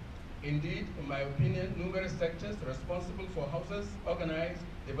 Indeed, in my opinion, numerous sectors responsible for Hausa's organized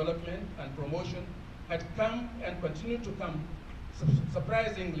development and promotion had come and continue to come,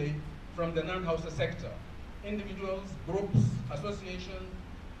 surprisingly, from the non-Hausa sector, individuals, groups, associations,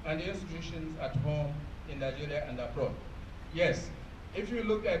 and institutions at home in Nigeria and abroad. Yes, if you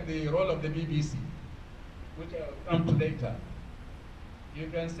look at the role of the BBC, which I will come to later, you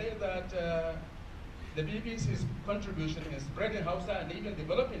can say that the BBC's contribution in spreading Hausa and even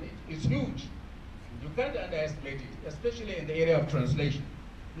developing it is huge. You can't underestimate it, especially in the area of translation.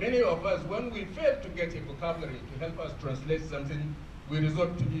 Many of us, when we fail to get a vocabulary to help us translate something, we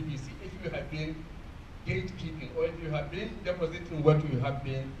resort to BBC. If you have been gatekeeping, or if you have been depositing what you have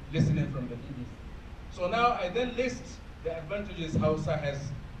been listening from the BBC. So now I then list the advantages Hausa has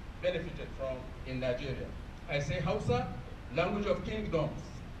benefited from in Nigeria. I say Hausa, language of kingdoms,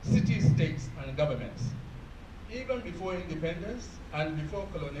 city-states, and governments. Even before independence and before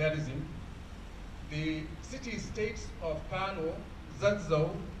colonialism, the city-states of Kano, Zazzau,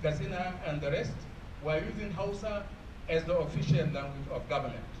 Katsina, and the rest were using Hausa as the official language of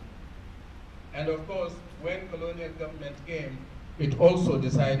government. And of course, when colonial government came, it also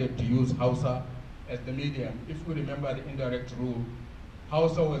decided to use Hausa as the medium. If we remember the indirect rule,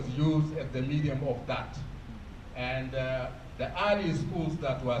 Hausa was used as the medium of that. And the early schools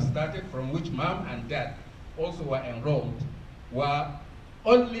that were started, from which mom and dad also were enrolled, were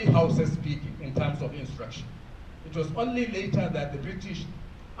only Hausa speaking in terms of instruction. It was only later that the British,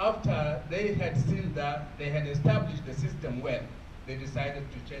 after they had seen that they had established the system well, they decided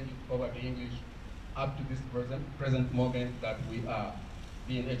to change it over to English up to this present moment that we are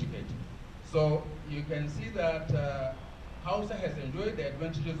being educated. So you can see that Hausa has enjoyed the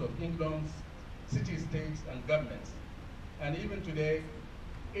advantages of kingdoms, city-states, and governments. And even today,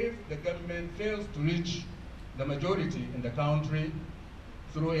 if the government fails to reach the majority in the country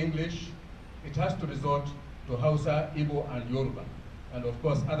through English, it has to resort to Hausa, Igbo, and Yoruba, and of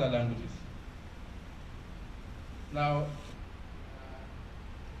course other languages. Now,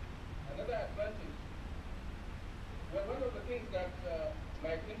 another advantage, well, one of the things that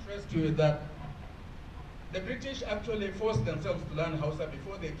might interest you is that the British actually forced themselves to learn Hausa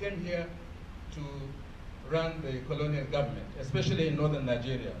before they came here to run the colonial government, especially in northern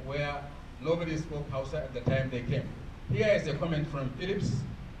Nigeria, where nobody spoke Hausa at the time they came. Here is a comment from Phillips.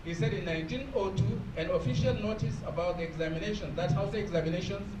 He said in 1902, an official notice about the examination, that Hausa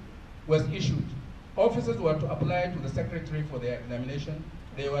examinations, was issued. Officers were to apply to the secretary for their examination.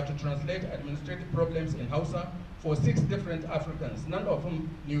 They were to translate administrative problems in Hausa for 6 different Africans, none of whom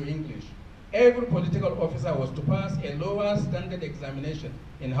knew English. Every political officer was to pass a lower standard examination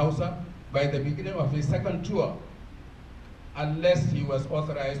in Hausa by the beginning of his second tour, unless he was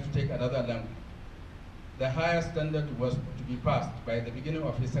authorized to take another language. The higher standard was to be passed by the beginning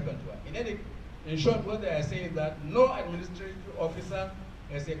of his second tour. In short, what they are saying is that no administrative officer,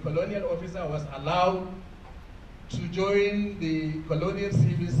 as a colonial officer, was allowed to join the colonial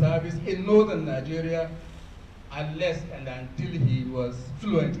civil service in northern Nigeria unless and until he was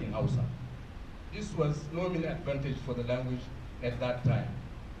fluent in Hausa. This was no mean advantage for the language at that time.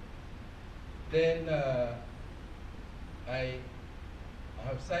 Then I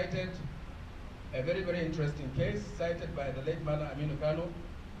have cited a very, very interesting case cited by the late Mana Aminu Kano.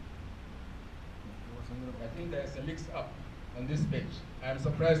 I think there's a mix-up on this page. I'm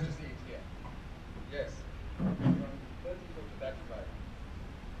surprised to see it here. Yes, from 34 to 35.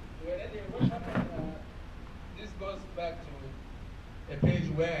 Well, anyway, what happened, this goes back to a page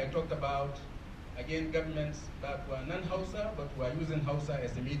where I talked about, again, governments that were non-Hausa, but were using Hausa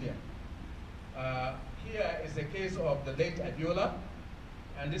as a medium. Here is a case of the late Abiola,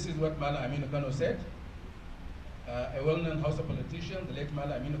 and this is what Mala Aminu Kano said. A well-known Hausa politician, the late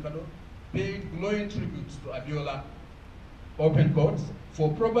Mala Aminu Kano, paid glowing tributes to Abiola, open quotes,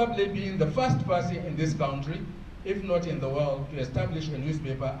 for probably being the first person in this country, if not in the world, to establish a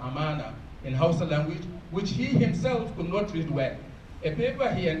newspaper, Amana, in Hausa language, which he himself could not read well. A paper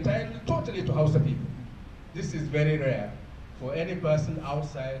he entitled totally to Hausa people. This is very rare for any person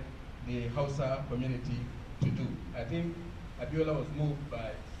outside the Hausa community to do. I think Abiola was moved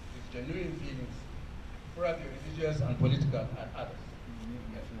by his genuine feelings, probably religious and political and others.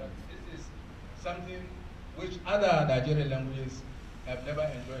 Yes, but this is something which other Nigerian languages have never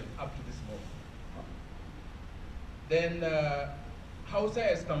enjoyed up to this moment. Then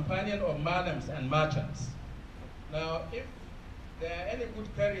Hausa is companion of malams and merchants. Now, if there are any good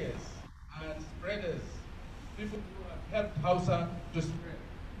carriers and spreaders, people who have helped Hausa to spread,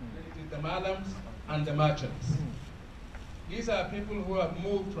 it is the malams and the merchants. These are people who have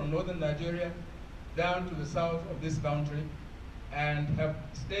moved from northern Nigeria down to the south of this country and have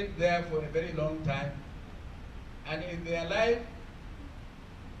stayed there for a very long time. And in their life,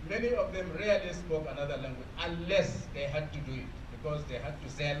 many of them rarely spoke another language unless they had to do it, because they had to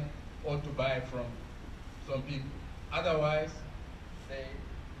sell or to buy from some people. Otherwise, they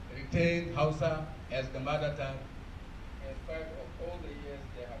retained Hausa as the mother tongue in spite of all the years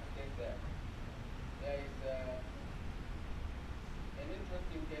they have stayed there. There is an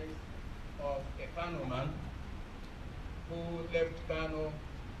interesting case of a Kano man who left Kano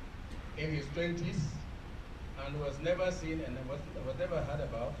in his 20s and was never seen and was never heard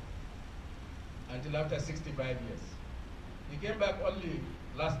about until after 65 years. He came back only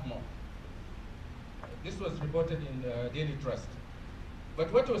last month. This was reported in Daily Trust.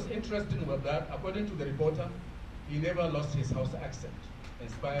 But what was interesting was that, according to the reporter, he never lost his Hausa accent in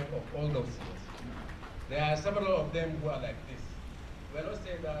spite of all those years. There are several of them who are like this. We are not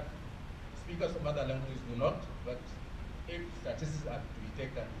saying that speakers of other languages do not, but if statistics are to be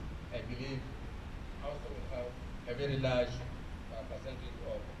taken, I believe Hausa will have a very large percentage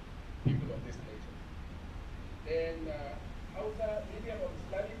of people of this nature. Then Hausa, medium of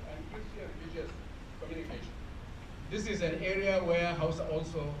Islamic and Christian religious communication. This is an area where Hausa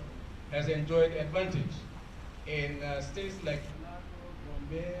also has enjoyed advantage. In states like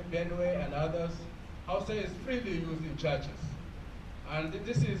Benue and others, Hausa is freely used in churches. And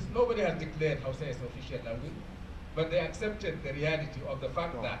this is, nobody has declared Hausa as official language, but they accepted the reality of the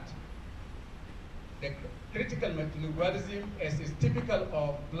fact that the critical multilingualism, as is typical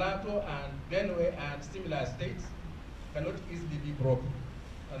of Plateau and Benue and similar states, cannot easily be broken.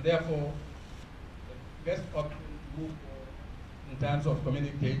 And therefore, the best option to move forward in terms of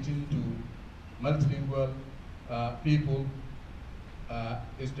communicating to multilingual people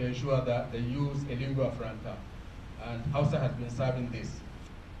is to ensure that they use a lingua franca. And Hausa has been serving this.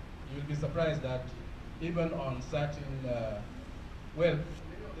 You will be surprised that even on certain, well, many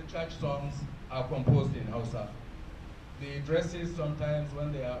of the church songs are composed in Hausa. The dresses sometimes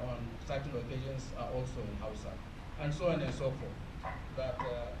when they are on certain occasions are also in Hausa, and so on and so forth. But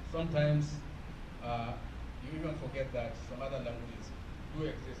sometimes you even forget that some other languages do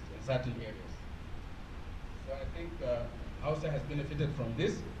exist in certain areas. So I think Hausa has benefited from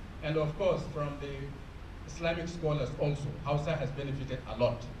this, and of course from the Islamic scholars also. Hausa has benefited a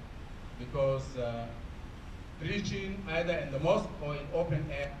lot because preaching either in the mosque or in open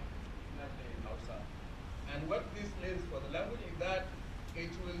air in Hausa. And what this means for the language is that it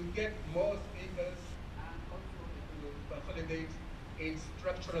will get more speakers and also it will consolidate its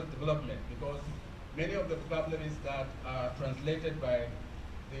structural development, because many of the vocabularies that are translated by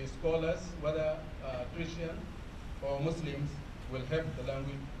the scholars, whether Christian or Muslims, will help the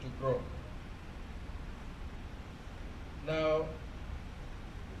language to grow. Now,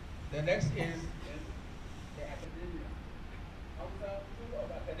 the next is the academia. Hausa, full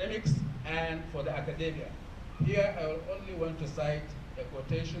of academics and for the academia. Here I will only want to cite a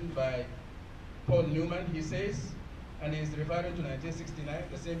quotation by Paul Newman. He says, and he's referring to 1969,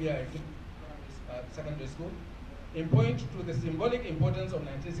 the same year I took secondary school. In point to the symbolic importance of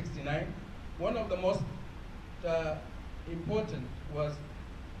 1969, one of the most important was,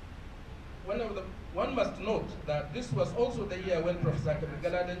 one must note that this was also the year when Professor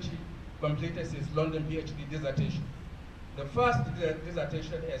Galadanchi completed his London PhD dissertation. The first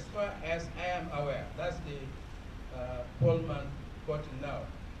dissertation, as far as I am aware, that's the Pullman quoting now,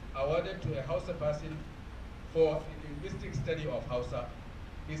 awarded to a Hausa person for a linguistic study of Hausa.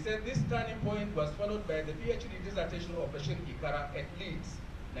 He said this turning point was followed by the PhD dissertation of Bashir Ikara at Leeds,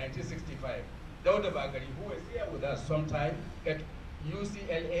 1965. Dauda Bagari, who was here with us sometime at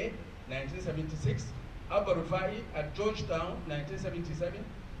UCLA, 1976. Abba Rufai at Georgetown, 1977,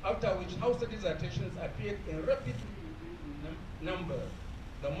 after which Hausa dissertations appeared in rapidly increasing number,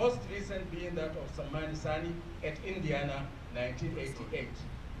 the most recent being that of Sammani Sani at Indiana, 1988.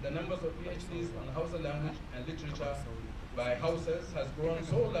 The numbers of PhDs on Hausa language and literature by Hausas has grown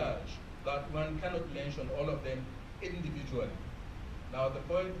so large that one cannot mention all of them individually. Now the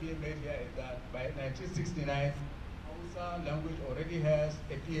point being made here is that by 1969, Hausa language already has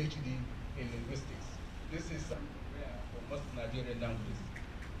a PhD in linguistics. This is something rare for most Nigerian languages.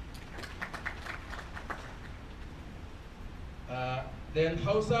 Then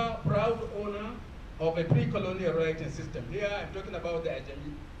Hausa, proud owner of a pre-colonial writing system. Here I'm talking about the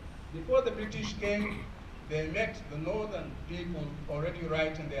Ajami. Before the British came, they met the northern people already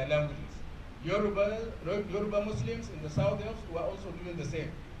writing their languages. Yoruba Muslims in the south were also doing the same.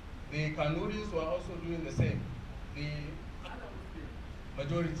 The Kanuris were also doing the same. The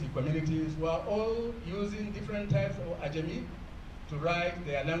majority communities were all using different types of Ajami to write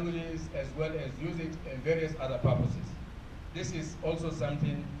their languages as well as use it in various other purposes. This is also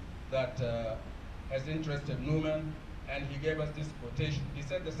something that has interested Newman, and he gave us this quotation. He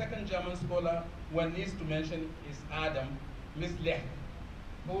said the second German scholar one needs to mention is Adam Mislech,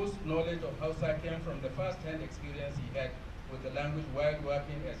 whose knowledge of Hausa came from the first-hand experience he had with the language while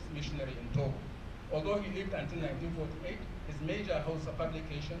working as missionary in Togo. Although he lived until 1948, his major Hausa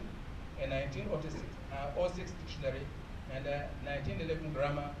publication, a 1906 dictionary and a 1911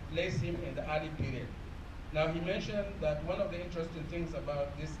 grammar, placed him in the early period. Now he mentioned that one of the interesting things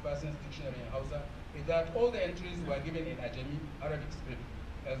about this person's dictionary in Hausa is that all the entries were given in Ajami, Arabic script,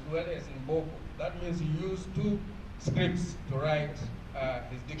 as well as in Boko. That means he used two scripts to write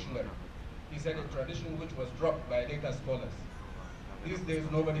his dictionary. He said a tradition which was dropped by later scholars. These days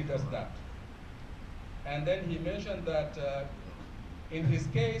nobody does that. And then he mentioned that in his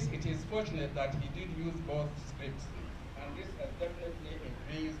case, it is fortunate that he did use both scripts. And this has definitely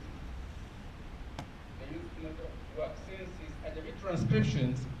increased the usefulness of work, since his Ajami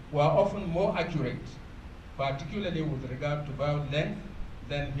transcriptions were often more accurate, particularly with regard to vowel length,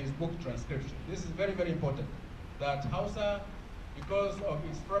 than his book transcription. This is very, very important, that Hausa, because of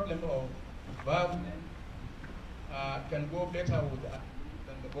its problem of vowel length, can go better with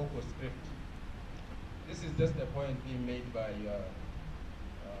than the Boko script. This is just a point being made by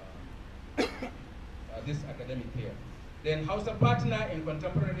this academic here. Then Hausa partner in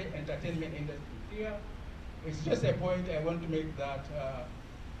contemporary entertainment industry here. It's just a point I want to make that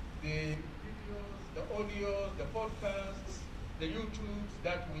the videos, the audios, the podcasts, the YouTubes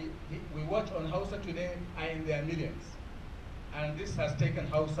that we watch on Hausa today are in their millions. And this has taken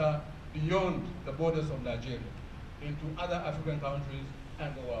Hausa beyond the borders of Nigeria into other African countries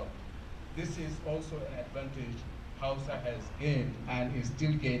and the world. This is also an advantage Hausa has gained and is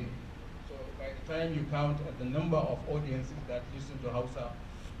still gaining. So by the time you count at the number of audiences that listen to Hausa,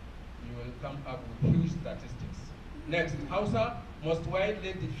 you will come up with huge statistics. Next, Hausa most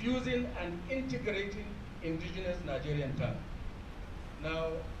widely diffusing and integrating indigenous Nigerian tongue. Now,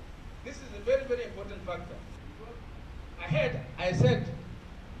 this is a very, very important factor. Ahead, I said,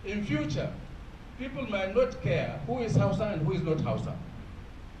 in future, people might not care who is Hausa and who is not Hausa.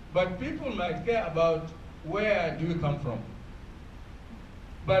 But people might care about where do you come from.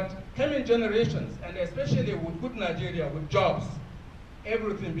 But coming generations, and especially with good Nigeria, with jobs,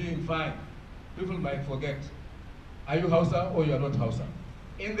 everything being fine, people might forget, are you Hausa or you are not Hausa?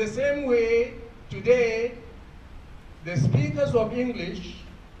 In the same way, today, the speakers of English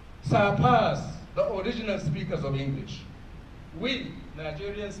surpass the original speakers of English. We,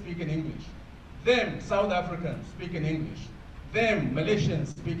 Nigerians, speak in English. Them, South Africans, speak in English. Them, Malaysians,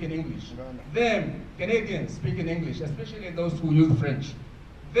 speak in English. Them, Canadians, speak in English, especially those who use French.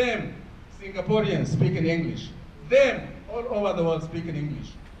 Them, Singaporeans, speak in English. Them, all over the world, speak in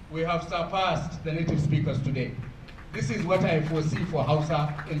English. We have surpassed the native speakers today. This is what I foresee for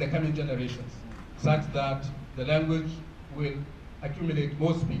Hausa in the coming generations, such that the language will accumulate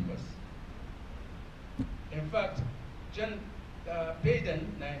more speakers. In fact, John Payden,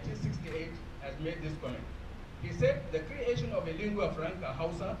 1968, has made this comment. He said, the creation of a lingua franca,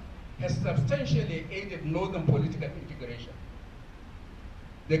 Hausa, has substantially aided northern political integration.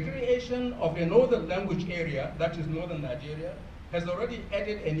 The creation of a northern language area, that is northern Nigeria, has already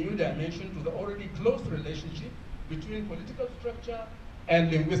added a new dimension to the already close relationship between political structure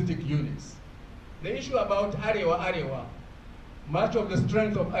and linguistic units. The issue about Arewa, much of the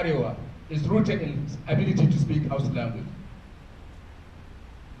strength of Arewa is rooted in its ability to speak Hausa language.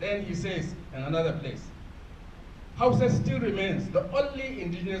 Then he says in another place, Hausa still remains the only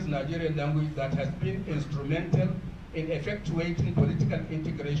indigenous Nigerian language that has been instrumental in effectuating political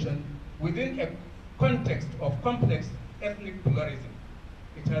integration within a context of complex ethnic pluralism.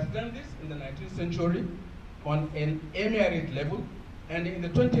 It has done this in the 19th century on an emirate level and in the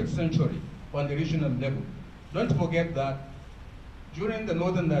 20th century on the regional level. Don't forget that during the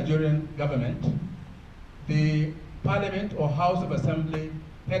Northern Nigerian government, the Parliament or House of Assembly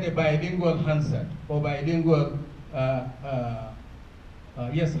had a bilingual Hansard or bilingual,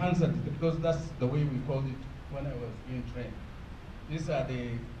 yes, Hansard, because that's the way we called it when I was being trained. These are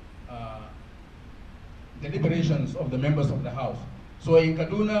the deliberations of the members of the House. So in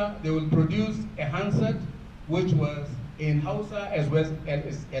Kaduna, they will produce a Hansard which was in Hausa as well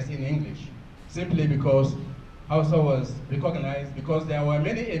as in English, simply because Hausa was recognized, because there were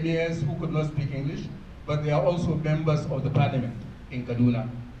many emirs who could not speak English, but they are also members of the parliament in Kaduna.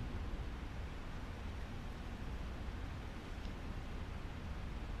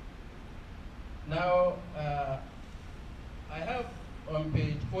 Now, I have on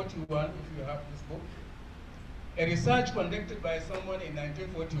page 41, if you have this book, a research conducted by someone in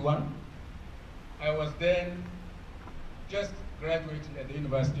 1941. I was then just graduating at the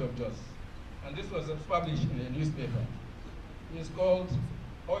University of Jos, and this was published in a newspaper. He was called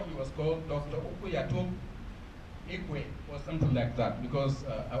Dr. Ukuyatum Ikwe, or something like that, because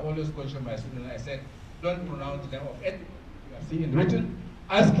I always question my students. I said, don't pronounce them of ethnic. You have seen it written.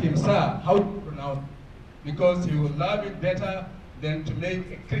 Ask him, sir, how do you pronounce it? Because he will love it better than to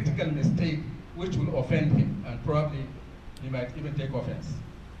make a critical mistake which will offend him, and probably he might even take offense.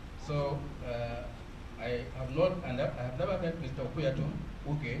 So I have not, and I have never met Mr. Okuyatu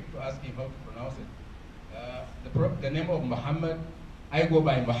Uke to ask him how to pronounce it. The name of Muhammad, I go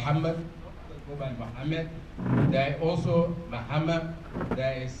by Muhammad, others go by Muhammad. There are also Muhammad,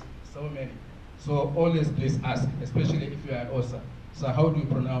 there is so many. So always please ask, especially if you are an author. So how do you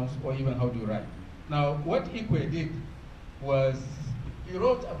pronounce, or even how do you write? Now, what Ikwe did was, he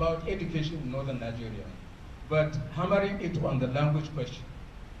wrote about education in northern Nigeria, but hammering it on the language question.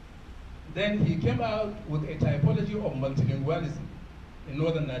 Then he came out with a typology of multilingualism in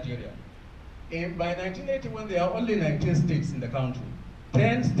northern Nigeria. By 1981, there are only 19 states in the country.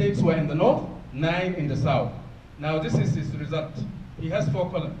 10 states were in the north, 9 in the south. Now this is his result. He has 4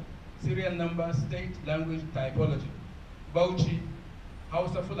 columns: serial number, state, language, typology. Bauchi,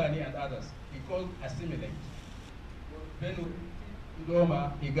 Hausa, Fulani, and others. He called assimilate. Benue,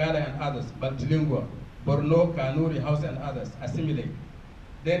 Idoma, Igala, and others, multilingual. Borno, Kanuri, Hausa, and others, assimilate.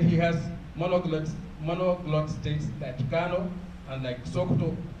 Then he has monoglot states like Kano and like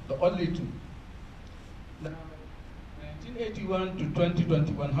Sokoto, the only 2. Now, 1981 to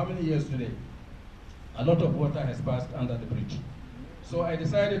 2021, how many years today? A lot of water has passed under the bridge. So I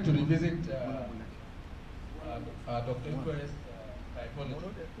decided to revisit Dr. Ikwe's typology.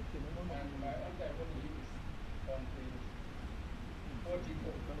 And my own typology is on page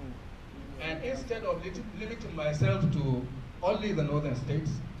 44. And instead of limiting myself to only the northern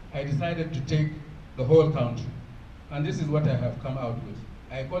states, I decided to take the whole country. And this is what I have come out with.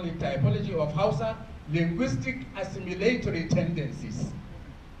 I call it typology of Hausa linguistic assimilatory tendencies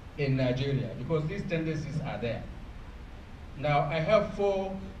in Nigeria, because these tendencies are there. Now, I have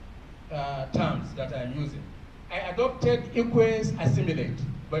 4 terms that I'm using. I adopted Ikwe's assimilate,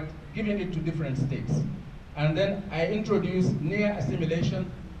 but giving it to different states. And then I introduced near assimilation,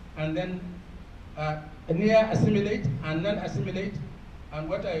 and then near assimilate and non-assimilate, and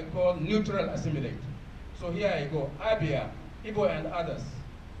what I call neutral assimilate. So here I go: Abia, Igbo, and others,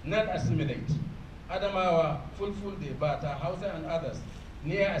 non-assimilate. Adamawa, Fulfulde, Bata, Hausa, and others,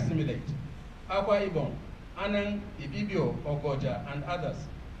 near assimilate. Akwa Ibom, Anang, Ibibio, Ogoja, and others,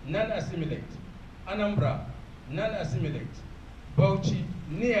 non-assimilate. Anambra, non-assimilate. Bauchi,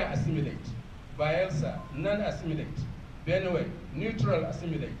 near assimilate. Bayelsa, non-assimilate. Benue, neutral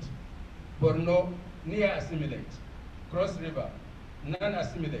assimilate. Borno, near assimilate. Cross River,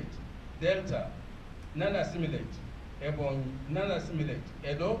 non-assimilate. Delta, non-assimilate. Ebonyi, non-assimilate.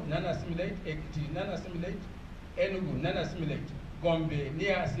 Edo, non-assimilate. Ekiti, non-assimilate. Enugu, non-assimilate. Gombe,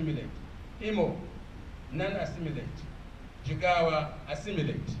 near assimilate. Imo, non-assimilate. Jigawa,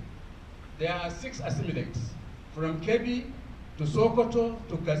 assimilate. There are 6 assimilates, from Kebbi to Sokoto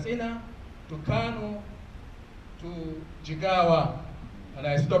to Katsina to Kano to Jigawa, and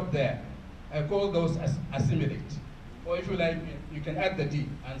I stop there. I call those assimilate. Or if you like, you can add the D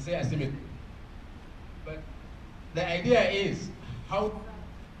and say assimilate. But the idea is how to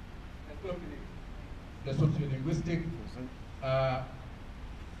appropriate the sociolinguistic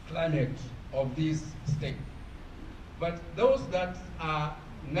climate of these states. But those that are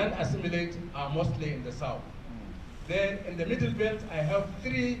non-assimilate are mostly in the south. Then in the middle belt, I have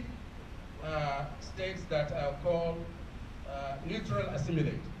 3 states that are called neutral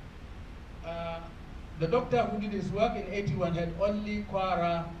assimilate. The doctor who did his work in 81 had only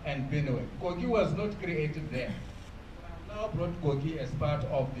Kwara and Benue. Kogi was not created there. I now brought Kogi as part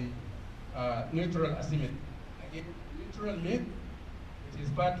of the neutral assimilate. Again, neutral means it is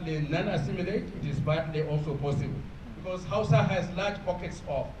partly non-assimilate, it is partly also possible. Because Hausa has large pockets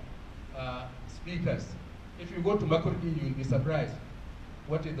of speakers. If you go to Makurdi, you'll be surprised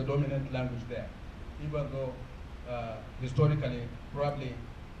what is the dominant language there, even though historically, probably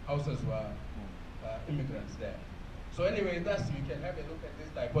Hausas were immigrants there. So anyway, thus you can have a look at this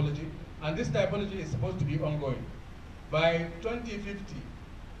typology, and this typology is supposed to be ongoing. By 2050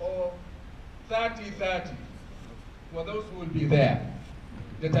 or 3030, for those who will be there,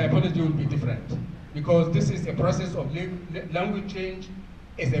 the typology will be different, because this is a process of language change.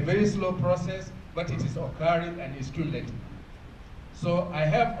 It's a very slow process, but it is occurring and is cumulative. So I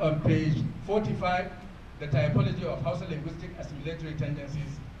have on page 45 the typology of Hausa linguistic assimilatory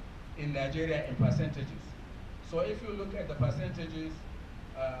tendencies in Nigeria in percentages. So if you look at the percentages,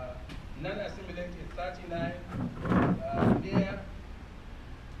 non-assimilate is 39, near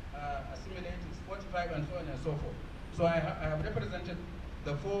assimilate is 45, and so on and so forth. So I have represented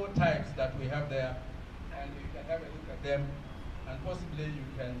the 4 types that we have there, and you can have a look at them, and possibly you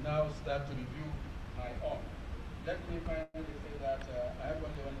can now start to review my own. Let me finally say that I have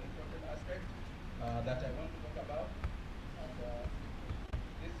only one important aspect that I want to talk about, and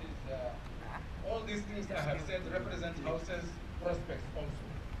this is all these things I have said represent Hausa's prospects also.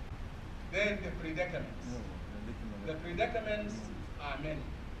 Then the predicaments. The predicaments are many,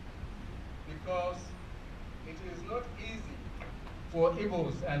 because it is not easy for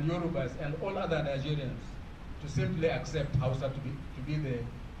Igbos and Yorubas and all other Nigerians to simply accept Hausa to be the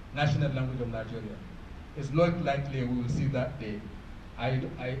national language of Nigeria. It's not likely we will see that day.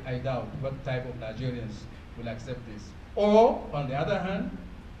 I doubt what type of Nigerians will accept this. Or, on the other hand,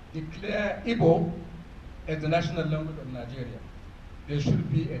 declare Igbo as the national language of Nigeria. There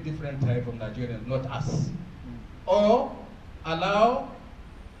should be a different type of Nigerians, not us. Or allow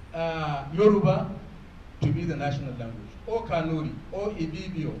Yoruba to be the national language, or Kanuri, or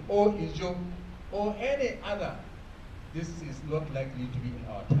Ibibio, or Ijo, or any other. This is not likely to be in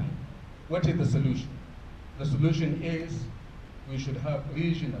our time. What is the solution? The solution is we should have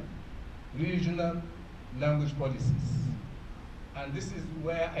regional language policies. And this is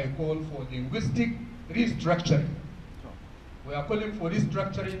where I call for linguistic restructuring. We are calling for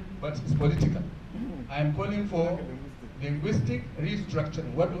restructuring, but it's political. I am calling for linguistic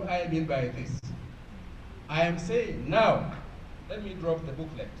restructuring. What do I mean by this? I am saying now, let me drop the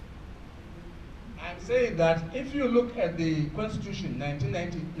booklet. I am saying that if you look at the Constitution,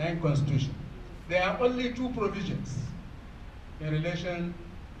 1999 Constitution, there are only two provisions in relation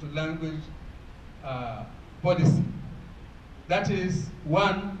to language policy. That is,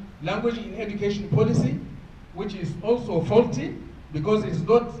 one, language in education policy, which is also faulty because it's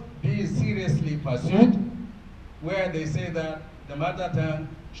not being seriously pursued, where they say that the mother tongue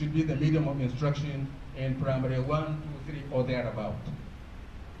should be the medium of instruction in primary 1, 2, 3, or thereabout.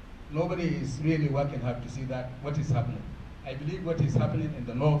 Nobody is really working hard to see that what is happening. I believe what is happening in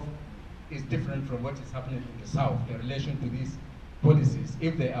the north is different from what is happening in the south in relation to these policies,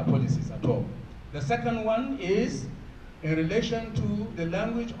 if there are policies at all. The second one is in relation to the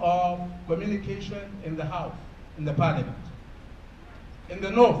language of communication in the House, in the Parliament. In the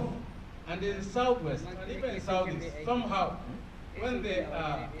north and in the southwest, and even in southeast, somehow, when they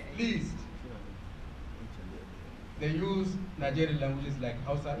are leased, they use Nigerian languages like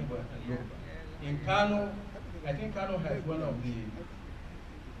Hausa, Igbo, and Yoruba. In Kano, I think Kano has one of the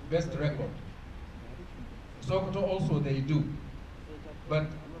best records. Sokoto also they do. But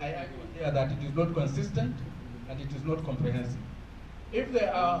I agree that it is not consistent and it is not comprehensive. If they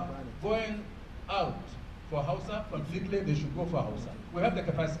are going out for Hausa completely, they should go for Hausa. We have the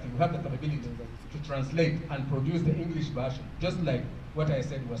capacity, we have the capability to translate and produce the English version, just like what I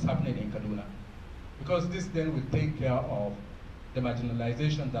said was happening in Kaduna. Because this then will take care of the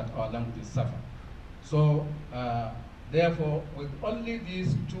marginalization that our languages suffer. So, therefore, with only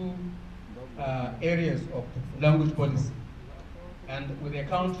these two areas of language policy, and with a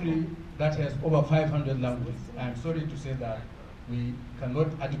country that has over 500 languages, I'm sorry to say that we cannot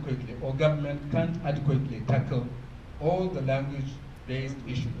adequately, or government can't adequately tackle all the language-based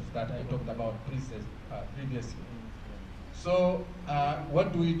issues that I talked about previously. So,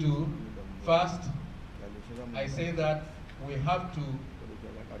 what do we do? First, I say that we have to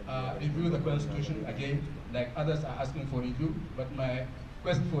review the Constitution again, like others are asking for review, but my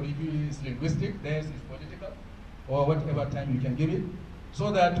quest for review is linguistic, theirs is political, or whatever time you can give it,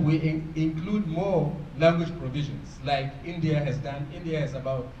 so that we include more language provisions, like India has done. India has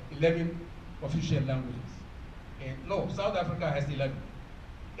about 11 official languages. No, South Africa has 11.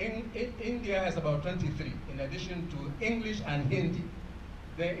 India has about 23, in addition to English and Hindi.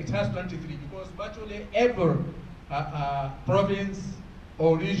 It has 23 because virtually every province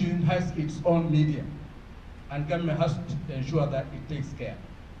or region has its own media, and government has to ensure that it takes care.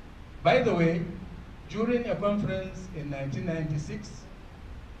 By the way, during a conference in 1996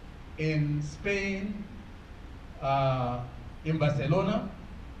 in Spain, in Barcelona,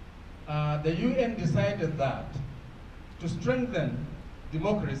 the UN decided that to strengthen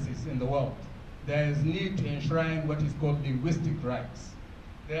democracies in the world, there is need to enshrine what is called linguistic rights.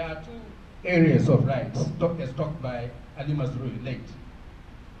 There are two areas of rights, as talked by Ali Masrui late.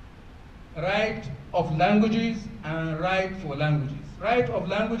 Right of languages and right for languages. Right of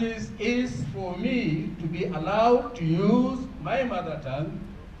languages is for me to be allowed to use my mother tongue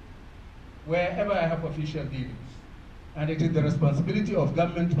wherever I have official dealings. And it is the responsibility of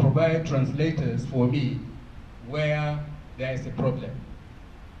government to provide translators for me where there is a problem.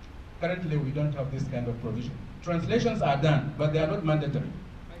 Currently, we don't have this kind of provision. Translations are done, but they are not mandatory.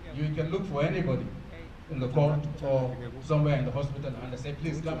 You can look for anybody in the court or somewhere in the hospital and say,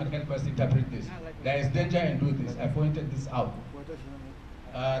 please come and help us interpret this. There is danger in doing this. I pointed this out.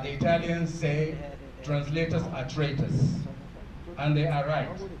 The Italians say translators are traitors, and they are right.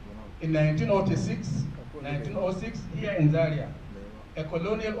 In 1906, here in Zaria, a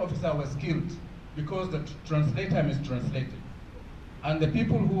colonial officer was killed because the translator mistranslated. And the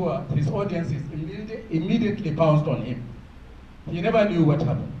people who are his audiences immediately pounced on him. He never knew what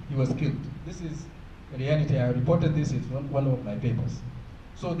happened. He was killed. This is the reality. I reported this in one of my papers.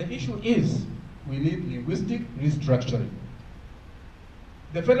 So the issue is we need linguistic restructuring.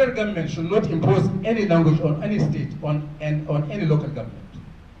 The federal government should not impose any language on any state on any local government.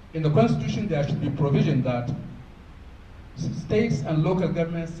 In the Constitution, there should be provision that states and local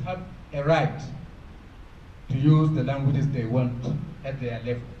governments have a right to use the languages they want at their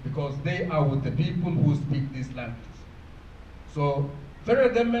level, because they are with the people who speak these languages. So federal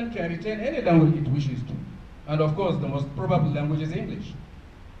government can retain any language it wishes to. And of course, the most probable language is English.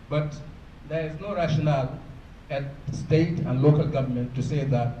 But there is no rationale at state and local government to say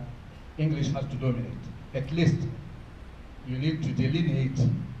that English has to dominate. At least you need to delineate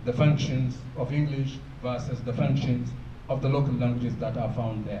the functions of English versus the functions of the local languages that are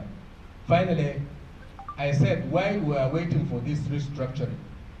found there. Finally, I said while we are waiting for this restructuring,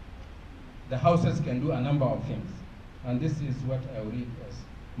 the houses can do a number of things. And this is what I will read as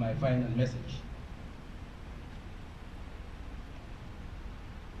my final message.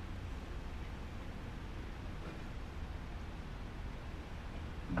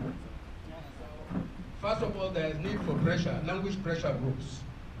 First of all, there is need for pressure, language pressure groups,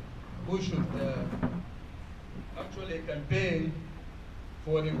 who should actually campaign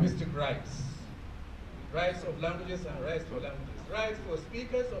for linguistic rights. Rights of languages and rights for languages. Rights for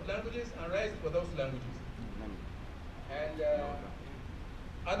speakers of languages and rights for those languages. And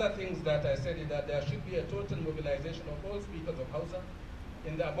other things that I said is that there should be a total mobilization of all speakers of Hausa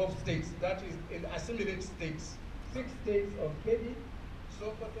in the above states, that is in assimilate states. 6 states of Kebbi,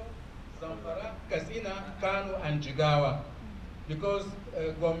 Sokoto, Zamfara, Katsina, Kano, and Jigawa. Because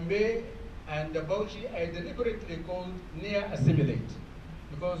Gombe and Bauchi are deliberately called near assimilate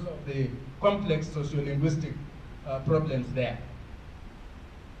because of the complex sociolinguistic problems there.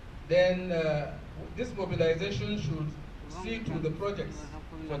 Then this mobilization should see to the projects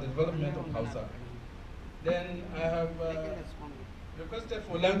for the development of Hausa. Then I have requested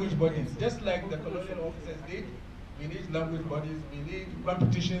for language bodies, just like the colonial officers did. We need language bodies, we need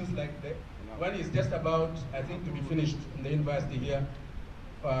competitions like that. One is just about, I think, to be finished in the university here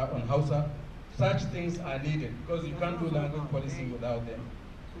on Hausa. Such things are needed because you can't do language policy without them.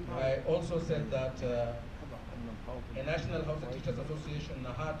 I also said that a National Hausa Teachers Association,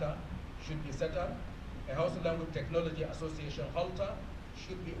 NAHATA, should be set up. A Hausa Language Technology Association, HALTA,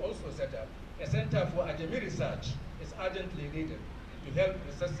 should be also set up. A Center for Ajami Research is urgently needed to help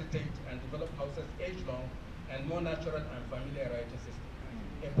resuscitate and develop Hausa's age-long and more natural and familiar writing system.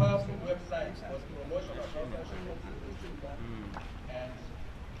 A powerful website for the promotion of Hausa and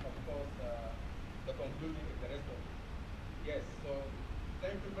of course the conclusion is the rest of it. Yes, so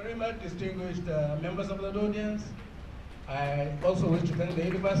thank you very much, distinguished members of the audience. I also wish to thank the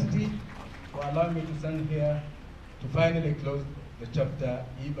university for allowing me to stand here to finally close the chapter,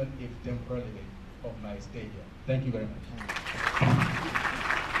 even if temporarily, of my stay here. Thank you very much.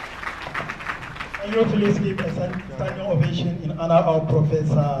 And you please give a standing ovation in honor of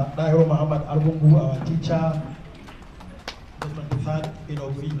Professor Dairo Muhammad Argungu, our teacher, the 23rd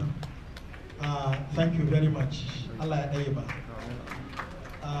Inaugural. Thank you very much. Allah Ayba.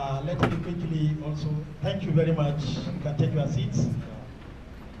 Let me quickly also thank you very much. You can take your seats.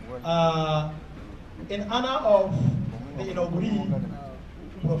 In honor of the inaugural,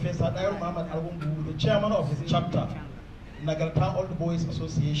 Professor Dairo Muhammad Argungu, the chairman of his chapter, Nagarta Old Boys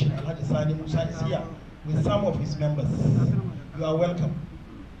Association, Alhaji Sani Musa is here with some of his members. You are welcome.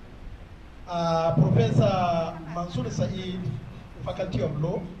 Professor Mansour Saeed, Faculty of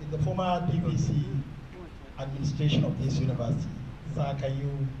Law, is the former DVC administration of this university. Sir, can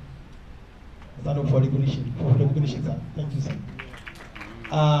you stand up for recognition, sir? Thank you, sir.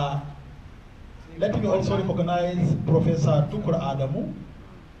 Let me also recognize Professor Tukur Adamu.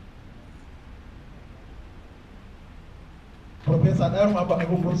 Professor Dairo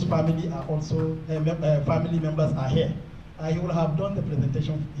Agungu's family are also, family members are here. He will have done the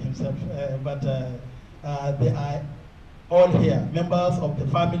presentation himself, but they are all here, members of the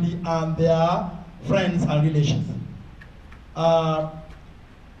family and their friends and relations. Alhaji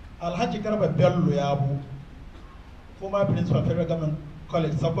Garba Bello Yabu, former principal Federal Government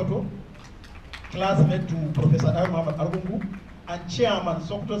College Sokoto, classmate to Professor Dairo Muhammad Argungu, and chairman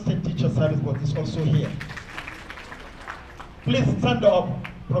Sokoto State Teacher Service Board is also here. Please stand up,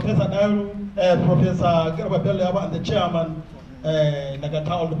 Professor Professor Garba Bello Yabu and the chairman,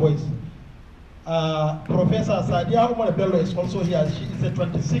 Nagata Old Boys. Professor Sadia Umar Bello is also here. She is the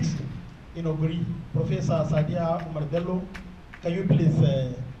 26th inaugural. Professor Sadia Umar Bello, can you please,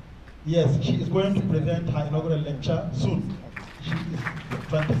 yes, she is going to present her inaugural lecture soon. She is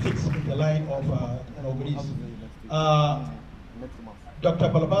 26 in the line of inaugurees. Dr.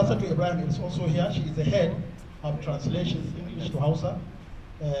 Balabasa to Ibrahim is also here. She is the head of translations English to Hausa.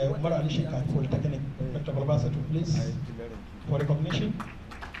 Umar Ali Sheikh Polytechnic. Dr. Balabasa to please for recognition.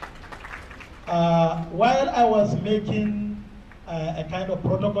 While I was making a kind of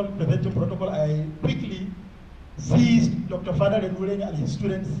protocol, preventive protocol, I quickly seized Dr. Fada Renureng and his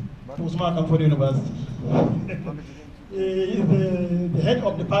students to Usman Danfodio University. He is the head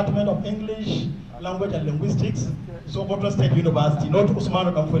of Department of English, Language and Linguistics, Sokoto State University, not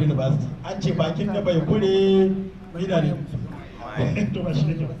Usman Danfodio University. Anche bakin da bai kure minani.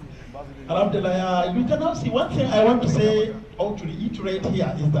 Alhamdulillah, you can now see one thing I want to say or to reiterate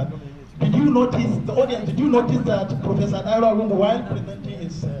here is that did you notice, the audience, did you notice that Professor Argungu, while presenting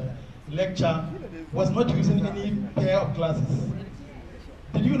his lecture, was not using any pair of glasses?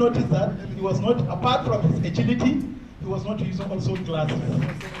 Did you notice that? He was not, apart from his agility, he was not using also glasses.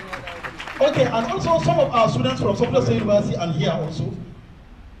 Okay, and also some of our students from Sokoto State University and here also,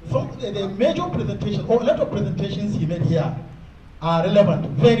 the major presentation, or a lot of presentations he made here are relevant,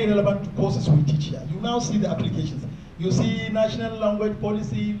 very relevant to courses we teach here. You now see the applications. You see national language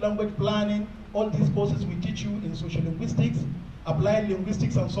policy, language planning, all these courses we teach you in social linguistics, applied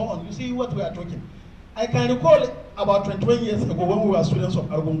linguistics and so on. You see what we are talking. I can recall about 21 years ago when we were students of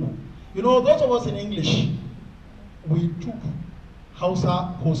Argungu. You know, those of us in English, we took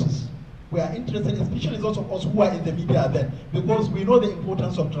Hausa courses. We are interested, especially those of us who are in the media then, because we know the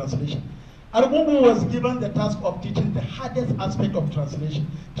importance of translation. Argungu was given the task of teaching the hardest aspect of translation.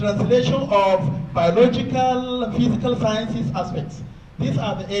 Translation of biological, physical sciences aspects. These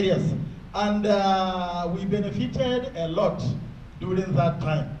are the areas. And we benefited a lot during that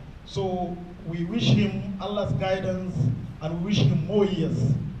time. So we wish him Allah's guidance and we wish him more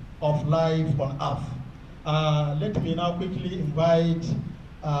years of life on earth. Let me now quickly invite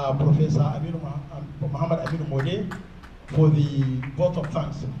Professor Muhammad Aminu Mode for the vote of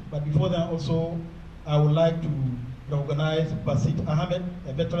thanks. But before that also, I would like to recognize Basit Ahmed,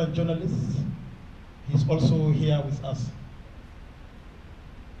 a veteran journalist. He's also here with us.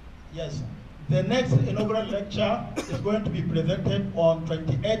 Yes, the next inaugural lecture is going to be presented on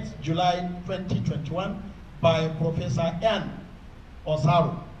 28th July 2021 by Professor N.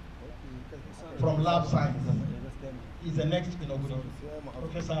 Osaru from Lab Science. He's the next inaugural.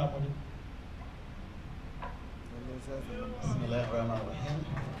 Professor Ahmed. Bismillahirrahmanirrahim.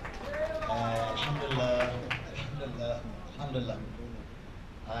 Alhamdulillah.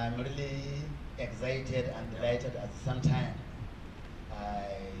 I'm really excited and delighted at the same time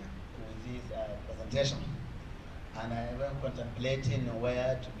with this presentation. And I am contemplating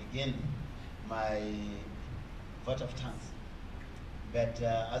where to begin my vote of thanks. But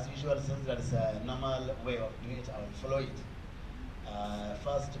as usual, since there is a normal way of doing it, I will follow it.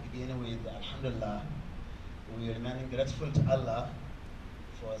 First, to begin with, Alhamdulillah, we remain grateful to Allah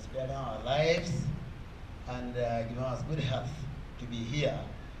for sparing our lives and giving us good health to be here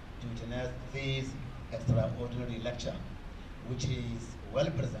to witness this extraordinary lecture, which is well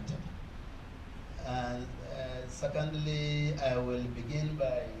presented. And secondly, I will begin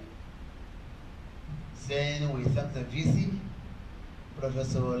by saying we thank the VC,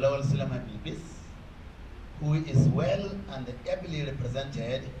 Professor Lawal Suleiman Bilbis, who is well and ably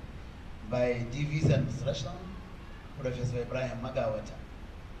represented by DV's administration, Professor Ibrahim Magawata.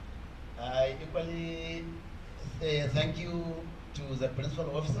 I equally say thank you to the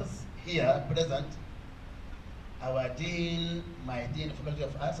principal officers here present, our dean, my dean, Faculty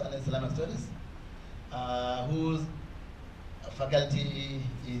of Arts and Islamic Studies, whose faculty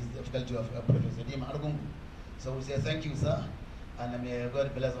is the faculty of Professor Dima Argungu. So we say thank you, sir, and may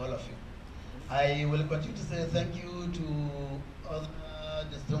God bless all of you. I will continue to say thank you to other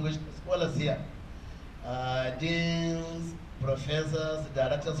distinguished scholars here, deans, professors,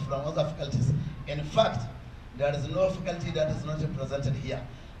 directors from other faculties. In fact, there is no faculty that is not represented here.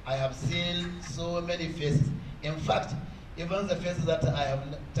 I have seen so many faces. In fact, even the faces that I have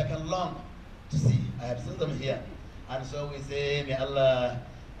taken long to see, I have seen them here. And so we say, may Allah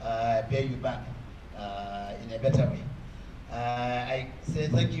pay you back in a better way. I say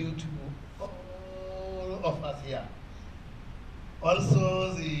thank you to all of us here.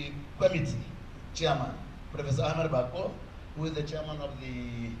 Also the committee chairman, Professor Ahmed Bako, who is the chairman of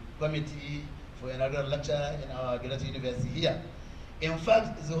the committee for another lecture in our great university here. In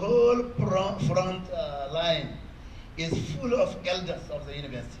fact, the whole front line is full of elders of the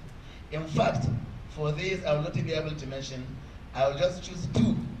university. In fact, for this, I will not be able to mention, I will just choose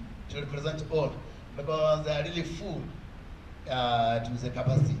two to represent all, because they are really full to the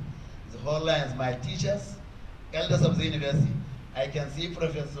capacity. The whole line is my teachers, elders of the university, I can see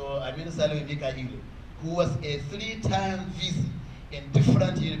Professor Amin Salwe Mikail, who was a 3-time VC in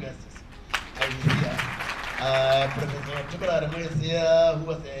different universities. I see Professor Tukura Ramon is here, who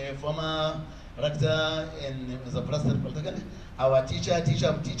was a former rector in the President Polytechnic. Our teacher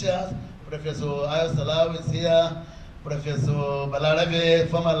of teachers, Professor Ayo Salau is here. Professor Balarabe,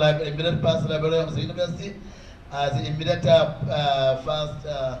 former immediate past librarian of the university, as the immediate first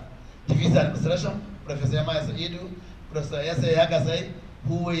division administration. Professor Yamaya Saidu, Professor S.A. Yagasai,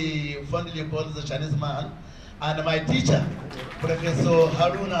 who we fondly call the Chinese man, and my teacher, Professor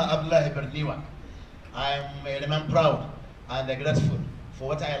Haruna Abdullah Berniwa. I remain proud and grateful for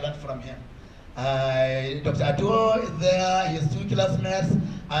what I learned from him. Dr. Atuo is there, his 2 classmates,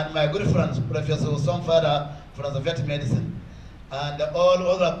 and my good friends, Professor Somfada from the vet medicine, and all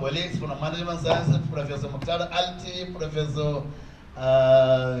other colleagues from management sciences, Professor Mukhtar Alti, Professor,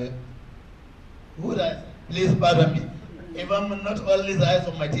 please pardon me. Even not only the eyes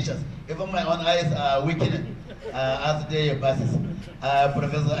of my teachers, even my own eyes are weakening as the day passes.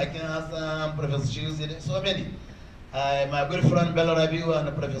 Professor Akin Hassan, Professor Shiusi, so many. My good friend Bello Rabiu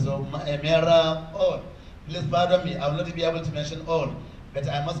and Professor Mera, all. Please pardon me, I will not be able to mention all, but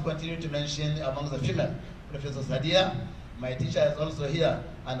I must continue to mention among the female. Professor Sadia, my teacher is also here,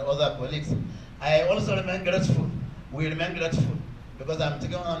 and other colleagues. I also remain grateful. We remain grateful because I'm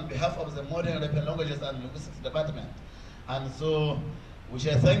taking on behalf of the Modern European Languages and Linguistics Department. And so we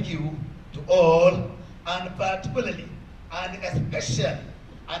shall thank you to all, and particularly, and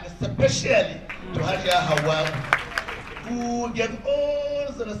especially to Haja Hawa, who gave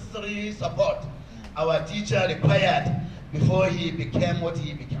all the necessary support our teacher required before he became what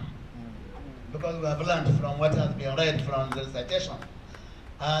he became. Because we have learned from what has been read from the recitation.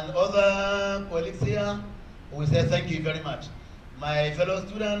 And other colleagues here, we say thank you very much. My fellow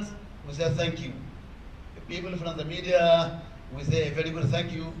students, we say thank you. The people from the media, we say a very good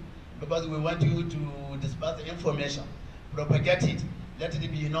thank you, because we want you to disperse the information, propagate it, let it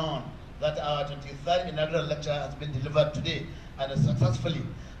be known that our 23rd inaugural lecture has been delivered today, and successfully,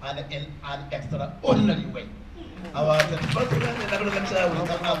 and in an extraordinary way. Our 21st inaugural lecture will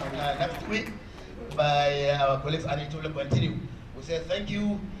come up next week by our colleagues, and it will continue. We say thank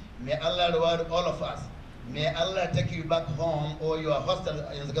you. May Allah reward all of us. May Allah take you back home or your hostel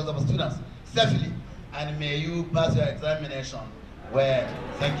in the case of students safely, and may you pass your examination well.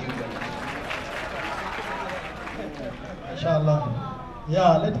 Thank you very much. Inshallah.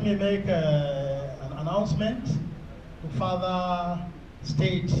 Yeah, let me make an announcement to further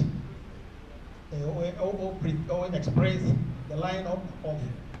state or express the lineup of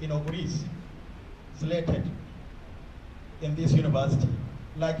inaugurees slated in this university.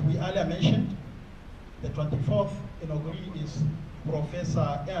 Like we earlier mentioned, the 24th inauguree is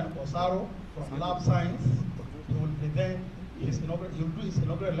Professor Ian Osaro from Lab Science. He will present his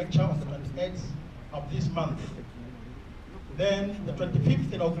inaugural lecture on the 28th of this month. Then the 25th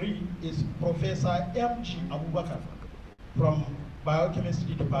inauguree is Professor M.G. Abubakar from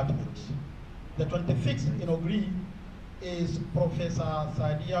Biochemistry Department. The 26th inauguree is Professor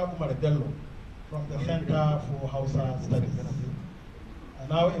Sadia Umar Bello from the Center for Hausa Studies. I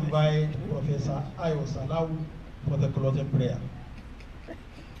now invite Professor Ayo Salau for the closing prayer.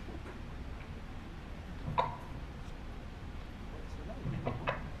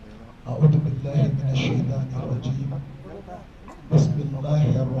 أعوذ بالله من الشيطان الرجيم بسم الله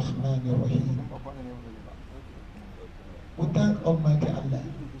الرحمن الرحيم. We thank Almighty Allah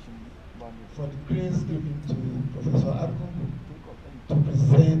for the grace given to Professor Argungu to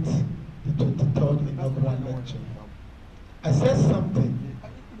present the 23rd inaugural lecture. I said something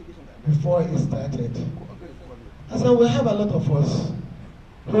before it started. I said we have a lot of us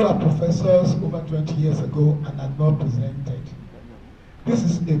who are professors over 20 years ago and are not presented. This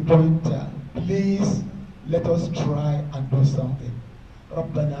is a pointer. Please let us try and do something.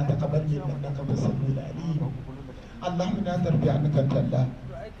 ربنا تقبل منا انك انت السميع العليم. اللهم لا ترجع عنك انت الله.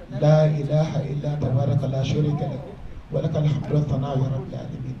 لا اله الا تبارك لا شريك لك ولك الحمد والثناء يا رب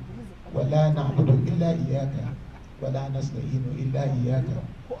العالمين. ولا نعبد الا اياك ولا نستعين الا اياك.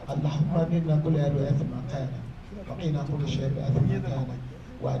 اللهم منا كل اثم ما كان وقنا كل شيء باثم ما كان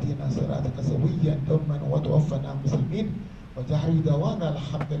واهدنا صراطك سويا دوما وتوفنا مسلمين. وجعل دوانا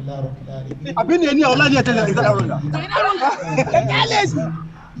الحمد لله رب العالمين. abin ne wallahi ya tana da auren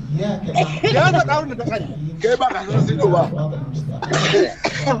يا ya da auren da kai kai ba ka san sai ba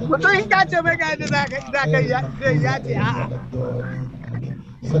mutum in ka ce mai ga da kai ya ce a'a.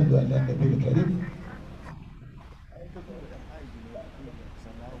 صلوا على النبي الكريم.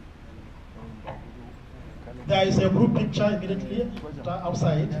 There is a group picture immediately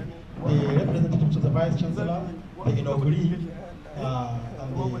outside. The representative to the Vice Chancellor, the inauguree,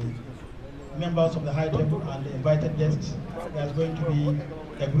 and the members of the high table and the invited guests. There's going to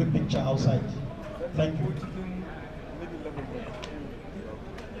be a group picture outside. Thank you.